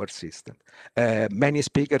power system. Many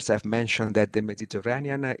speakers have mentioned that the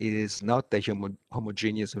Mediterranean is not a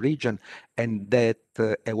homogeneous region, and that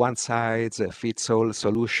a one-size-fits-all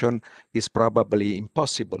solution is probably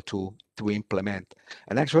impossible to implement.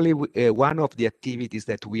 And actually, one of the activities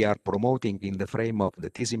that we are promoting in the frame of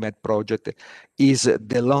the TISIMED project is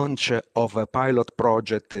the launch of a pilot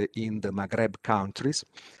project in the Maghreb countries,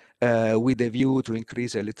 with a view to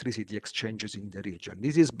increase electricity exchanges in the region.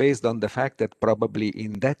 This is based on the fact that probably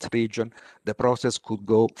in that region, the process could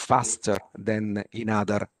go faster than in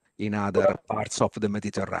other parts of the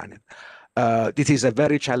Mediterranean. This is a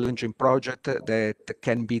very challenging project that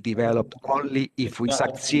can be developed only if we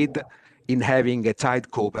succeed in having a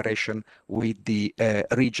tight cooperation with the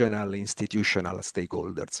regional institutional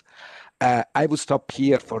stakeholders. I will stop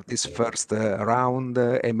here for this first round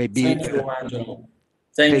and maybe Thank you, Angelo.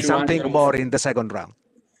 Say something more in the second round.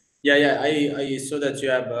 Yeah, I saw that you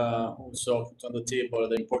have also put on the table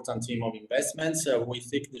the important theme of investments. We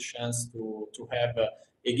take the chance to have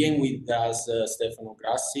again with us Stefano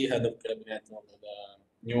Grassi, Head of Cabinet of the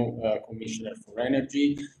new Commissioner for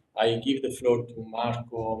Energy. I give the floor to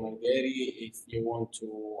Marco Margheri if you want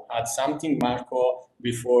to add something, Marco,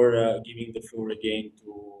 before giving the floor again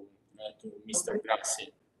to Mr.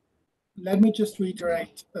 Grassi. Let me just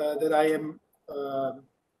reiterate that I am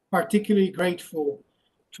particularly grateful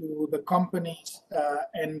to the companies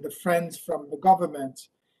and the friends from the government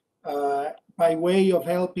by way of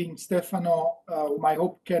helping Stefano, whom I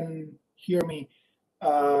hope can hear me,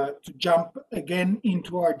 to jump again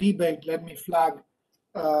into our debate. Let me flag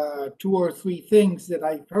 2 or 3 things that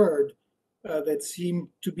I've heard that seem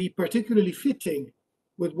to be particularly fitting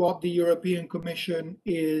with what the European Commission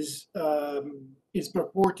is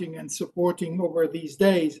purporting and supporting over these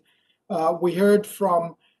days. We heard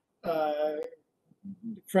from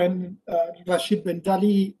friend Rashid Ben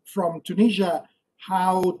Dali from Tunisia,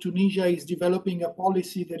 how Tunisia is developing a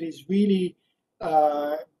policy that is really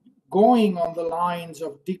going on the lines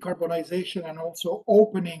of decarbonization and also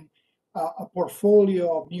opening a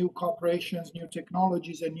portfolio of new corporations, new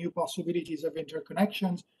technologies, and new possibilities of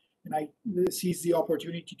interconnections. And I seize the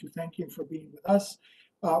opportunity to thank him for being with us.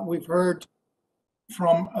 We've heard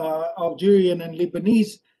from Algerian and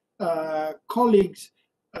Lebanese colleagues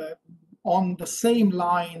on the same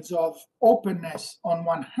lines of openness on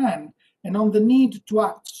one hand, and on the need to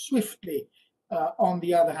act swiftly on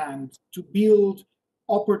the other hand, to build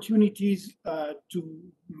opportunities to,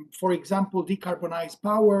 for example, decarbonize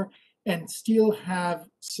power and still have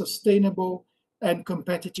sustainable and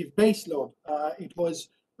competitive baseload. It was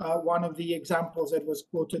one of the examples that was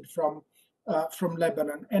quoted from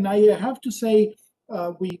Lebanon. And I have to say,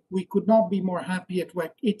 we could not be more happy at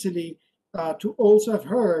WEC Italy to also have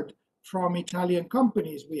heard from Italian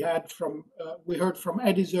companies. We heard from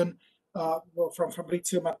Edison, from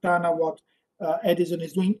Fabrizio Mattana, what Edison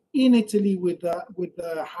is doing in Italy with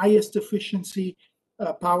the highest efficiency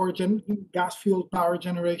gas-fueled power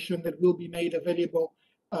generation that will be made available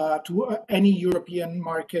to any European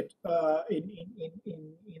market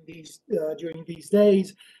during these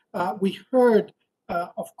days. We heard,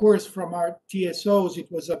 of course, from our TSOs. It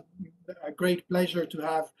was a great pleasure to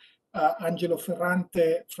have Angelo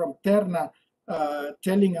Ferrante from Terna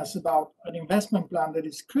telling us about an investment plan that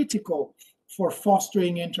is critical for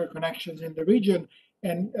fostering interconnections in the region.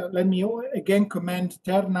 And let me again commend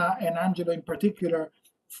Terna and Angelo in particular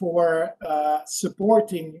for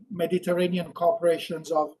supporting Mediterranean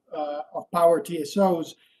corporations of power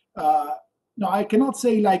TSOs. No, I cannot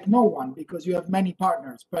say like no one, because you have many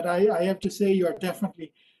partners, but I have to say you are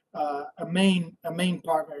definitely a main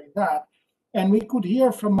partner in that. And we could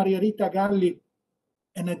hear from Maria Rita Galli,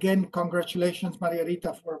 and again, congratulations, Maria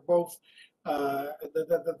Rita, for both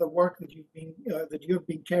the work that you've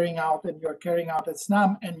been carrying out and you're carrying out at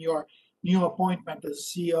SNAM, and your new appointment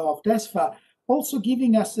as CEO of DESFA, also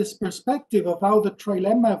giving us this perspective of how the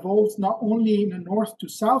trilemma evolves not only in a north to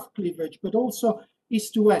south cleavage, but also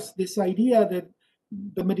east to west. This idea that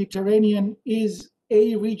the Mediterranean is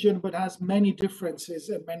a region but has many differences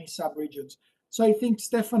and many sub-regions. So I think,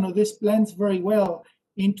 Stefano, this blends very well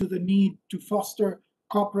into the need to foster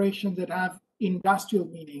cooperation that have industrial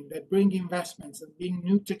meaning, that bring investments and bring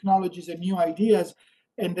new technologies and new ideas,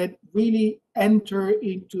 and that really enter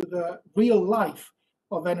into the real life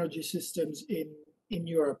of energy systems in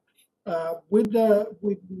Europe. I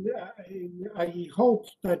hope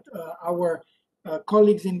that our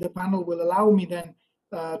colleagues in the panel will allow me then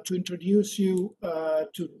to introduce you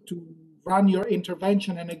to run your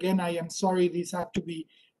intervention. And again, I am sorry this had to be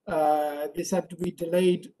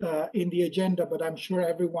delayed in the agenda, but I'm sure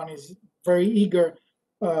everyone is very eager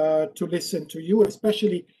to listen to you,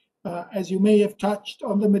 especially as you may have touched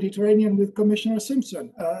on the Mediterranean with Commissioner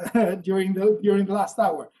Simpson during the last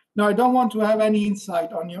hour. Now, I don't want to have any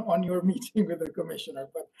insight on your meeting with the Commissioner,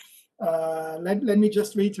 but let me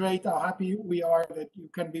just reiterate how happy we are that you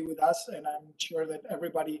can be with us, and I'm sure that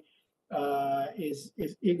everybody is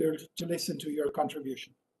eager to listen to your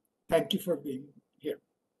contribution. Thank you for being here.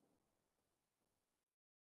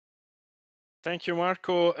 Thank you,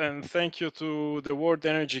 Marco, and thank you to the World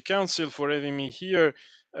Energy Council for having me here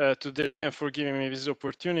today and for giving me this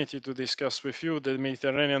opportunity to discuss with you the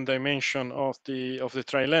Mediterranean dimension of the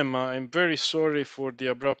trilemma. I'm very sorry for the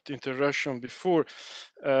abrupt interruption before,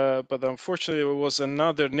 but unfortunately there was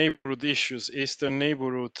another neighborhood issues, Eastern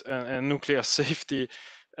neighborhood and nuclear safety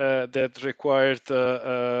that required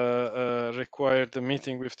a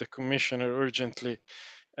meeting with the Commissioner urgently.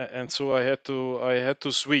 And so I had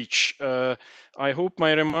to switch. I hope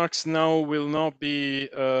my remarks now will not be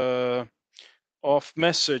off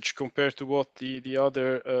message compared to what the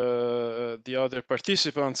other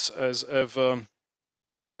participants have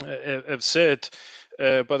said.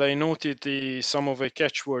 But I noted some of the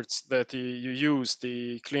catchwords that you use: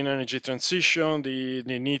 the clean energy transition, the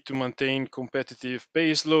need to maintain competitive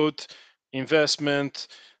baseload, investment,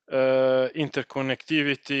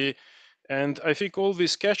 interconnectivity. And I think all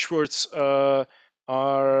these catchwords are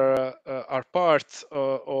part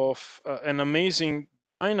of an amazing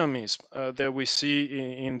dynamism that we see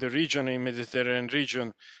in the region, in Mediterranean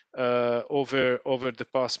region, over the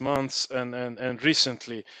past months and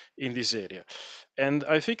recently in this area. And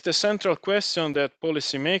I think the central question that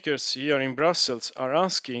policymakers here in Brussels are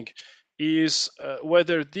asking is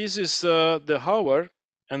whether this is the hour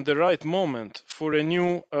and the right moment for a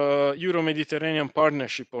new Euro-Mediterranean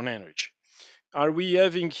partnership on energy. Are we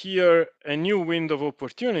having here a new window of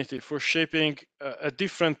opportunity for shaping a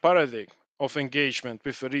different paradigm of engagement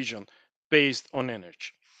with the region based on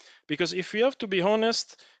energy? Because if we have to be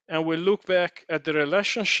honest, and we look back at the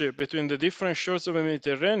relationship between the different shores of the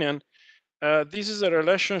Mediterranean, this is a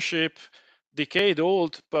relationship decade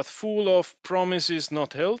old, but full of promises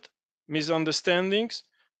not held, misunderstandings,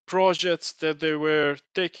 projects that they were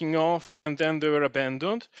taking off and then they were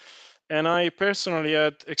abandoned. And I personally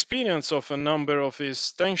had experience of a number of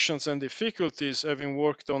these tensions and difficulties, having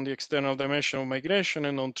worked on the external dimension of migration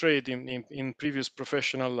and on trade in previous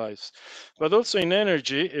professional lives. But also in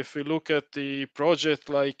energy, if we look at the project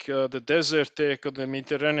like the Desert Tech or the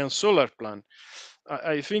Mediterranean Solar Plan,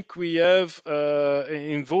 I think we have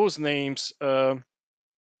in those names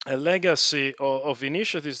a legacy of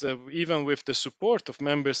initiatives that, even with the support of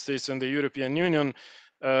member states and the European Union,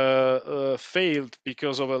 failed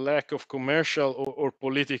because of a lack of commercial or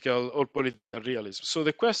political realism. So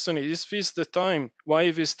the question is this the time?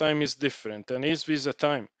 Why this time is different? And is this a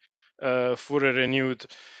time for a renewed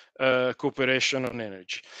cooperation on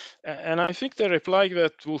energy? And I think the reply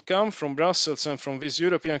that will come from Brussels and from this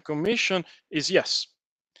European Commission is yes.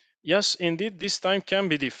 Yes, indeed, this time can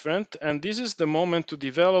be different, and this is the moment to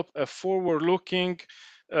develop a forward-looking,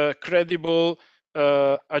 credible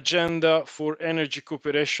agenda for energy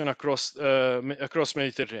cooperation across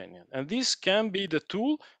Mediterranean. And this can be the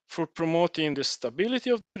tool for promoting the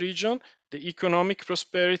stability of the region, the economic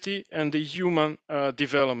prosperity, and the human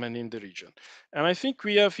development in the region. And I think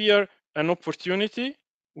we have here an opportunity.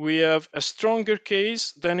 We have a stronger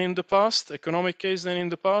case than in the past, economic case than in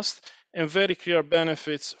the past, and very clear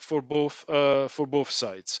benefits for both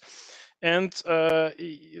sides. And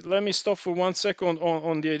let me stop for 1 second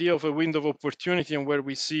on the idea of a window of opportunity and where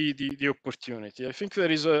we see the opportunity. I think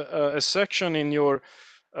there is a section in your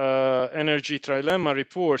energy trilemma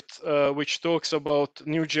report which talks about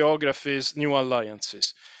new geographies, new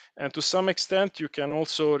alliances. And to some extent, you can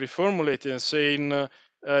also reformulate it and say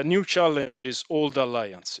new challenges, old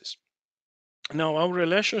alliances. Now, our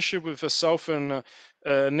relationship with the southern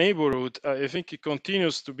neighborhood, I think it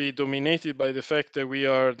continues to be dominated by the fact that we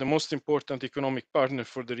are the most important economic partner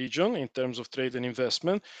for the region in terms of trade and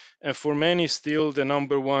investment, and for many still the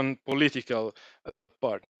 #1 political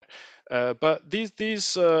partner. But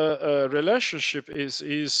this relationship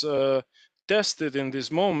is tested in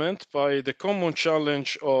this moment by the common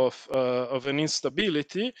challenge of an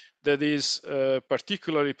instability that is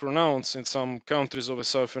particularly pronounced in some countries of the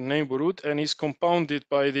southern neighborhood and is compounded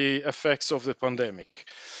by the effects of the pandemic.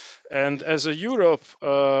 And as a Europe,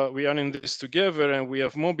 we are in this together, and we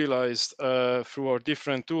have mobilized through our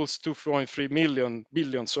different tools 2.3 billion,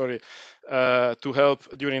 to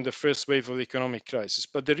help during the first wave of the economic crisis.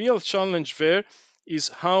 But the real challenge there is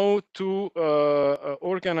how to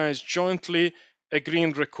organize jointly a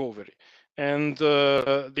green recovery. And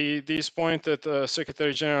this point that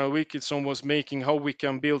Secretary General Wilkinson was making, how we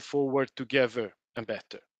can build forward together and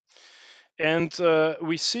better. And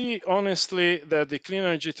we see, honestly, that the clean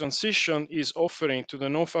energy transition is offering to the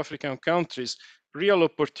North African countries real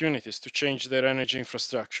opportunities to change their energy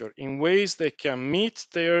infrastructure in ways they can meet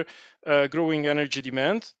their growing energy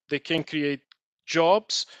demand. They can create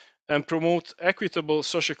jobs and promote equitable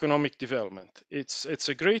socioeconomic development. It's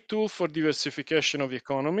a great tool for diversification of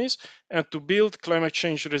economies and to build climate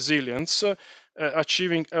change resilience,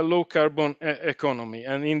 achieving a low carbon economy.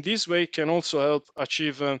 And in this way can also help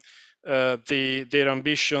achieve their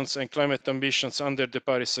ambitions and climate ambitions under the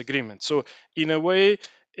Paris Agreement. So in a way,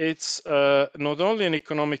 it's not only an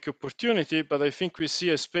economic opportunity, but I think we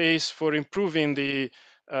see a space for improving the,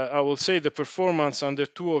 I will say, the performance under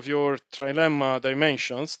two of your trilemma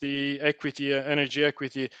dimensions, the equity, energy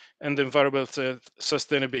equity, and environmental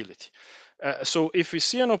sustainability. So if we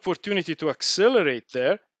see an opportunity to accelerate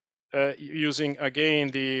there, using again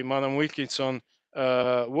the Madam Wilkinson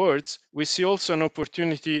words, we see also an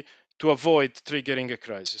opportunity to avoid triggering a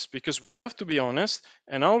crisis, because we have to be honest,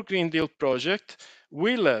 and our Green Deal project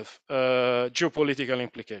will have geopolitical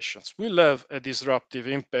implications, will have a disruptive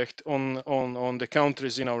impact on the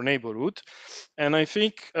countries in our neighborhood, and I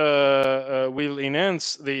think will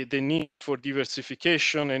enhance the need for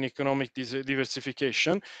diversification and economic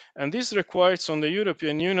diversification, and this requires on the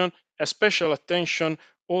European Union a special attention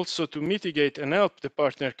also to mitigate and help the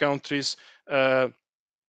partner countries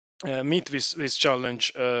meet this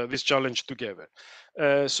challenge together.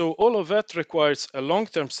 So all of that requires a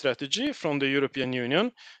long-term strategy from the European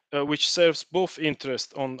Union, which serves both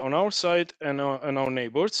interests on our side and our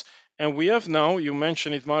neighbors. And we have now, you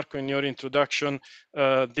mentioned it, Marco, in your introduction,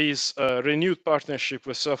 this renewed partnership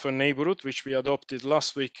with Southern Neighborhood, which we adopted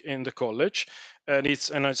last week in the college. And it's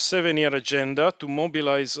a 7-year agenda to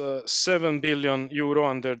mobilize €7 billion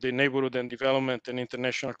under the Neighborhood and Development and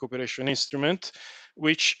International Cooperation Instrument,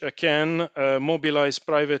 which can mobilize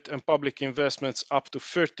private and public investments up to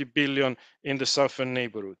 30 billion in the southern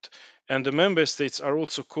neighborhood. And the member states are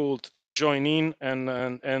also called to join in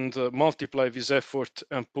and multiply this effort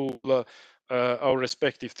and pool our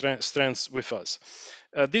respective strengths with us.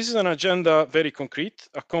 This is an agenda very concrete,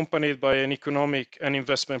 accompanied by an economic and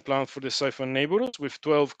investment plan for the Southern neighborhoods with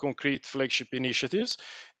 12 concrete flagship initiatives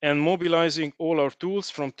and mobilizing all our tools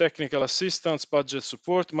from technical assistance, budget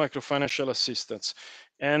support, microfinancial assistance.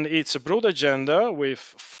 And it's a broad agenda with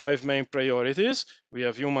 5 main priorities. We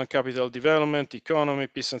have human capital development, economy,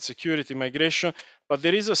 peace and security, migration, but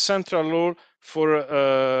there is a central role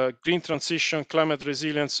for green transition, climate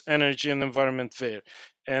resilience, energy and environment there.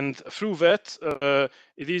 And through that,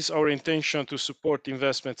 it is our intention to support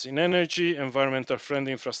investments in energy, environmental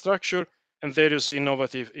friendly infrastructure, and various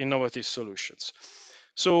innovative solutions.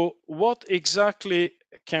 So what exactly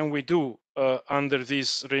can we do under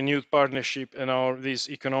this renewed partnership and this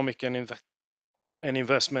economic and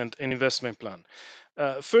investment plan?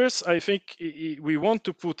 First, I think we want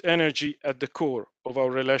to put energy at the core of our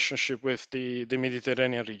relationship with the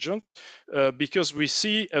Mediterranean region because we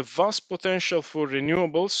see a vast potential for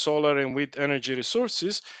renewable solar and wind energy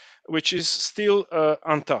resources, which is still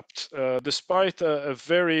untapped. Despite a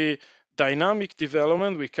very dynamic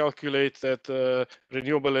development, we calculate that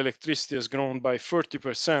renewable electricity has grown by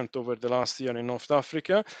 30% over the last year in North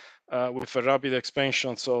Africa, with a rapid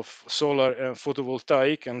expansions of solar and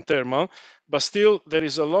photovoltaic and thermal. But still, there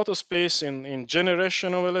is a lot of space in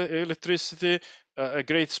generation of electricity, a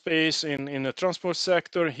great space in the transport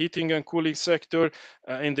sector, heating and cooling sector,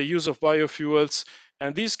 in the use of biofuels.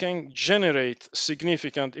 And these can generate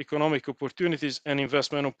significant economic opportunities and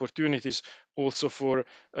investment opportunities also for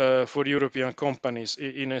European companies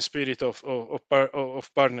in a spirit of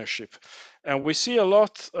partnership. And we see a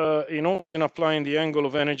lot in applying the angle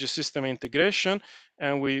of energy system integration.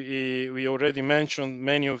 And we already mentioned,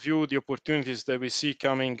 many of you, the opportunities that we see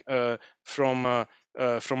coming from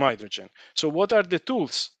hydrogen. So what are the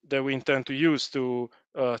tools that we intend to use to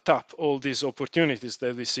tap all these opportunities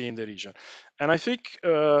that we see in the region? And I think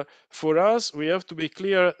for us, we have to be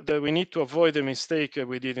clear that we need to avoid a mistake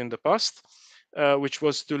we did in the past, which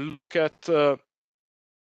was to look at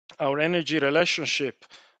our energy relationship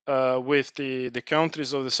with the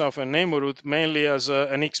countries of the southern neighborhood mainly as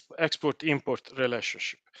an export-import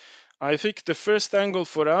relationship. I think the first angle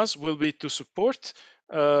for us will be to support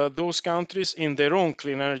those countries in their own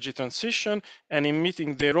clean energy transition and in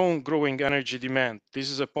meeting their own growing energy demand. This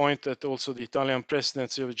is a point that also the Italian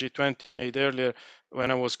presidency of G20 made earlier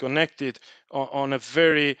when I was connected on a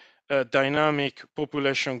very dynamic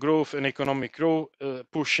population growth and economic growth,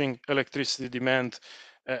 pushing electricity demand.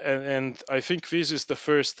 And I think this is the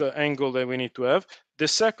first angle that we need to have. The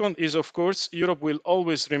second is, of course, Europe will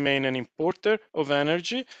always remain an importer of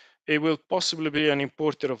energy. It will possibly be an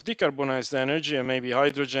importer of decarbonized energy and maybe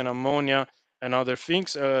hydrogen, ammonia, and other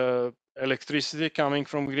things, electricity coming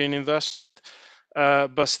from green investment.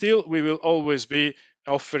 But still, we will always be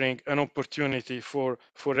offering an opportunity for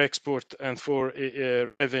export and for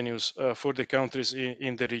revenues for the countries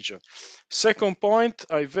in the region. Second point,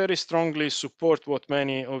 I very strongly support what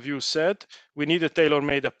many of you said. We need a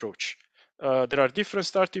tailor-made approach. There are different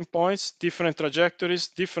starting points, different trajectories,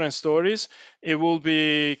 different stories. It will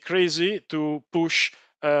be crazy to push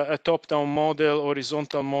a top-down model,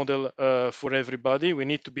 horizontal model for everybody. We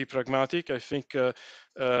need to be pragmatic. I think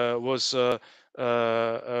was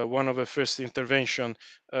one of the first intervention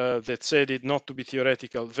that said it not to be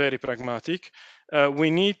theoretical, very pragmatic. We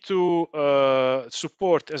need to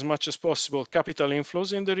support as much as possible capital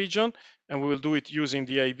inflows in the region, and we will do it using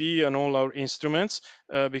the IB and all our instruments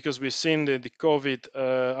because we've seen that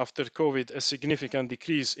after COVID, a significant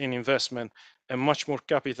decrease in investment and much more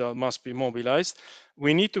capital must be mobilized.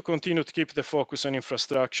 We need to continue to keep the focus on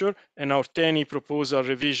infrastructure, and our TENI proposal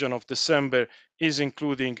revision of December is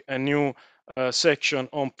including a new section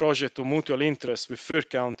on project of mutual interest with third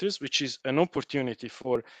countries, which is an opportunity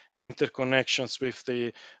for interconnections with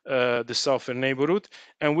the southern neighborhood.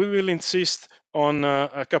 And we will insist on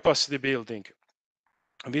capacity building.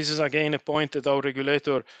 This is again a point that our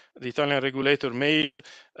regulator, the Italian regulator, made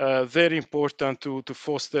very important to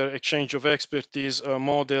foster exchange of expertise,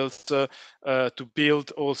 models, to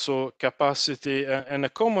build also capacity and a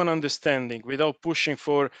common understanding without pushing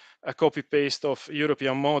for a copy-paste of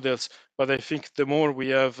European models. But I think the more we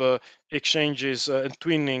have exchanges and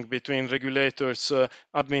twinning between regulators,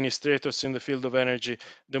 administrators in the field of energy,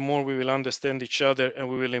 the more we will understand each other, and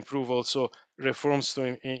we will improve also reforms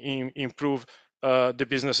to improve the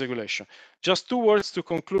business regulation. Just 2 words to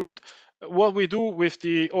conclude what we do with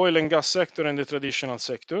the oil and gas sector and the traditional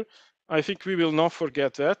sector. I think we will not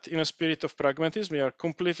forget that in a spirit of pragmatism. We are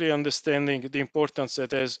completely understanding the importance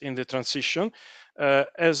that is in the transition.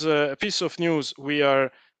 As a piece of news, we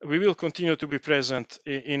will continue to be present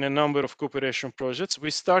in a number of cooperation projects. We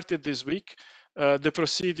started this week the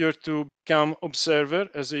procedure to become observer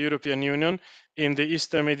as a European Union in the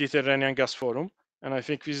Eastern Mediterranean Gas Forum. And I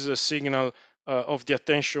think this is a signal of the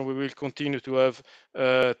attention we will continue to have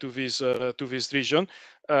to this region.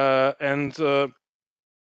 I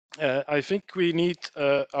think we need,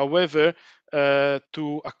 however,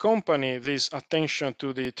 to accompany this attention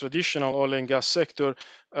to the traditional oil and gas sector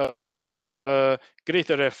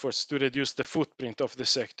greater efforts to reduce the footprint of the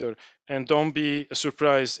sector. And don't be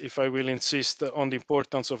surprised if I will insist on the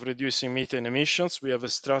importance of reducing methane emissions. We have a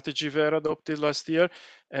strategy there adopted last year,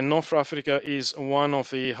 and North Africa is one of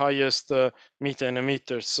the highest methane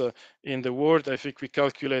emitters in the world. I think we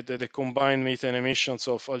calculate that the combined methane emissions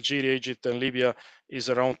of Algeria, Egypt, and Libya is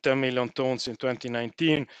around 10 million tons in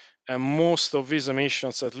 2019. And most of these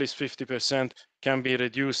emissions, at least 50%, can be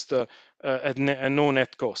reduced at no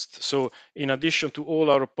net cost. So in addition to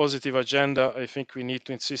all our positive agenda, I think we need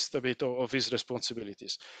to insist a bit of these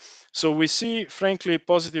responsibilities. So we see, frankly,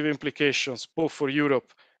 positive implications both for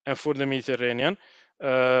Europe and for the Mediterranean.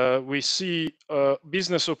 We see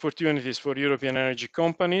business opportunities for European energy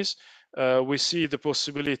companies. We see the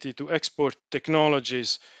possibility to export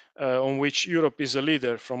technologies on which Europe is a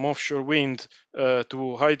leader, from offshore wind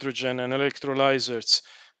to hydrogen and electrolyzers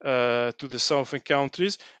to the southern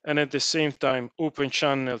countries, and at the same time open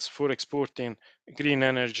channels for exporting green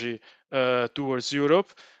energy towards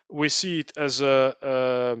Europe. We see it as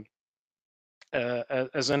an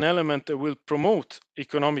element that will promote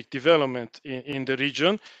economic development in the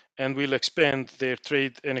region and will expand their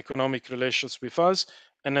trade and economic relations with us,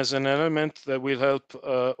 and as an element that will help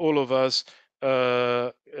all of us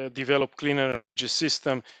develop cleaner energy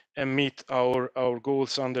system and meet our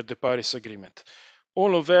goals under the Paris Agreement.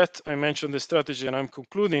 All of that, I mentioned the strategy and I'm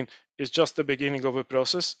concluding, is just the beginning of a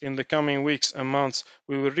process. In the coming weeks and months,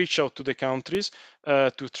 we will reach out to the countries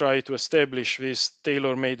to try to establish this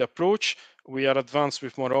tailor-made approach. We are advanced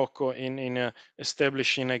with Morocco in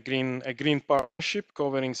establishing a green partnership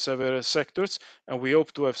covering several sectors, and we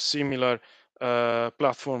hope to have similar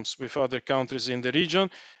platforms with other countries in the region.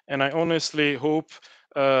 And I honestly hope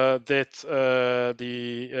that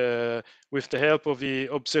with the help of the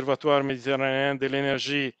Observatoire Méditerranéen de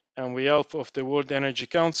l'Énergie and with the help of the World Energy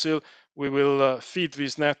Council, we will feed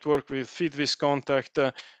this network, we'll feed this contact,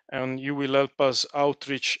 and you will help us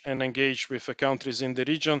outreach and engage with the countries in the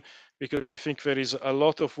region, because I think there is a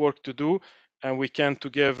lot of work to do, and we can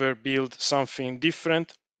together build something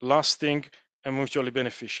different, lasting, and mutually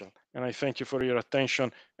beneficial. And I thank you for your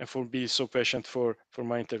attention and for being so patient for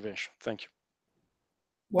my intervention. Thank you.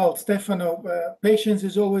 Well, Stefano, patience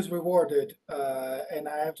is always rewarded. And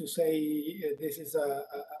I have to say, this is a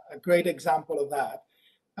great example of that.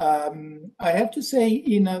 I have to say,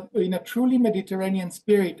 in a truly Mediterranean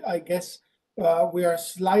spirit, I guess we are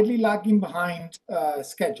slightly lagging behind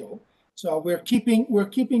schedule. So we're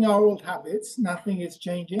keeping our old habits. Nothing is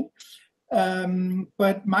changing.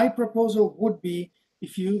 But my proposal would be,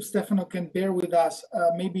 if you, Stefano, can bear with us,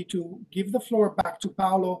 maybe to give the floor back to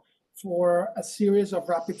Paolo for a series of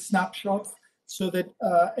rapid snapshots, so that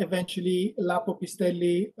eventually Lapo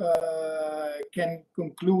Pistelli can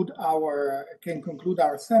conclude our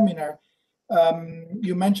seminar.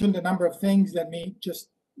 You mentioned a number of things. Let me just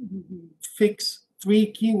fix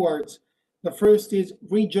 3 keywords. The first is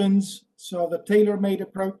regions, so the tailor-made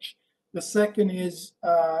approach. The second is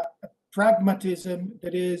pragmatism,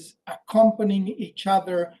 that is accompanying each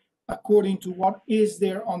other according to what is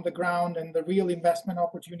there on the ground and the real investment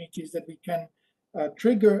opportunities that we can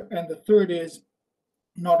trigger. And the third is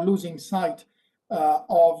not losing sight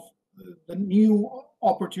of the new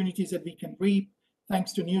opportunities that we can reap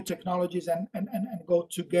thanks to new technologies, and go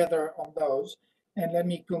together on those. And let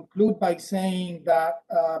me conclude by saying that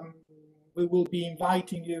we will be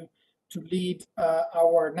inviting you to lead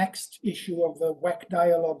our next issue of the WEC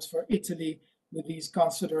Dialogues for Italy with these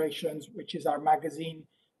considerations, which is our magazine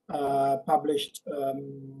published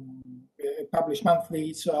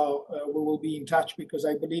monthly. So we will be in touch, because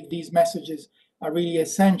I believe these messages are really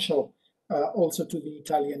essential also to the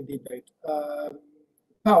Italian debate.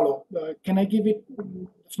 Paolo, can I give the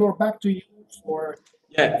floor back to you for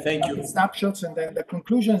thank you. Snapshots and then the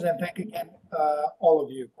conclusions, and thank again all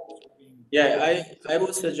of you. I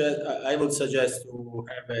would suggest to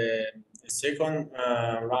have a second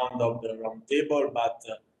round of the round table, but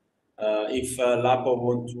if Lapo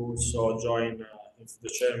want to also join, if the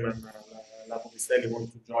chairman Lapo Pistelli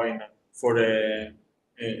want to join for a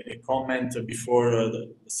comment before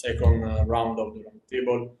the second round of the round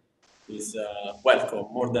table, is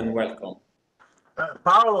welcome, more than welcome.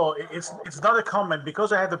 Paolo, it's not a comment,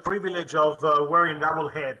 because I had the privilege of wearing double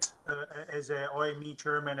hat as a OME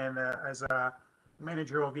chairman and as a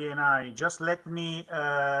manager of ENI. Just let me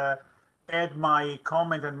add my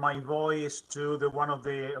comment and my voice to one of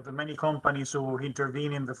the many companies who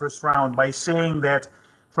intervene in the first round by saying that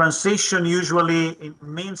transition usually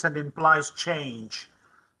means and implies change.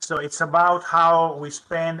 So it's about how we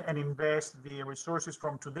spend and invest the resources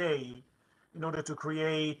from today in order to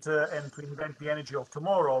create and to invent the energy of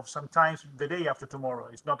tomorrow, sometimes the day after tomorrow.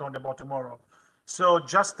 It's not only about tomorrow. So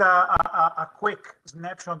just a quick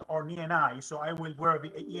snapshot on ENI. So I will wear the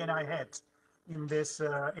ENI hat in this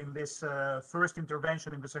first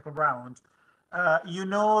intervention in the second round. You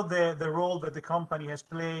know the role that the company has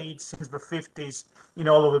played since the 50s in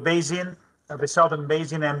all of the basin, the southern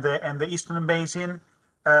basin and the eastern basin.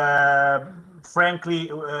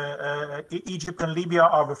 Frankly, Egypt and Libya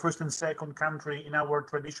are the first and second country in our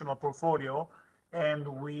traditional portfolio, and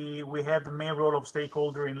we had the main role of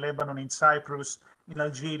stakeholder in Lebanon, in Cyprus, in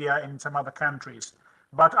Algeria, and in some other countries.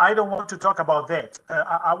 But I don't want to talk about that.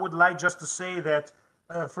 I would like just to say that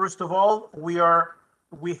first of all, we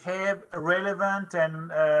have relevant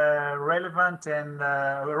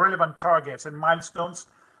targets and milestones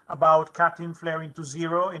about cutting flaring to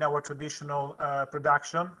zero in our traditional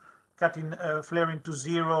production, cutting flaring to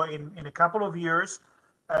zero in a couple of years,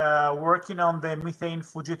 working on the methane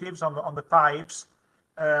fugitives on the pipes,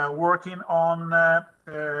 working on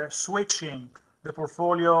switching the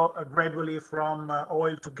portfolio gradually from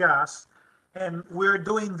oil to gas. And we're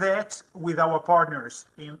doing that with our partners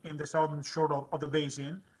in the southern shore of the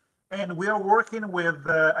basin. And we are working with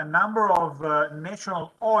a number of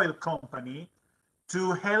national oil companies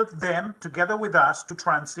to help them, together with us, to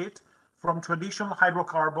transit from traditional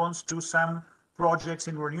hydrocarbons to some projects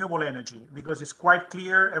in renewable energy, because it's quite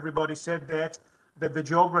clear, everybody said that the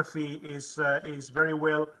geography is very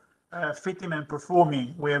well fitting and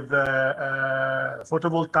performing with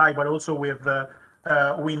photovoltaic, but also with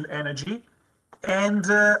wind energy. And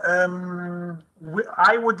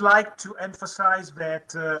I would like to emphasize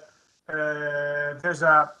that there's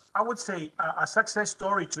I would say, a success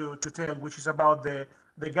story to tell, which is about the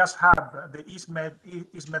gas hub, the East Med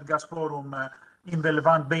Gas Forum in the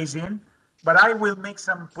Levant Basin. But I will make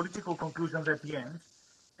some political conclusions at the end.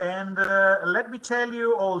 And let me tell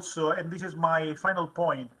you also, and this is my final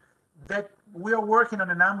point, that we are working on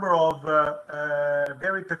a number of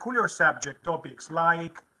very peculiar subject topics,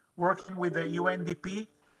 like working with the UNDP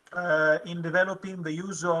in developing the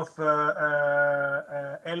use of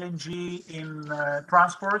LNG in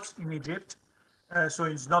transports in Egypt. So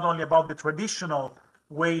it's not only about the traditional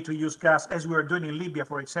way to use gas, as we are doing in Libya,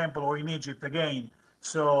 for example, or in Egypt again,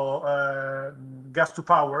 so gas to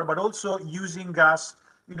power, but also using gas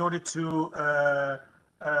in order to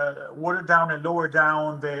water down and lower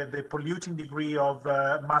down the polluting degree of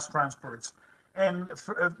mass transports. And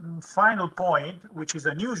final point, which is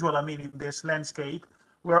unusual, I mean, in this landscape,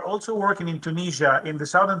 we're also working in Tunisia, in the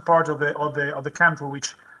southern part of the country,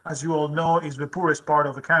 which, as you all know, is the poorest part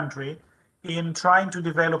of the country, in trying to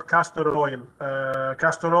develop castor oil.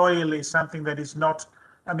 Castor oil is something that is not,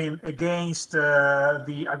 I mean, against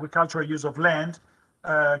the agricultural use of land,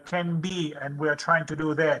 can be, and we're trying to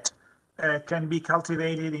do that, can be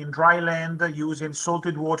cultivated in dry land using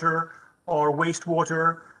salted water or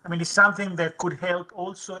wastewater. I mean, it's something that could help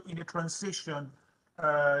also in a transition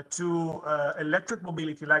to electric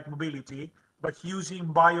mobility, light mobility, but using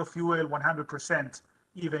biofuel 100%,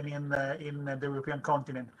 even in the European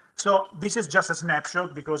continent. So this is just a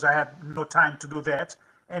snapshot because I have no time to do that.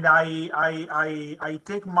 And I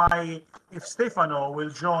take if Stefano will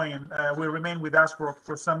join, will remain with us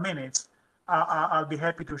for some minutes, I'll be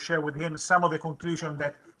happy to share with him some of the conclusion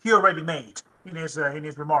that he already made in his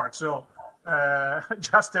remarks. So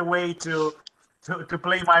just a way to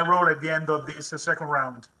play my role at the end of this second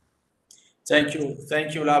round. Thank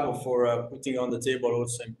you, Labo, for putting on the table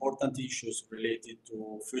also important issues related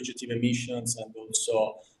to fugitive emissions and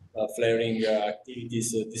also flaring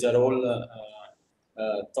activities. These are all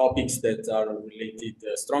topics that are related,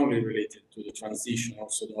 strongly related to the transition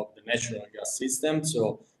also of the natural gas system.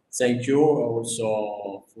 So thank you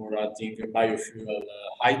also for adding a biofuel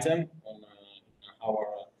item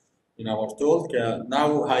in our talk.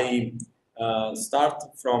 Now I start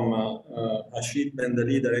from Rachid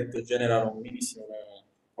Bendali, Director General of Ministry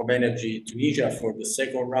of Energy, Tunisia, for the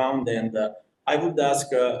second round. And I would ask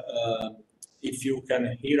if you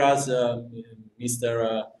can hear us,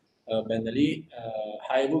 Mr. Bendali.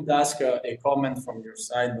 I would ask a comment from your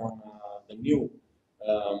side on the new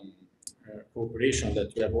cooperation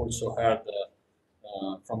that we have also heard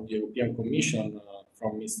from the European Commission,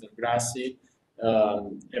 from Mr. Grassi,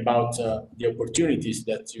 about the opportunities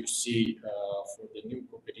that you see for the new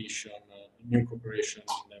cooperation in the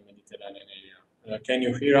Mediterranean area. Can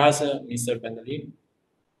you hear us, Mr. Pendolin?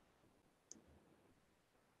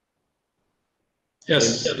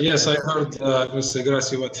 Yes, I heard Mr.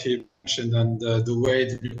 Grassi what he mentioned, and the way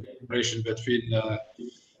the cooperation between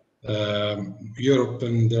Europe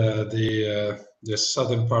and the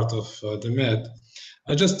southern part of the Med.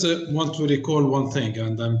 I just want to recall one thing,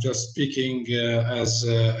 and I'm just speaking as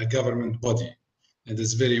a government body, and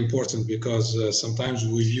it's very important because sometimes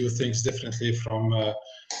we view things differently from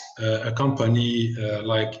a company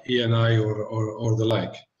like ENI or the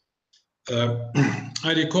like.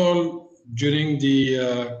 I recall during the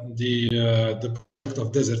project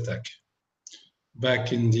of Desert Tech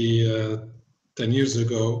back in the 10 years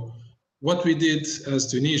ago, what we did as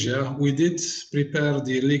Tunisia, we did prepare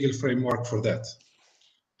the legal framework for that.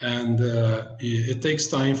 And it takes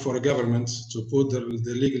time for a government to put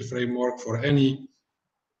the legal framework for any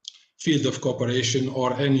field of cooperation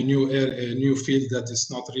or any new field that is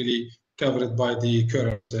not really covered by the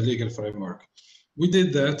current legal framework. We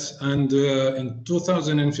did that, and in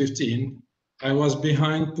 2015, I was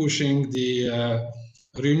behind pushing the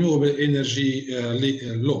renewable energy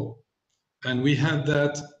law. And we had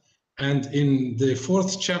that, and in the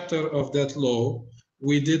 4th chapter of that law,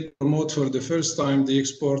 we did promote for the first time the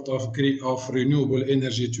export of renewable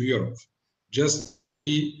energy to Europe. Just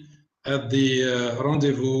be at the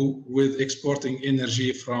rendezvous with exporting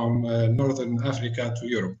energy from Northern Africa to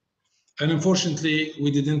Europe. And unfortunately,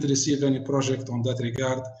 we didn't receive any project on that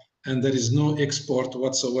regard, and there is no export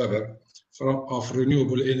whatsoever of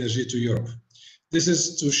renewable energy to Europe. This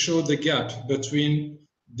is to show the gap between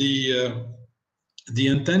the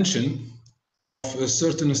intention of a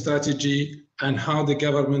certain strategy and how the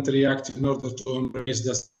government reacts in order to embrace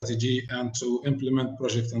the strategy and to implement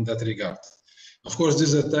projects in that regard. Of course,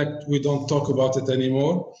 this attack, we don't talk about it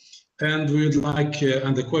anymore. And we would like,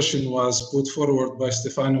 and the question was put forward by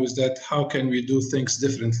Stefano, is that how can we do things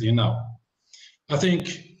differently now? I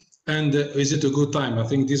think, and is it a good time? I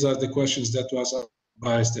think these are the questions that was asked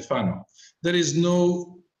by Stefano. There is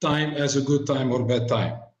no time as a good time or bad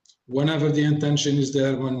time. Whenever the intention is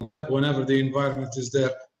there, whenever the environment is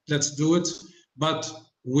there, let's do it. But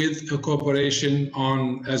with a cooperation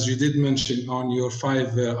on, as you did mention, on your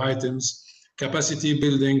 5 items, capacity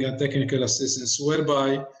building and technical assistance,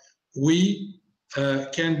 whereby we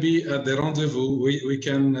can be at the rendezvous, we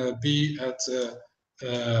can be at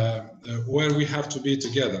where we have to be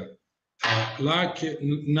together. Like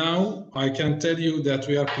now, I can tell you that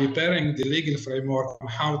we are preparing the legal framework on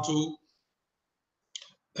how to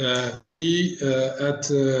be at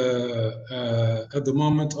the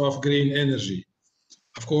moment of green energy.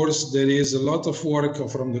 Of course, there is a lot of work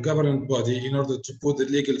from the government body in order to put the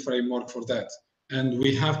legal framework for that. And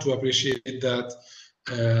we have to appreciate that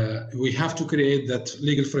we have to create that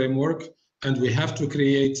legal framework, and we have to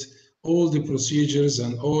create all the procedures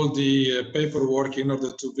and all the paperwork in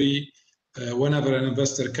order to be, whenever an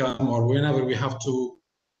investor comes or whenever we have to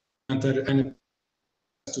enter and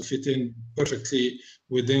to fit in perfectly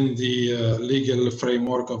within the legal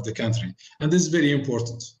framework of the country. And this is very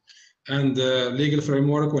important. And legal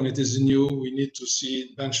framework, when it is new, we need to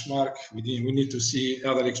see benchmark, we need to see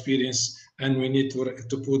other experience, and we need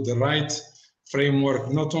to put the right framework,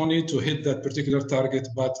 not only to hit that particular target,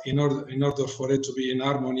 but in order for it to be in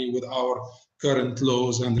harmony with our current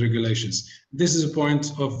laws and regulations. This is a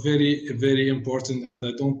point of very, very important.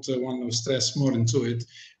 I don't want to stress more into it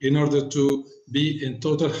in order to be in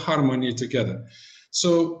total harmony together.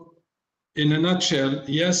 So in a nutshell,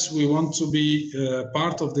 yes, we want to be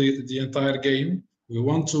part of the entire game. We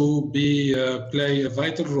want to be play a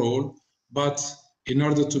vital role, but in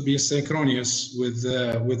order to be synchronous with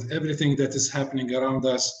everything that is happening around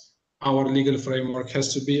us, our legal framework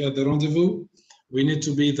has to be at the rendezvous. We need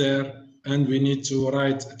to be there, and we need to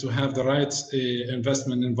have the right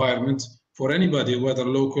investment environment for anybody, whether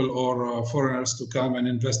local or foreigners, to come and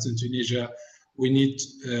invest in Tunisia. We need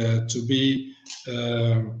to be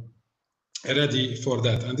ready for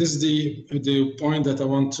that. And this is the point that I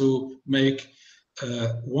want to make.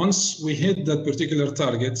 Once we hit that particular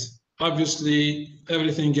target, obviously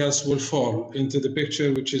everything else will fall into the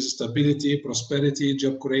picture, which is stability, prosperity,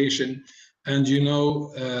 job creation. And you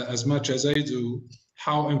know, as much as I do,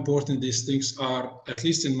 how important these things are, at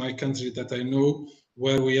least in my country, that I know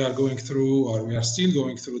where we are going through, or we are still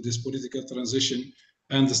going through this political transition,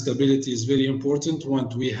 and the stability is very important.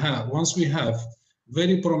 Once we have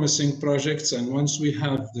very promising projects, and once we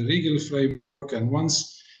have the legal framework, and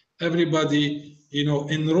once everybody, you know,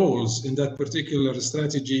 enrolls in that particular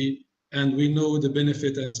strategy, and we know the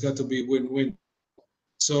benefit, it's got to be win-win.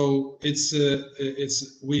 So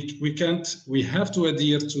we have to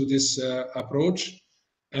adhere to this approach.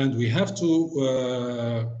 and we have to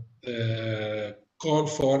call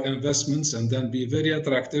for investments and then be very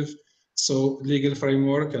attractive. So legal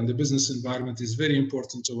framework and the business environment is very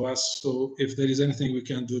important to us. So if there is anything we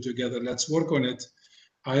can do together, let's work on it.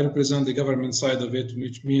 I represent the government side of it,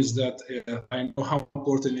 which means that I know how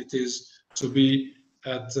important it is to be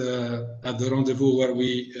at the rendezvous where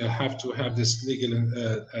we have to have this legal and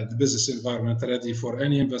the business environment ready for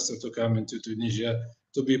any investor to come into Tunisia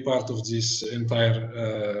to be part of this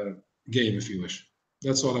entire game, if you wish.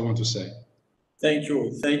 That's all I want to say. Thank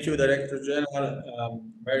you, Director General.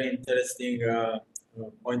 Very interesting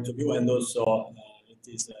point of view, and also it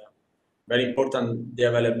is very important the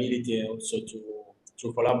availability also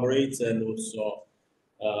to collaborate, and also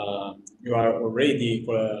you are already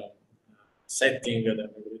setting the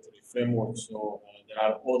regulatory framework, so there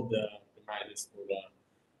are all the reminders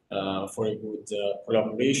for a good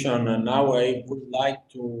collaboration. And now I would like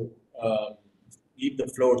to give the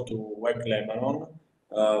floor to WEC Lebanon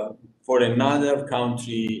for another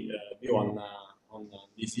country view on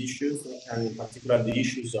these issues, and in particular the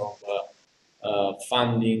issues of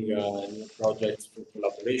funding new projects for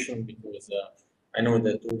collaboration, because I know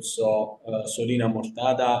that also Sorina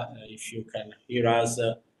Mortada, if you can hear us,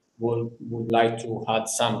 would like to add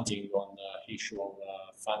something on the issue of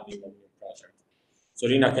funding of new projects.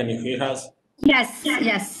 Sorina, can you hear us? Yes,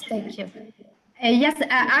 thank you. Yes,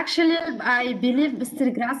 actually, I believe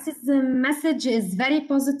Mr. Grassi's message is very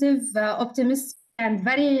positive, optimistic, and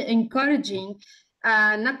very encouraging,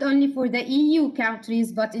 not only for the EU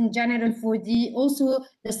countries, but in general for also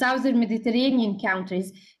the Southern Mediterranean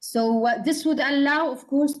countries. So this would allow, of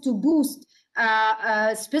course, to boost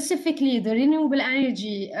specifically the renewable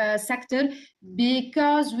energy sector,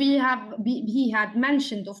 because he had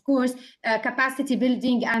mentioned, of course, capacity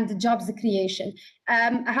building and jobs creation.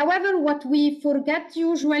 However, what we forget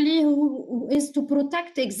usually is to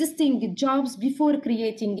protect existing jobs before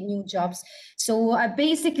creating new jobs. So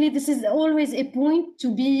basically, this is always a point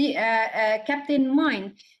to be kept in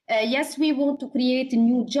mind. Yes, we want to create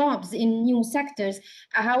new jobs in new sectors.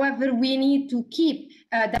 However, we need to keep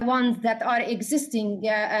the ones that are existing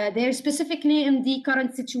there, specifically in the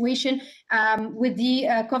current situation with the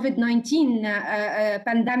COVID-19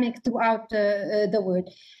 pandemic throughout the world.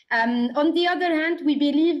 On the other hand, we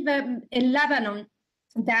believe in Lebanon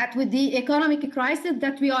that with the economic crisis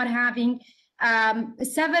that we are having,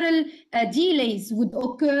 several delays would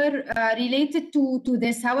occur related to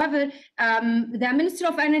this. However, the Ministry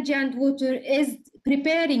of Energy and Water is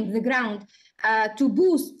preparing the ground to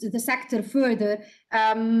boost the sector further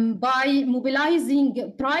by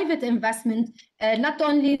mobilizing private investment, not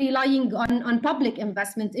only relying on public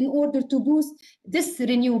investment, in order to boost this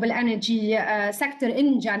renewable energy sector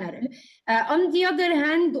in general. On the other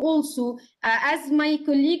hand, also, as my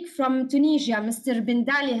colleague from Tunisia, Mr.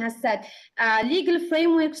 Bendali, has said, legal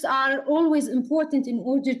frameworks are always important in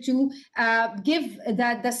order to give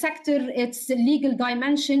the sector its legal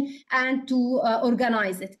dimension and to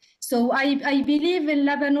organize it. So I believe in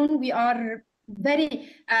Lebanon we are very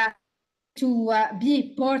to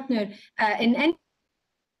be partner in any.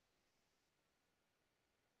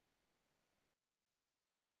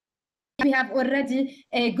 We have already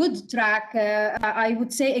a good track, I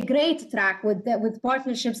would say a great track with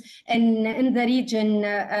partnerships in the region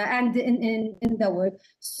and in the world.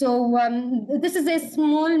 So this is a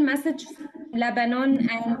small message from Lebanon,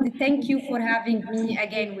 and thank you for having me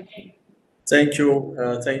again with you. Thank you,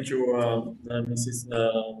 Mrs.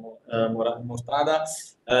 Mortada.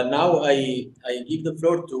 Now I give the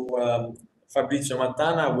floor to Fabrizio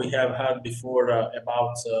Mattana. We have heard before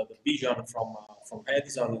about the vision from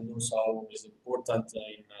Edison, and also how it is important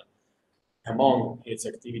among its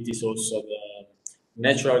activities also the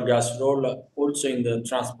natural gas role, also in the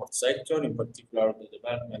transport sector, in particular the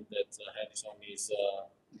development that Edison is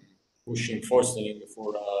pushing, fostering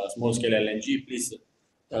for small-scale LNG. Please,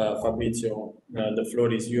 Fabrizio, the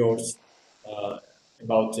floor is yours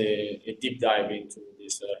about a deep dive into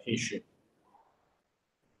this issue.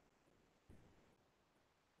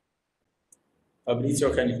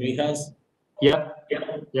 Fabrizio, can you hear us? Yeah.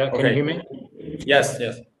 Okay. Can you hear me? Yes.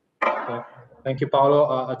 Thank you, Paolo.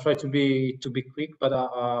 I'll try to be quick, but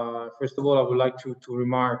first of all, I would like to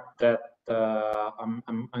remark that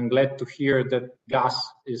I'm glad to hear that gas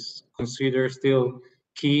is considered still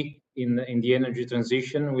key in the energy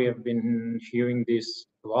transition. We have been hearing this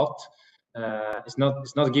a lot. It's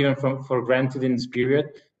not given for granted in this period,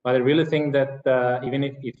 but I really think that even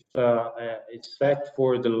if it's set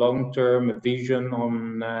for the long-term vision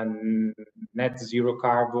on net zero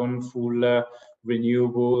carbon, full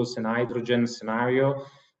renewables and hydrogen scenario,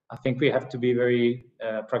 I think we have to be very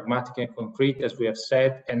pragmatic and concrete, as we have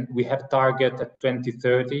said, and we have target at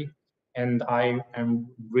 2030. And I am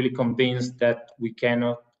really convinced that we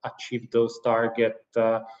cannot achieve those targets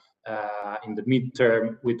in the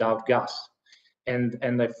midterm without gas. And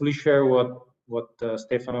I fully share what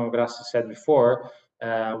Stefano Grassi said before.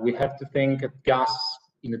 We have to think of gas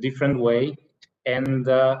in a different way. And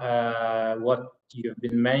what you've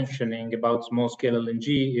been mentioning about small-scale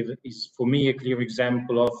LNG is, for me, a clear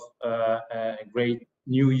example of a great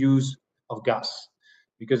new use of gas.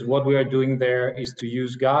 Because what we are doing there is to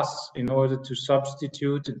use gas in order to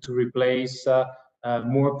substitute and to replace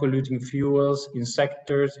more polluting fuels in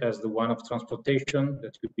sectors as the one of transportation,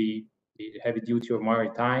 that could be heavy duty or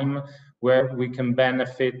maritime, where we can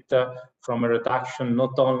benefit from a reduction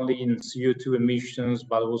not only in CO2 emissions,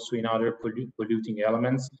 but also in other polluting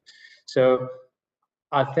elements. So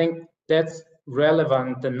I think that's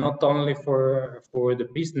relevant, and not only for the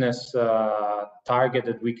business target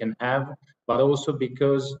that we can have, but also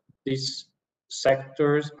because these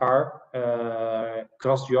sectors are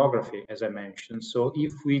cross geography, as I mentioned. So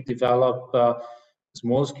if we develop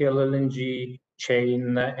small scale LNG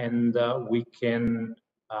chain, and we can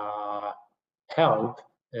help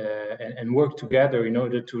and work together in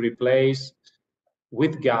order to replace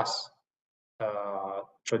with gas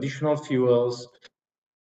traditional fuels,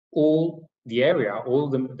 all the area, all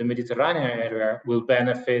the Mediterranean area will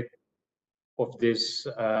benefit of these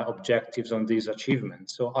objectives and these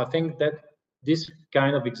achievements. So I think that this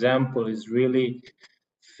kind of example is really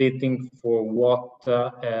fitting for what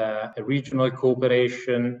a regional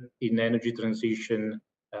cooperation in energy transition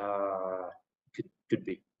could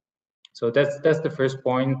be. So that's the first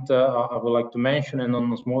point I would like to mention. And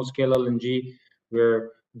on a small scale LNG,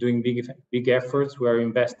 we're doing big efforts. We're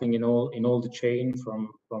investing in all the chain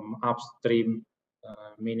from upstream,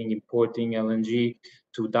 meaning importing LNG,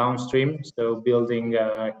 to downstream. So building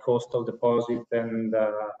coastal deposit and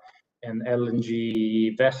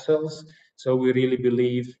LNG vessels. So we really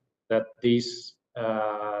believe that this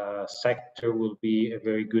sector will be a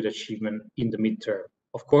very good achievement in the midterm.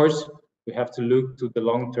 Of course, we have to look to the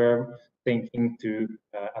long term, thinking to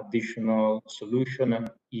additional solution and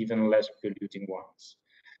even less polluting ones.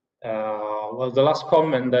 Well, the last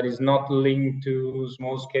comment that is not linked to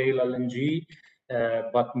small scale LNG,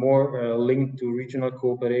 but more linked to regional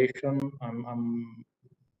cooperation. I'm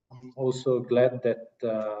also glad that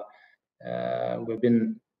we've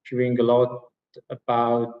been hearing a lot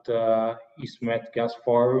about EastMed Gas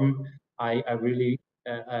Forum. I really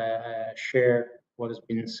share what has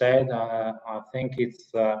been said. I think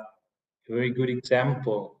it's a very good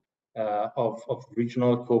example of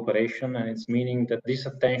regional cooperation, and it's meaning that this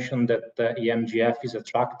attention that EMGF is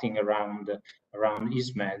attracting around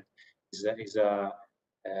EastMed is a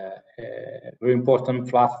very important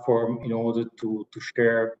platform in order to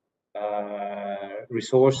share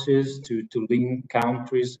resources, to link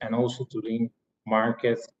countries, and also to link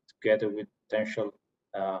markets together with potential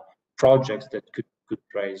projects that could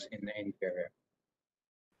rise in the area.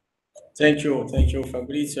 Thank you,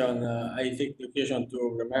 Fabrizio. And I take the occasion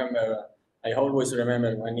to remember, I always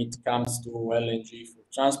remember when it comes to LNG for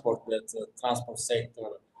transport, that the transport sector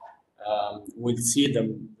will see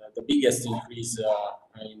the biggest increase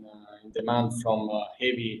in demand from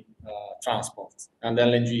heavy transport. And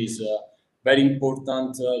LNG is very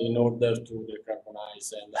important in order to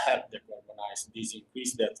decarbonize and help decarbonize this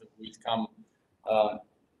increase that will come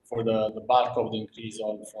for the bulk of the increase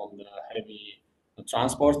from the heavy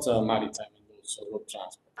transport, maritime, and also road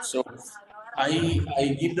transport. So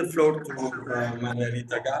I give the floor to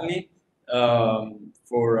Margherita Galli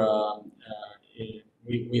for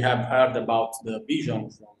we have heard about the vision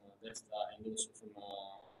from Destra and also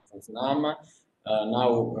from Snam.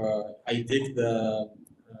 Now I take the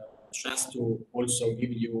chance to also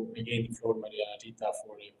give you again the floor, Margherita,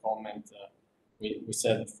 for a comment we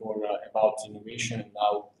said before about innovation and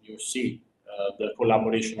how you see the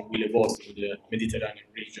collaboration will evolve in the Mediterranean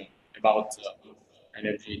region about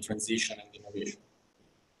energy transition and innovation.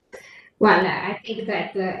 Well, I think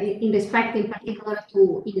that in respect in particular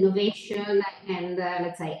to innovation and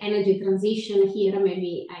let's say energy transition, here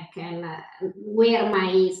maybe I can wear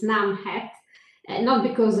my Snam hat, not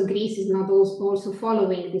because Greece is not also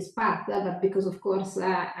following this path, but because of course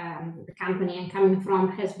the company I'm coming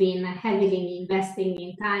from has been heavily investing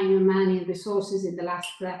in time, money, and resources in the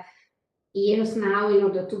last years now in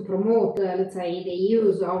order to promote, let's say, the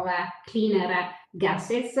use of cleaner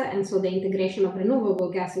gases, and so the integration of renewable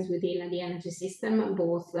gases within the energy system,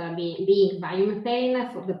 both being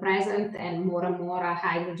biomethane for the present and more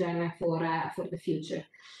hydrogen for the future.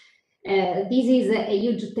 This is a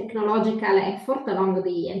huge technological effort along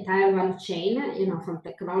the entire value chain, from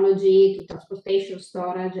technology to transportation,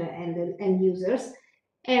 storage, and end users.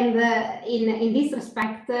 And in this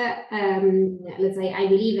respect, let's say, I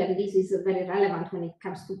believe, and this is very relevant when it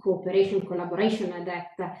comes to cooperation, collaboration,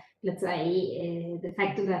 that, let's say, the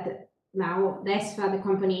fact that now DESFA, the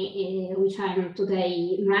company which I'm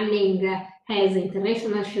today running, has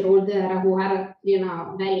international shareholder who are,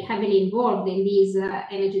 very heavily involved in this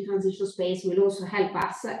energy transition space, will also help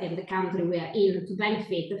us and the country we are in to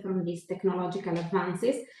benefit from these technological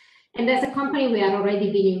advances. And as a company, we are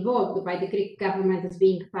already being involved by the Greek government as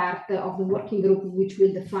being part of the working group which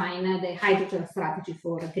will define the hydrogen strategy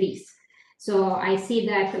for Greece. So I see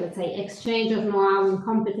that, let's say, exchange of know-how and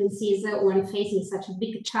competencies when facing such a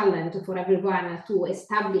big challenge for everyone to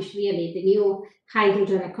establish really the new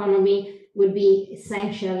hydrogen economy will be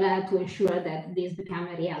essential to ensure that this become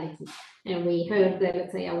a reality. And we heard,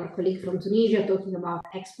 let's say, our colleague from Tunisia talking about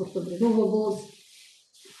export of renewables.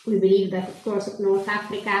 We believe that, of course, North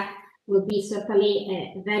Africa will be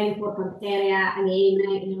certainly a very important area, again,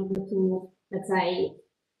 in order to, let's say,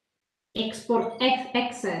 export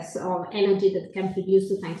excess of energy that can be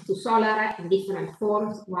produced thanks to solar in different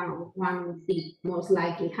forms. One would be most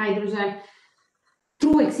likely hydrogen,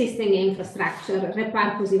 through existing infrastructure,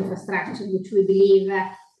 repurpose infrastructure, which we believe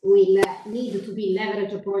will need to be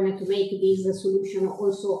leveraged upon to make this solution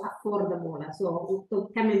also affordable. So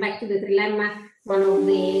coming back to the trilemma, one of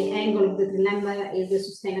the angles of the trilemma is the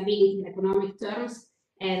sustainability in economic terms.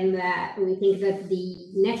 And we think that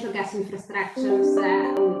the natural gas infrastructures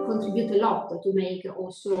will contribute a lot to make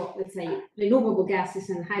also, let's say, renewable gases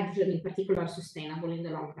and hydrogen in particular sustainable in the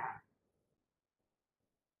long run.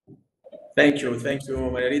 Thank you,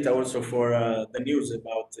 Maria Rita, also for the news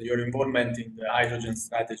about your involvement in the hydrogen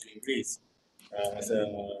strategy in Greece as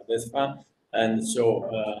DESFA. And so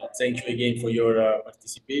thank you again for your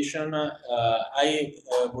participation. I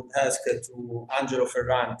would ask to Angelo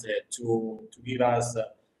Ferrante to give us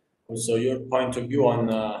also your point of view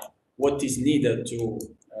on what is needed to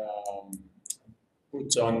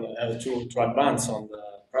put on to advance on the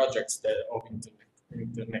projects that of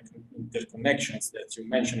interconnections that you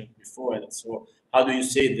mentioned before. And so how do you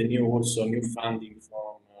see the new funding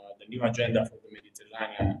from the new agenda for the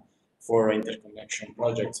Mediterranean for interconnection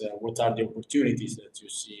projects? What are the opportunities that you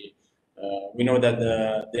see? We know that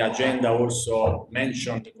the agenda also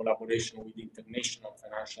mentioned the collaboration with international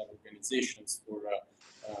financial organizations for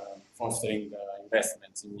fostering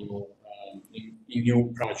investments in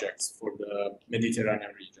new projects for the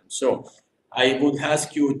Mediterranean region. So I would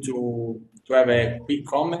ask you to have a quick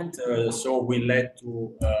comment. So we let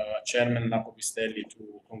to Chairman Lapo Pistelli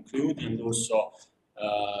to conclude, and also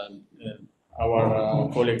our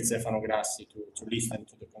colleague Stefano Grassi to listen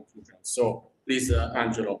to the conclusion. So please,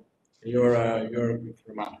 Angelo, your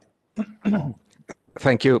remark.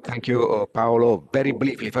 Thank you, Paolo. Very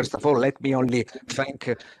briefly, first of all, let me only thank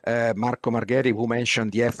Marco Margheri, who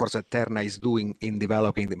mentioned the efforts that Terna is doing in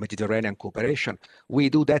developing the Mediterranean cooperation. We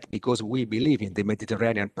do that because we believe in the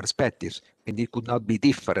Mediterranean perspectives, and it could not be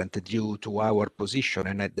different due to our position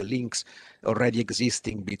and the links already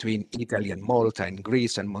existing between Italy and Malta and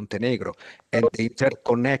Greece and Montenegro, and the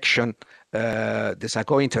interconnection, the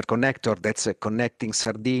Sacco interconnector that's connecting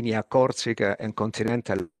Sardinia, Corsica, and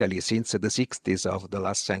continental Italy since the 60s of the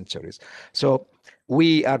last centuries. So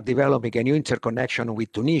we are developing a new interconnection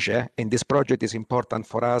with Tunisia, and this project is important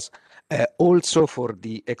for us also for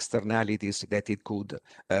the externalities that it could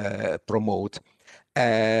promote.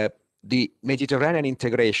 The Mediterranean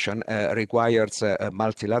integration requires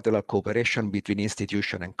multilateral cooperation between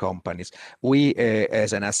institutions and companies. We,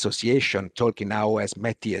 as an association, talking now as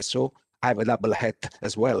METISO, I have a double hat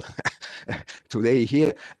as well today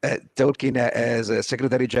here, talking as a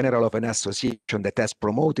Secretary General of an association that has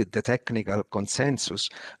promoted the technical consensus.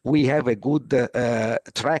 We have a good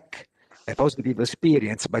track, a positive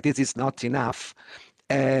experience, but it is not enough.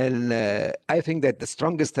 And I think that the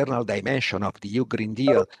strong external dimension of the EU Green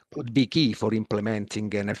Deal could be key for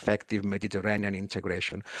implementing an effective Mediterranean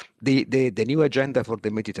integration. The new agenda for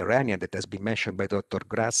the Mediterranean that has been mentioned by Dr.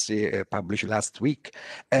 Grassi, published last week,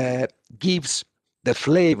 gives the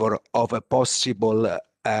flavor of a possible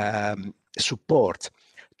support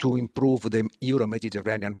to improve the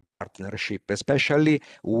Euro-Mediterranean partnership, especially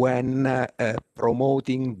when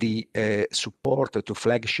promoting the support to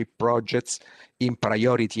flagship projects in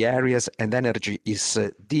priority areas, and energy is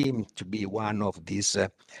deemed to be one of these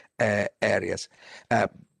areas.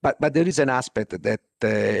 But there is an aspect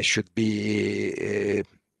that should be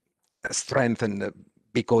strengthened,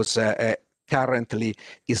 because currently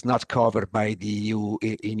is not covered by the EU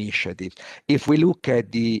initiative. If we look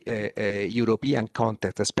at the European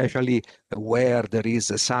context, especially where there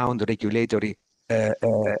is a sound regulatory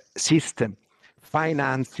system,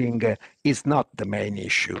 financing is not the main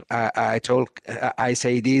issue. I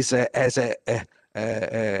say this as a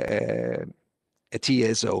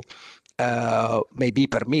TSO. Maybe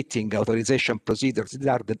permitting authorization procedures.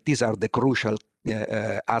 These are the crucial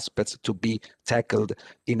aspects to be tackled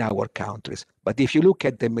in our countries. But if you look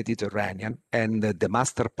at the Mediterranean, and the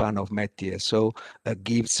master plan of MET-TSO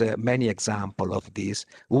gives many examples of this,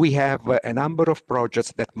 we have a number of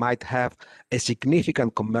projects that might have a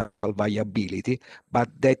significant commercial viability, but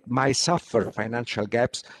that might suffer financial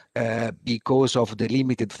gaps because of the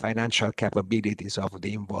limited financial capabilities of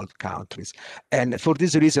the involved countries. And for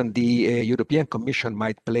this reason, the European Commission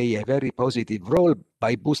might play a very positive role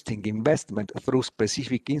by boosting investment through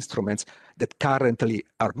specific instruments that currently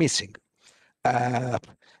are missing. And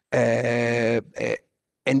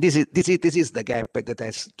this is the gap that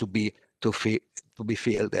has to be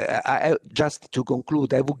filled. Just to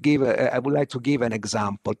conclude, I would like to give an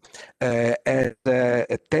example. At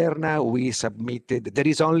Terna, we submitted. There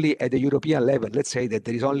is only at the European level. Let's say that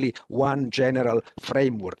there is only one general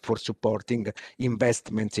framework for supporting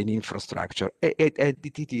investments in infrastructure. It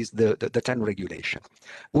is the TEN regulation.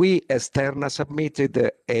 We, as Terna,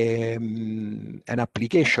 submitted an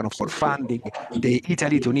application for funding the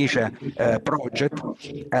Italy-Tunisia project,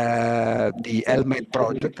 the ELMET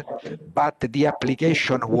project, but the application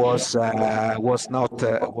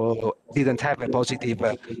didn't have a positive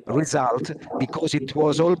result because it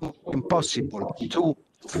was almost impossible to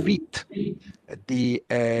fit the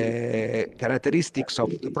characteristics of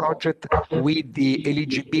the project with the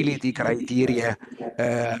eligibility criteria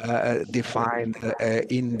defined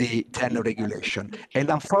in the TEN regulation. And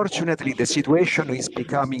unfortunately, the situation is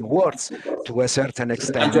becoming worse to a certain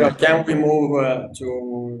extent. Angelo, can we move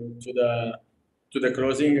to the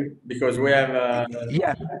closing, because we have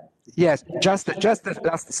Yes, just the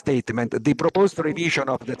last statement. The proposed revision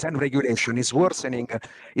of the TEN regulation is worsening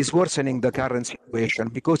the current situation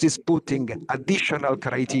because it's putting additional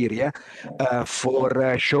criteria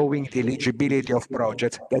for showing the eligibility of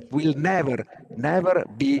projects that will never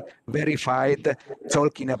be verified,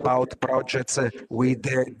 talking about projects with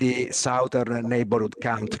the southern neighborhood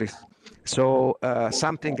countries. So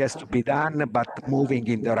something has to be done, but moving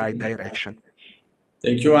in the right direction.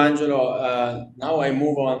 Thank you, Angelo. Now I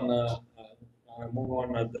move on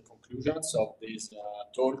at the conclusions of this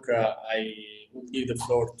talk. I will give the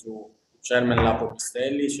floor to Chairman Lapo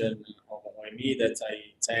Pistelli, Chairman of OME, that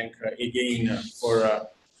I thank again for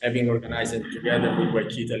having organized it together with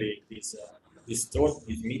WEC Italy this talk,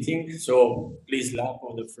 this meeting. So please,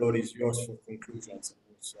 Lapo, the floor is yours for conclusions and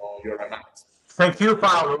also your remarks. Thank you,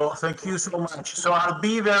 Paolo. Thank you so much. So I'll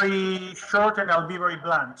be very short and I'll be very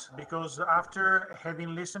blunt, because after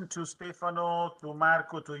having listened to Stefano, to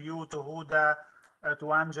Marco, to you, to Huda,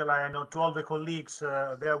 to Angela, and to all the colleagues,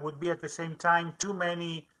 there would be at the same time too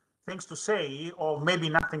many things to say, or maybe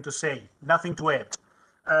nothing to say, nothing to add.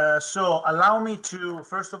 So allow me to,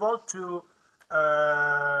 first of all, to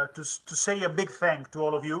say a big thank to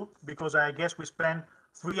all of you, because I guess we spent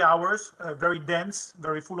 3 hours, very dense,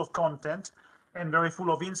 very full of content, and very full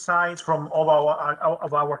of insights from all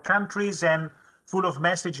of our countries, and full of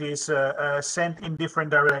messages sent in different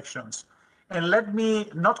directions. And let me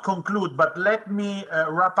not conclude, but let me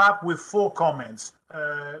wrap up with 4 comments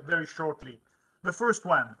very shortly. The first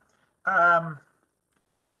one, I'll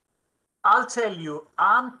tell you,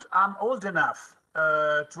 I'm old enough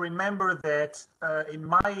to remember that in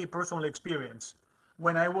my personal experience,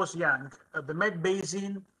 when I was young, the Med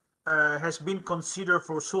Basin has been considered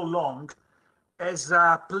for so long as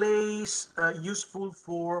a place useful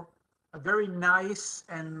for a very nice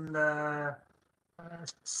and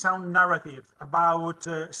sound narrative about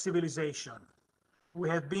civilization. We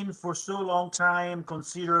have been for so long time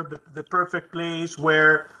considered the perfect place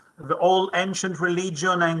where the old ancient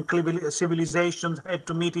religion and civilizations had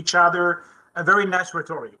to meet each other. A very nice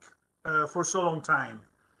rhetoric for so long time.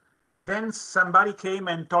 Then somebody came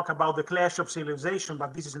and talked about the clash of civilization,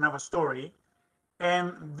 but this is another story.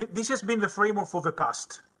 And this has been the framework for the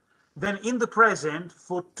past. Then in the present,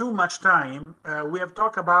 for too much time, we have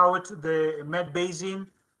talked about the Med Basin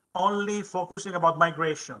only focusing about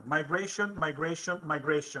migration.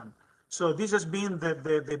 So this has been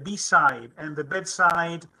the B side and the bad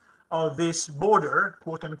side of this border,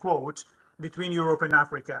 quote unquote, between Europe and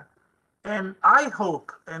Africa. And I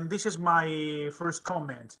hope, and this is my first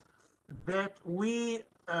comment, that we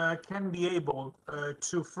can be able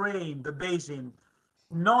to frame the basin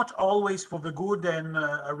not always for the good and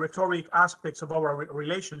rhetoric aspects of our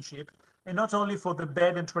relationship, and not only for the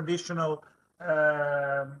bad and traditional,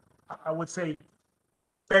 I would say,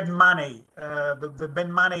 bad money, the bad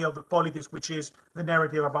money of the politics, which is the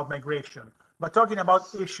narrative about migration, but talking about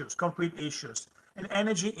issues, concrete issues, and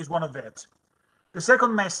energy is one of that. The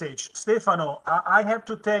second message, Stefano, I have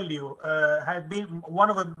to tell you, had been one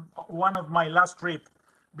of my last trip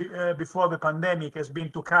before the pandemic has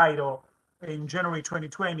been to Cairo in January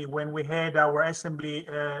 2020 when we had our assembly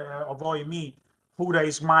of OME. Huda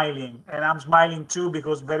is smiling, and I'm smiling too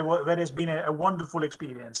because that has been a wonderful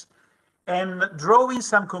experience. And drawing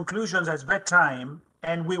some conclusions at that time,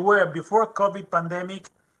 and we were before COVID pandemic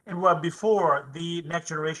and were before the Next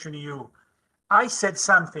Generation EU. I said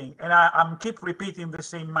something, and I'm keep repeating the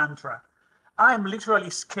same mantra. I'm literally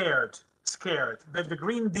scared that the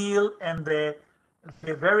Green Deal and the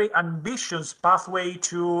very ambitious pathway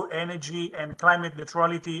to energy and climate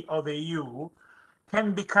neutrality of the EU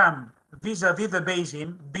can become, vis-a-vis the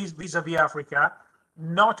basin, vis-a-vis Africa,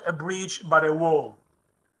 not a bridge but a wall.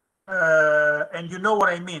 And you know what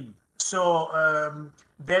I mean. So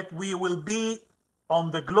that we will be on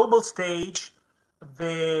the global stage,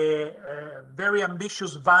 the very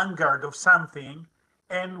ambitious vanguard of something,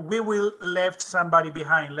 and we will left somebody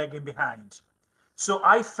behind, lagging behind. So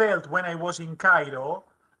I felt when I was in Cairo,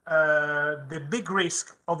 the big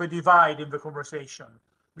risk of a divide in the conversation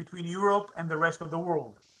between Europe and the rest of the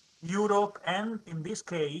world. Europe and, in this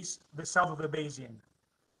case, the south of the basin.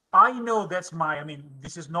 I know that's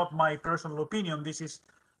this is not my personal opinion. This is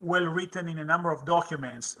well written in a number of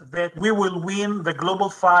documents that we will win the global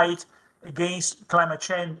fight against climate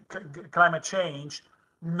change,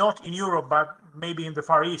 not in Europe, but maybe in the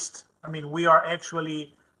Far East. We are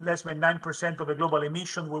actually less than 9% of the global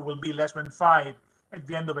emission. We will be less than 5 at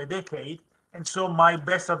the end of a decade. And so my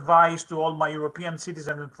best advice to all my European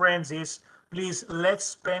citizens and friends is, please, let's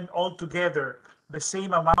spend all together the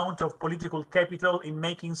same amount of political capital in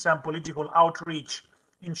making some political outreach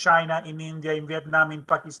in China, in India, in Vietnam, in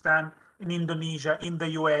Pakistan, in Indonesia, in the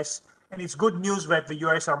US. And it's good news that the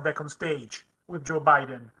US are back on stage with Joe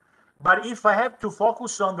Biden. But if I have to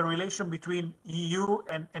focus on the relation between EU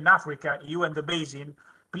and Africa, EU and the basin,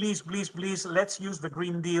 please, let's use the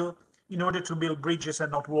Green Deal in order to build bridges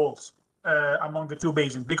and not walls among the two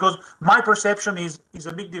basins. Because my perception is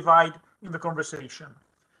a big divide in the conversation.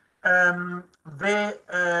 The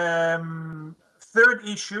third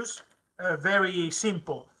issues, very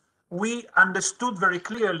simple. We understood very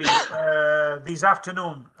clearly this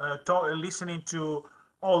afternoon, listening to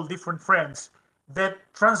all different friends, that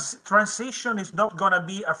transition is not going to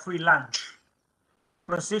be a free lunch.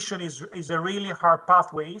 Transition is a really hard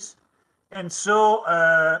pathways. And so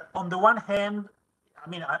on the one hand,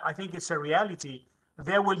 I think it's a reality.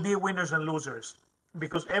 There will be winners and losers,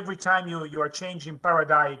 because every time you are changing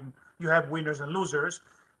paradigm, you have winners and losers.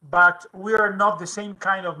 But we are not the same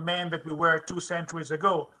kind of men that we were 2 centuries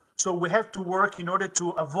ago. So we have to work in order to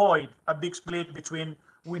avoid a big split between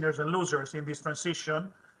winners and losers in this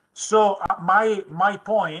transition. So my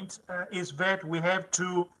point is that we have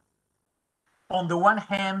to, on the one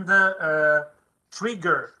hand,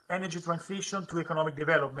 trigger energy transition to economic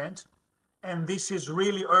development. And this is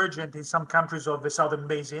really urgent in some countries of the Southern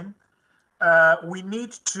Basin. We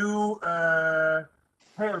need to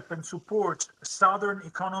help and support Southern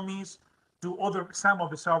economies some of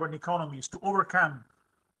the Southern economies to overcome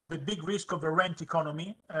the big risk of the rent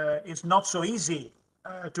economy. It's not so easy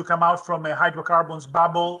to come out from a hydrocarbons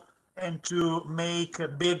bubble and to make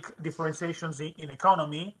big differentiations in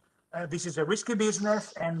economy. This is a risky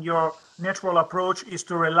business, and your natural approach is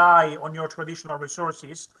to rely on your traditional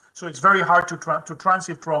resources. So it's very hard to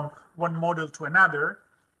transit from one model to another.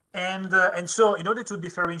 And so in order to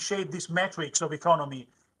differentiate these metrics of economy,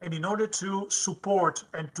 and in order to support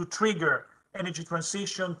and to trigger energy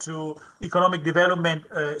transition to economic development,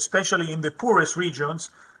 especially in the poorest regions,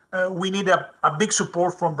 we need a big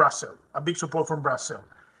support from Brussels,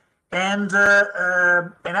 And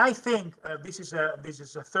I think this is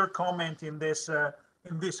a third comment in this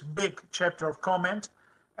big chapter of comment,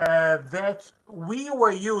 that we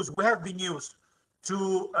have been used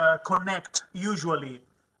to connect usually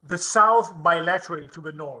the South bilaterally to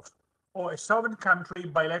the North, or a southern country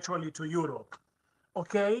bilaterally to Europe.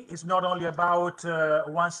 Okay, it's not only about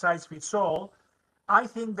one size fits all. I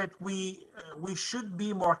think that we should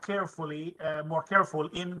be more careful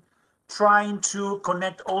in trying to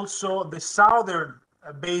connect also the southern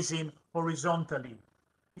basin horizontally.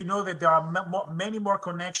 You know that there are many more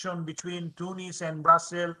connections between Tunis and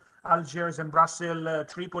Brussels, Algiers and Brussels,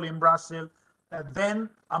 Tripoli and Brussels, than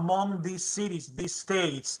among these cities, these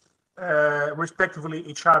states, respectively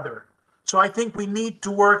each other. So I think we need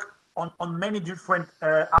to work on many different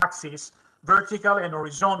axes, vertical and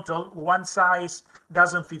horizontal. One size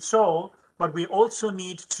doesn't fit all, but we also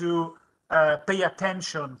need to pay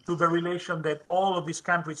attention to the relation that all of these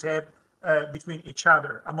countries have between each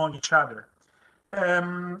other, among each other.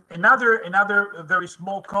 Another very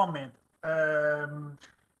small comment.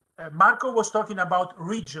 Marco was talking about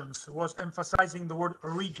regions, was emphasizing the word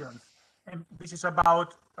regions, and this is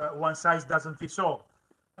about one size doesn't fit all.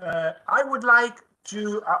 I would like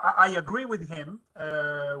to, I agree with him,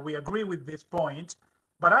 we agree with this point,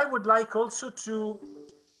 but I would like also to,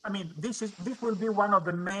 I mean, this will be one of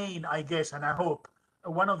the main, I guess, and I hope,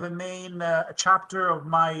 one of the main chapter of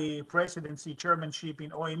my presidency chairmanship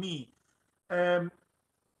in OME.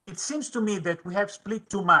 It seems to me that we have split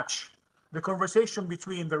too much the conversation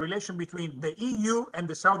between the relation between the EU and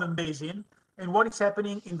the Southern Basin and what is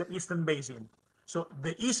happening in the Eastern Basin. So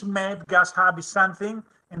the East Med gas hub is something,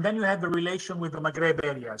 and then you have the relation with the Maghreb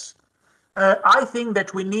areas. I think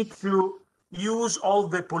that we need to use all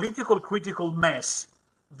the political critical mass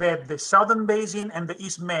that the Southern Basin and the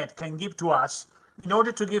East Med can give to us in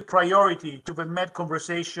order to give priority to the Med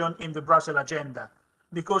conversation in the Brussels agenda.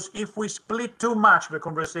 Because if we split too much the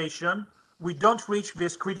conversation, we don't reach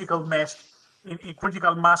this critical mass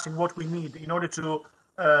in what we need in order to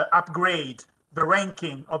upgrade the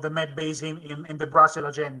ranking of the Med Basin in the Brussels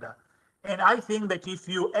agenda. And I think that if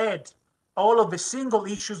you add all of the single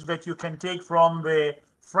issues that you can take from the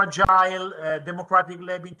fragile democratic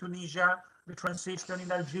lab in Tunisia, the transition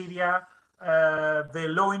in Algeria, the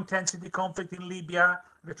low intensity conflict in Libya,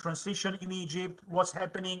 the transition in Egypt, what's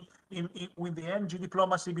happening with the energy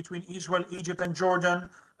diplomacy between Israel, Egypt, and Jordan,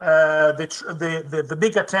 the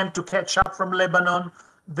big attempt to catch up from Lebanon,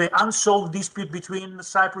 the unsolved dispute between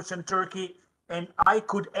Cyprus and Turkey, and I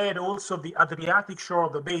could add also the Adriatic shore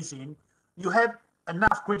of the basin. You have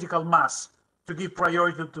enough critical mass to give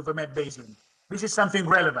priority to the Med Basin. This is something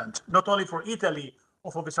relevant, not only for Italy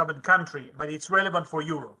or for the southern country, but it's relevant for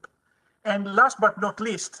Europe. And last but not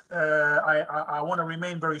least, I want to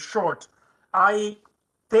remain very short. I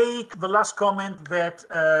take the last comment that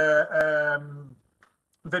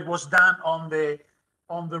that was done on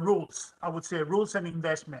the rules. I would say rules and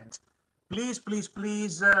investment. Please, please,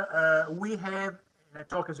 please, we have, and I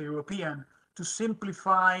talk as a European, to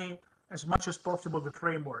simplify as much as possible the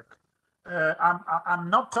framework. I'm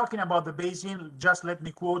not talking about the basin. Just let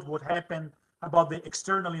me quote what happened about the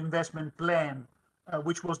external investment plan,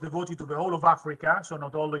 which was devoted to the whole of Africa, so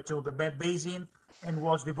not only to the Med Basin, and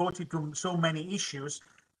was devoted to so many issues.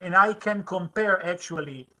 And I can compare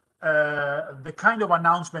actually the kind of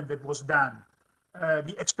announcement that was done,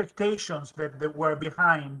 the expectations that were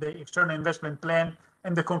behind the external investment plan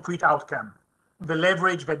and the concrete outcome, the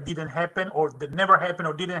leverage that didn't happen or that never happened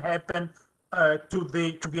or didn't happen, to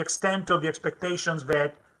the extent of the expectations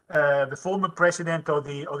that the former president of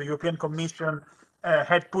the European Commission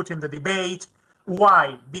had put in the debate.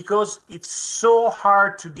 Why? Because it's so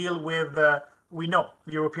hard to deal with, we know,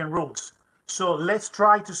 the European rules. So let's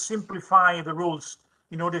try to simplify the rules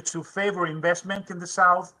in order to favor investment in the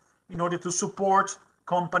South, in order to support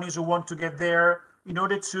companies who want to get there, in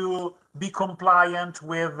order to be compliant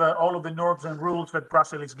with all of the norms and rules that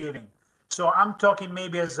Brussels is giving. So I'm talking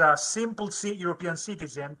maybe as a simple European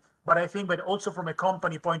citizen, but I think that also from a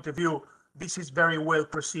company point of view, this is very well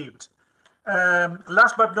perceived.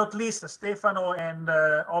 Last but not least, Stefano and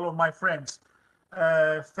all of my friends,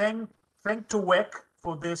 thank to WEC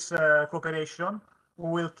for this cooperation. We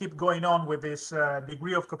will keep going on with this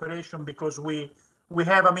degree of cooperation because we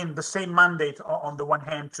have, I mean, the same mandate on the one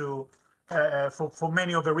hand to for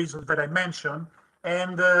many of the reasons that I mentioned.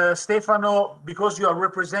 And Stefano, because you are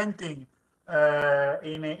representing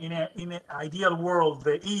in an ideal world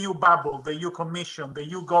the EU bubble, the EU Commission, the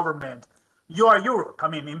EU government, you are Europe. I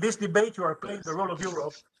mean, in this debate, you are playing the role of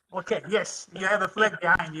Europe. Okay, yes, you have a flag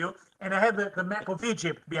behind you, and I have the map of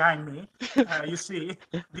Egypt behind me. You see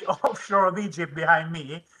the offshore of Egypt behind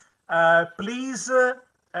me. Please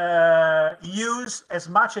use as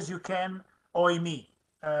much as you can OME,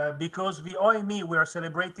 because the OME, we are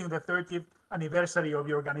celebrating the 30th anniversary of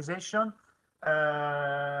the organization.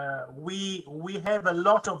 We have a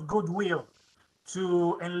lot of goodwill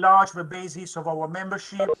to enlarge the basis of our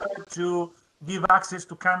membership, to give access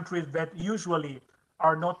to countries that usually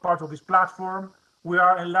are not part of this platform. We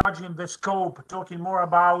are enlarging the scope, talking more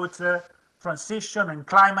about transition and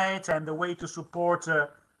climate and the way to support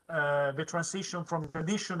the transition from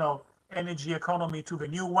traditional energy economy to the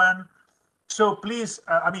new one. So please,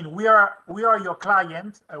 I mean, we are your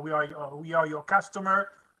client, we are your customer.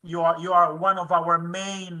 You are one of our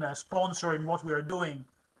main sponsor in what we are doing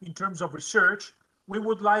in terms of research, we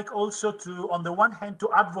would like also to, on the one hand, to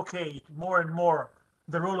advocate more and more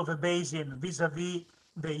the role of a basin vis-a-vis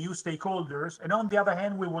the EU stakeholders. And on the other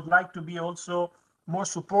hand, we would like to be also more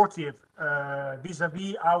supportive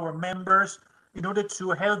vis-a-vis our members in order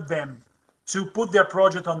to help them to put their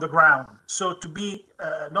project on the ground. So to be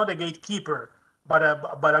not a gatekeeper, but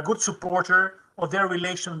a good supporter of their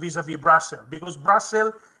relation vis-a-vis Brussels, because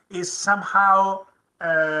Brussels is somehow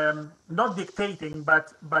not dictating,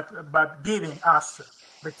 but giving us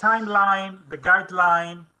the timeline, the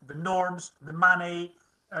guideline, the norms, the money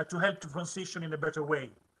to help to transition in a better way.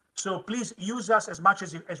 So please use us as much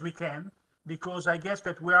as we can, because I guess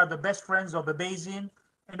that we are the best friends of the basin,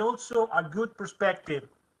 and also a good perspective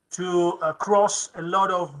to cross a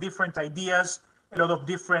lot of different ideas, a lot of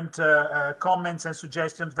different comments and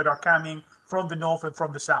suggestions that are coming from the north and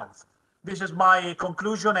from the south. This is my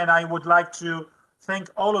conclusion, and I would like to thank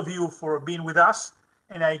all of you for being with us.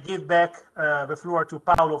 And I give back the floor to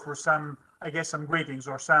Paolo for some, I guess, some greetings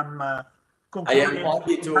or some concluding. I am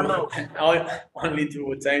only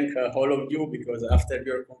to thank all of you, because after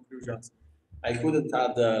your conclusions, I couldn't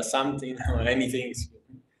add something or anything.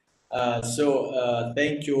 So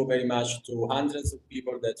thank you very much to hundreds of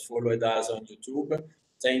people that followed us on YouTube.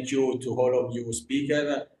 Thank you to all of you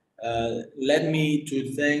speakers. Let me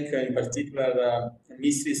to thank in particular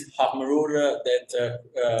Mrs. Hamrur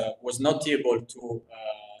that was not able to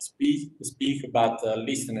speak but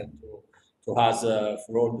listened to us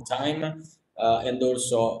for all the time. And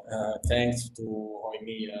also thanks to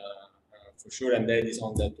Oimi for sure, and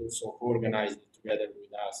Edison that also organized together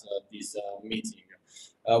with us this meeting.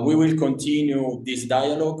 We will continue this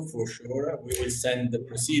dialogue for sure. We will send the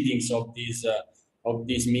proceedings of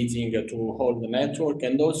this meeting to all the network,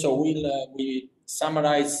 and also we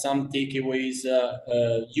summarize some takeaways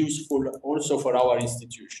useful also for our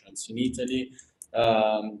institutions in Italy,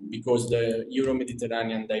 because the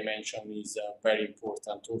Euro-Mediterranean dimension is very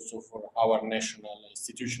important also for our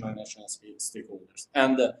institutional national stakeholders.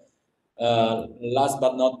 And last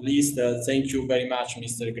but not least, thank you very much,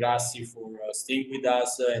 Mr. Grassi, for staying with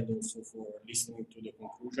us and also for listening to the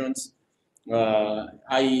conclusions.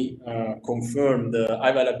 I confirm the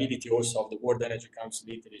availability also of the World Energy Council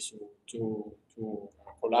Italy to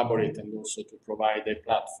collaborate and also to provide a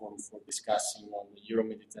platform for discussing on the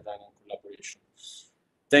Euro-Mediterranean collaboration.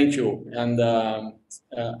 Thank you, and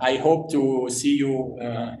I hope to see you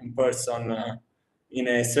in person in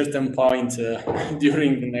a certain point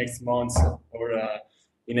during the next months or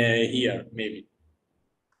in a year, maybe.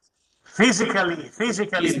 Physically,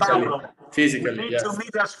 Paolo. Physically, you need yes. to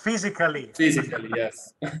meet us physically. Physically,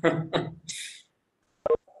 yes.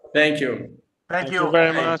 Thank you. Thank you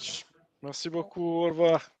very much. Merci beaucoup. Au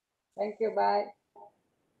revoir. Thank you. Bye.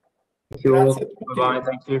 Thank you. Bye.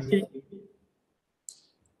 Thank you.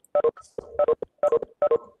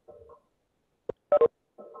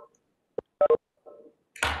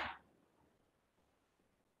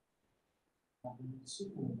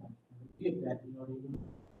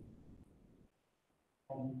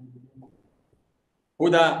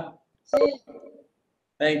 Huda,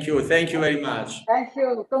 thank you very much. Thank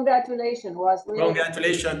you. Congratulations.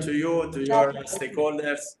 Congratulations to you, to your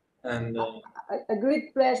stakeholders, and a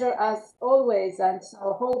great pleasure as always. And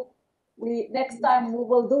so hope next time we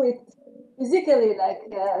will do it physically, like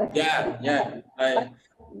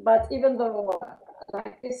but even though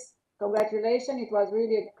like this, congratulations. It was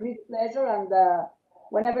really a great pleasure, and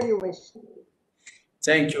whenever you wish.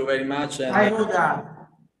 Thank you very much. And hi, Huda.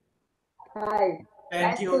 Hi.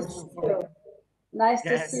 Thank you. Nice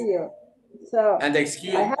to see you. So, and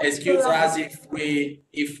excuse us if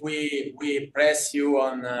we press you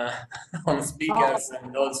on on speakers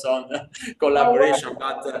and also on the collaboration,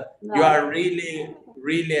 but you are really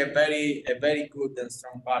a very good and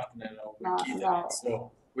strong partner of Italy.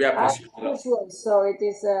 So we appreciate it. Usual. So it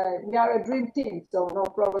is we are a dream team, so no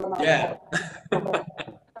problem. Yeah.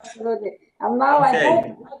 Absolutely. And now I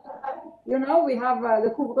hope, you know, we have the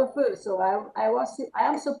couvre-feu, so I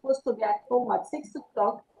am supposed to be at home at 6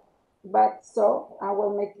 o'clock, but so I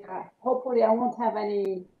will make, hopefully I won't have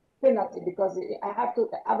any penalty, because I have to,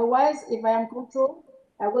 otherwise if I am controlled,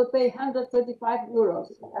 I will pay 135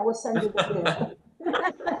 euros. I will send you the bill.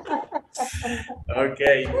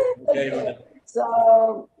 Okay.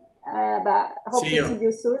 So, but hope to see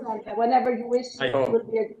you soon, and whenever you wish, it will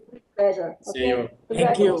be a great pleasure. Okay? See you.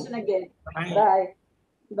 Congratulations again. Bye. Bye.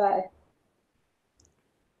 Bye.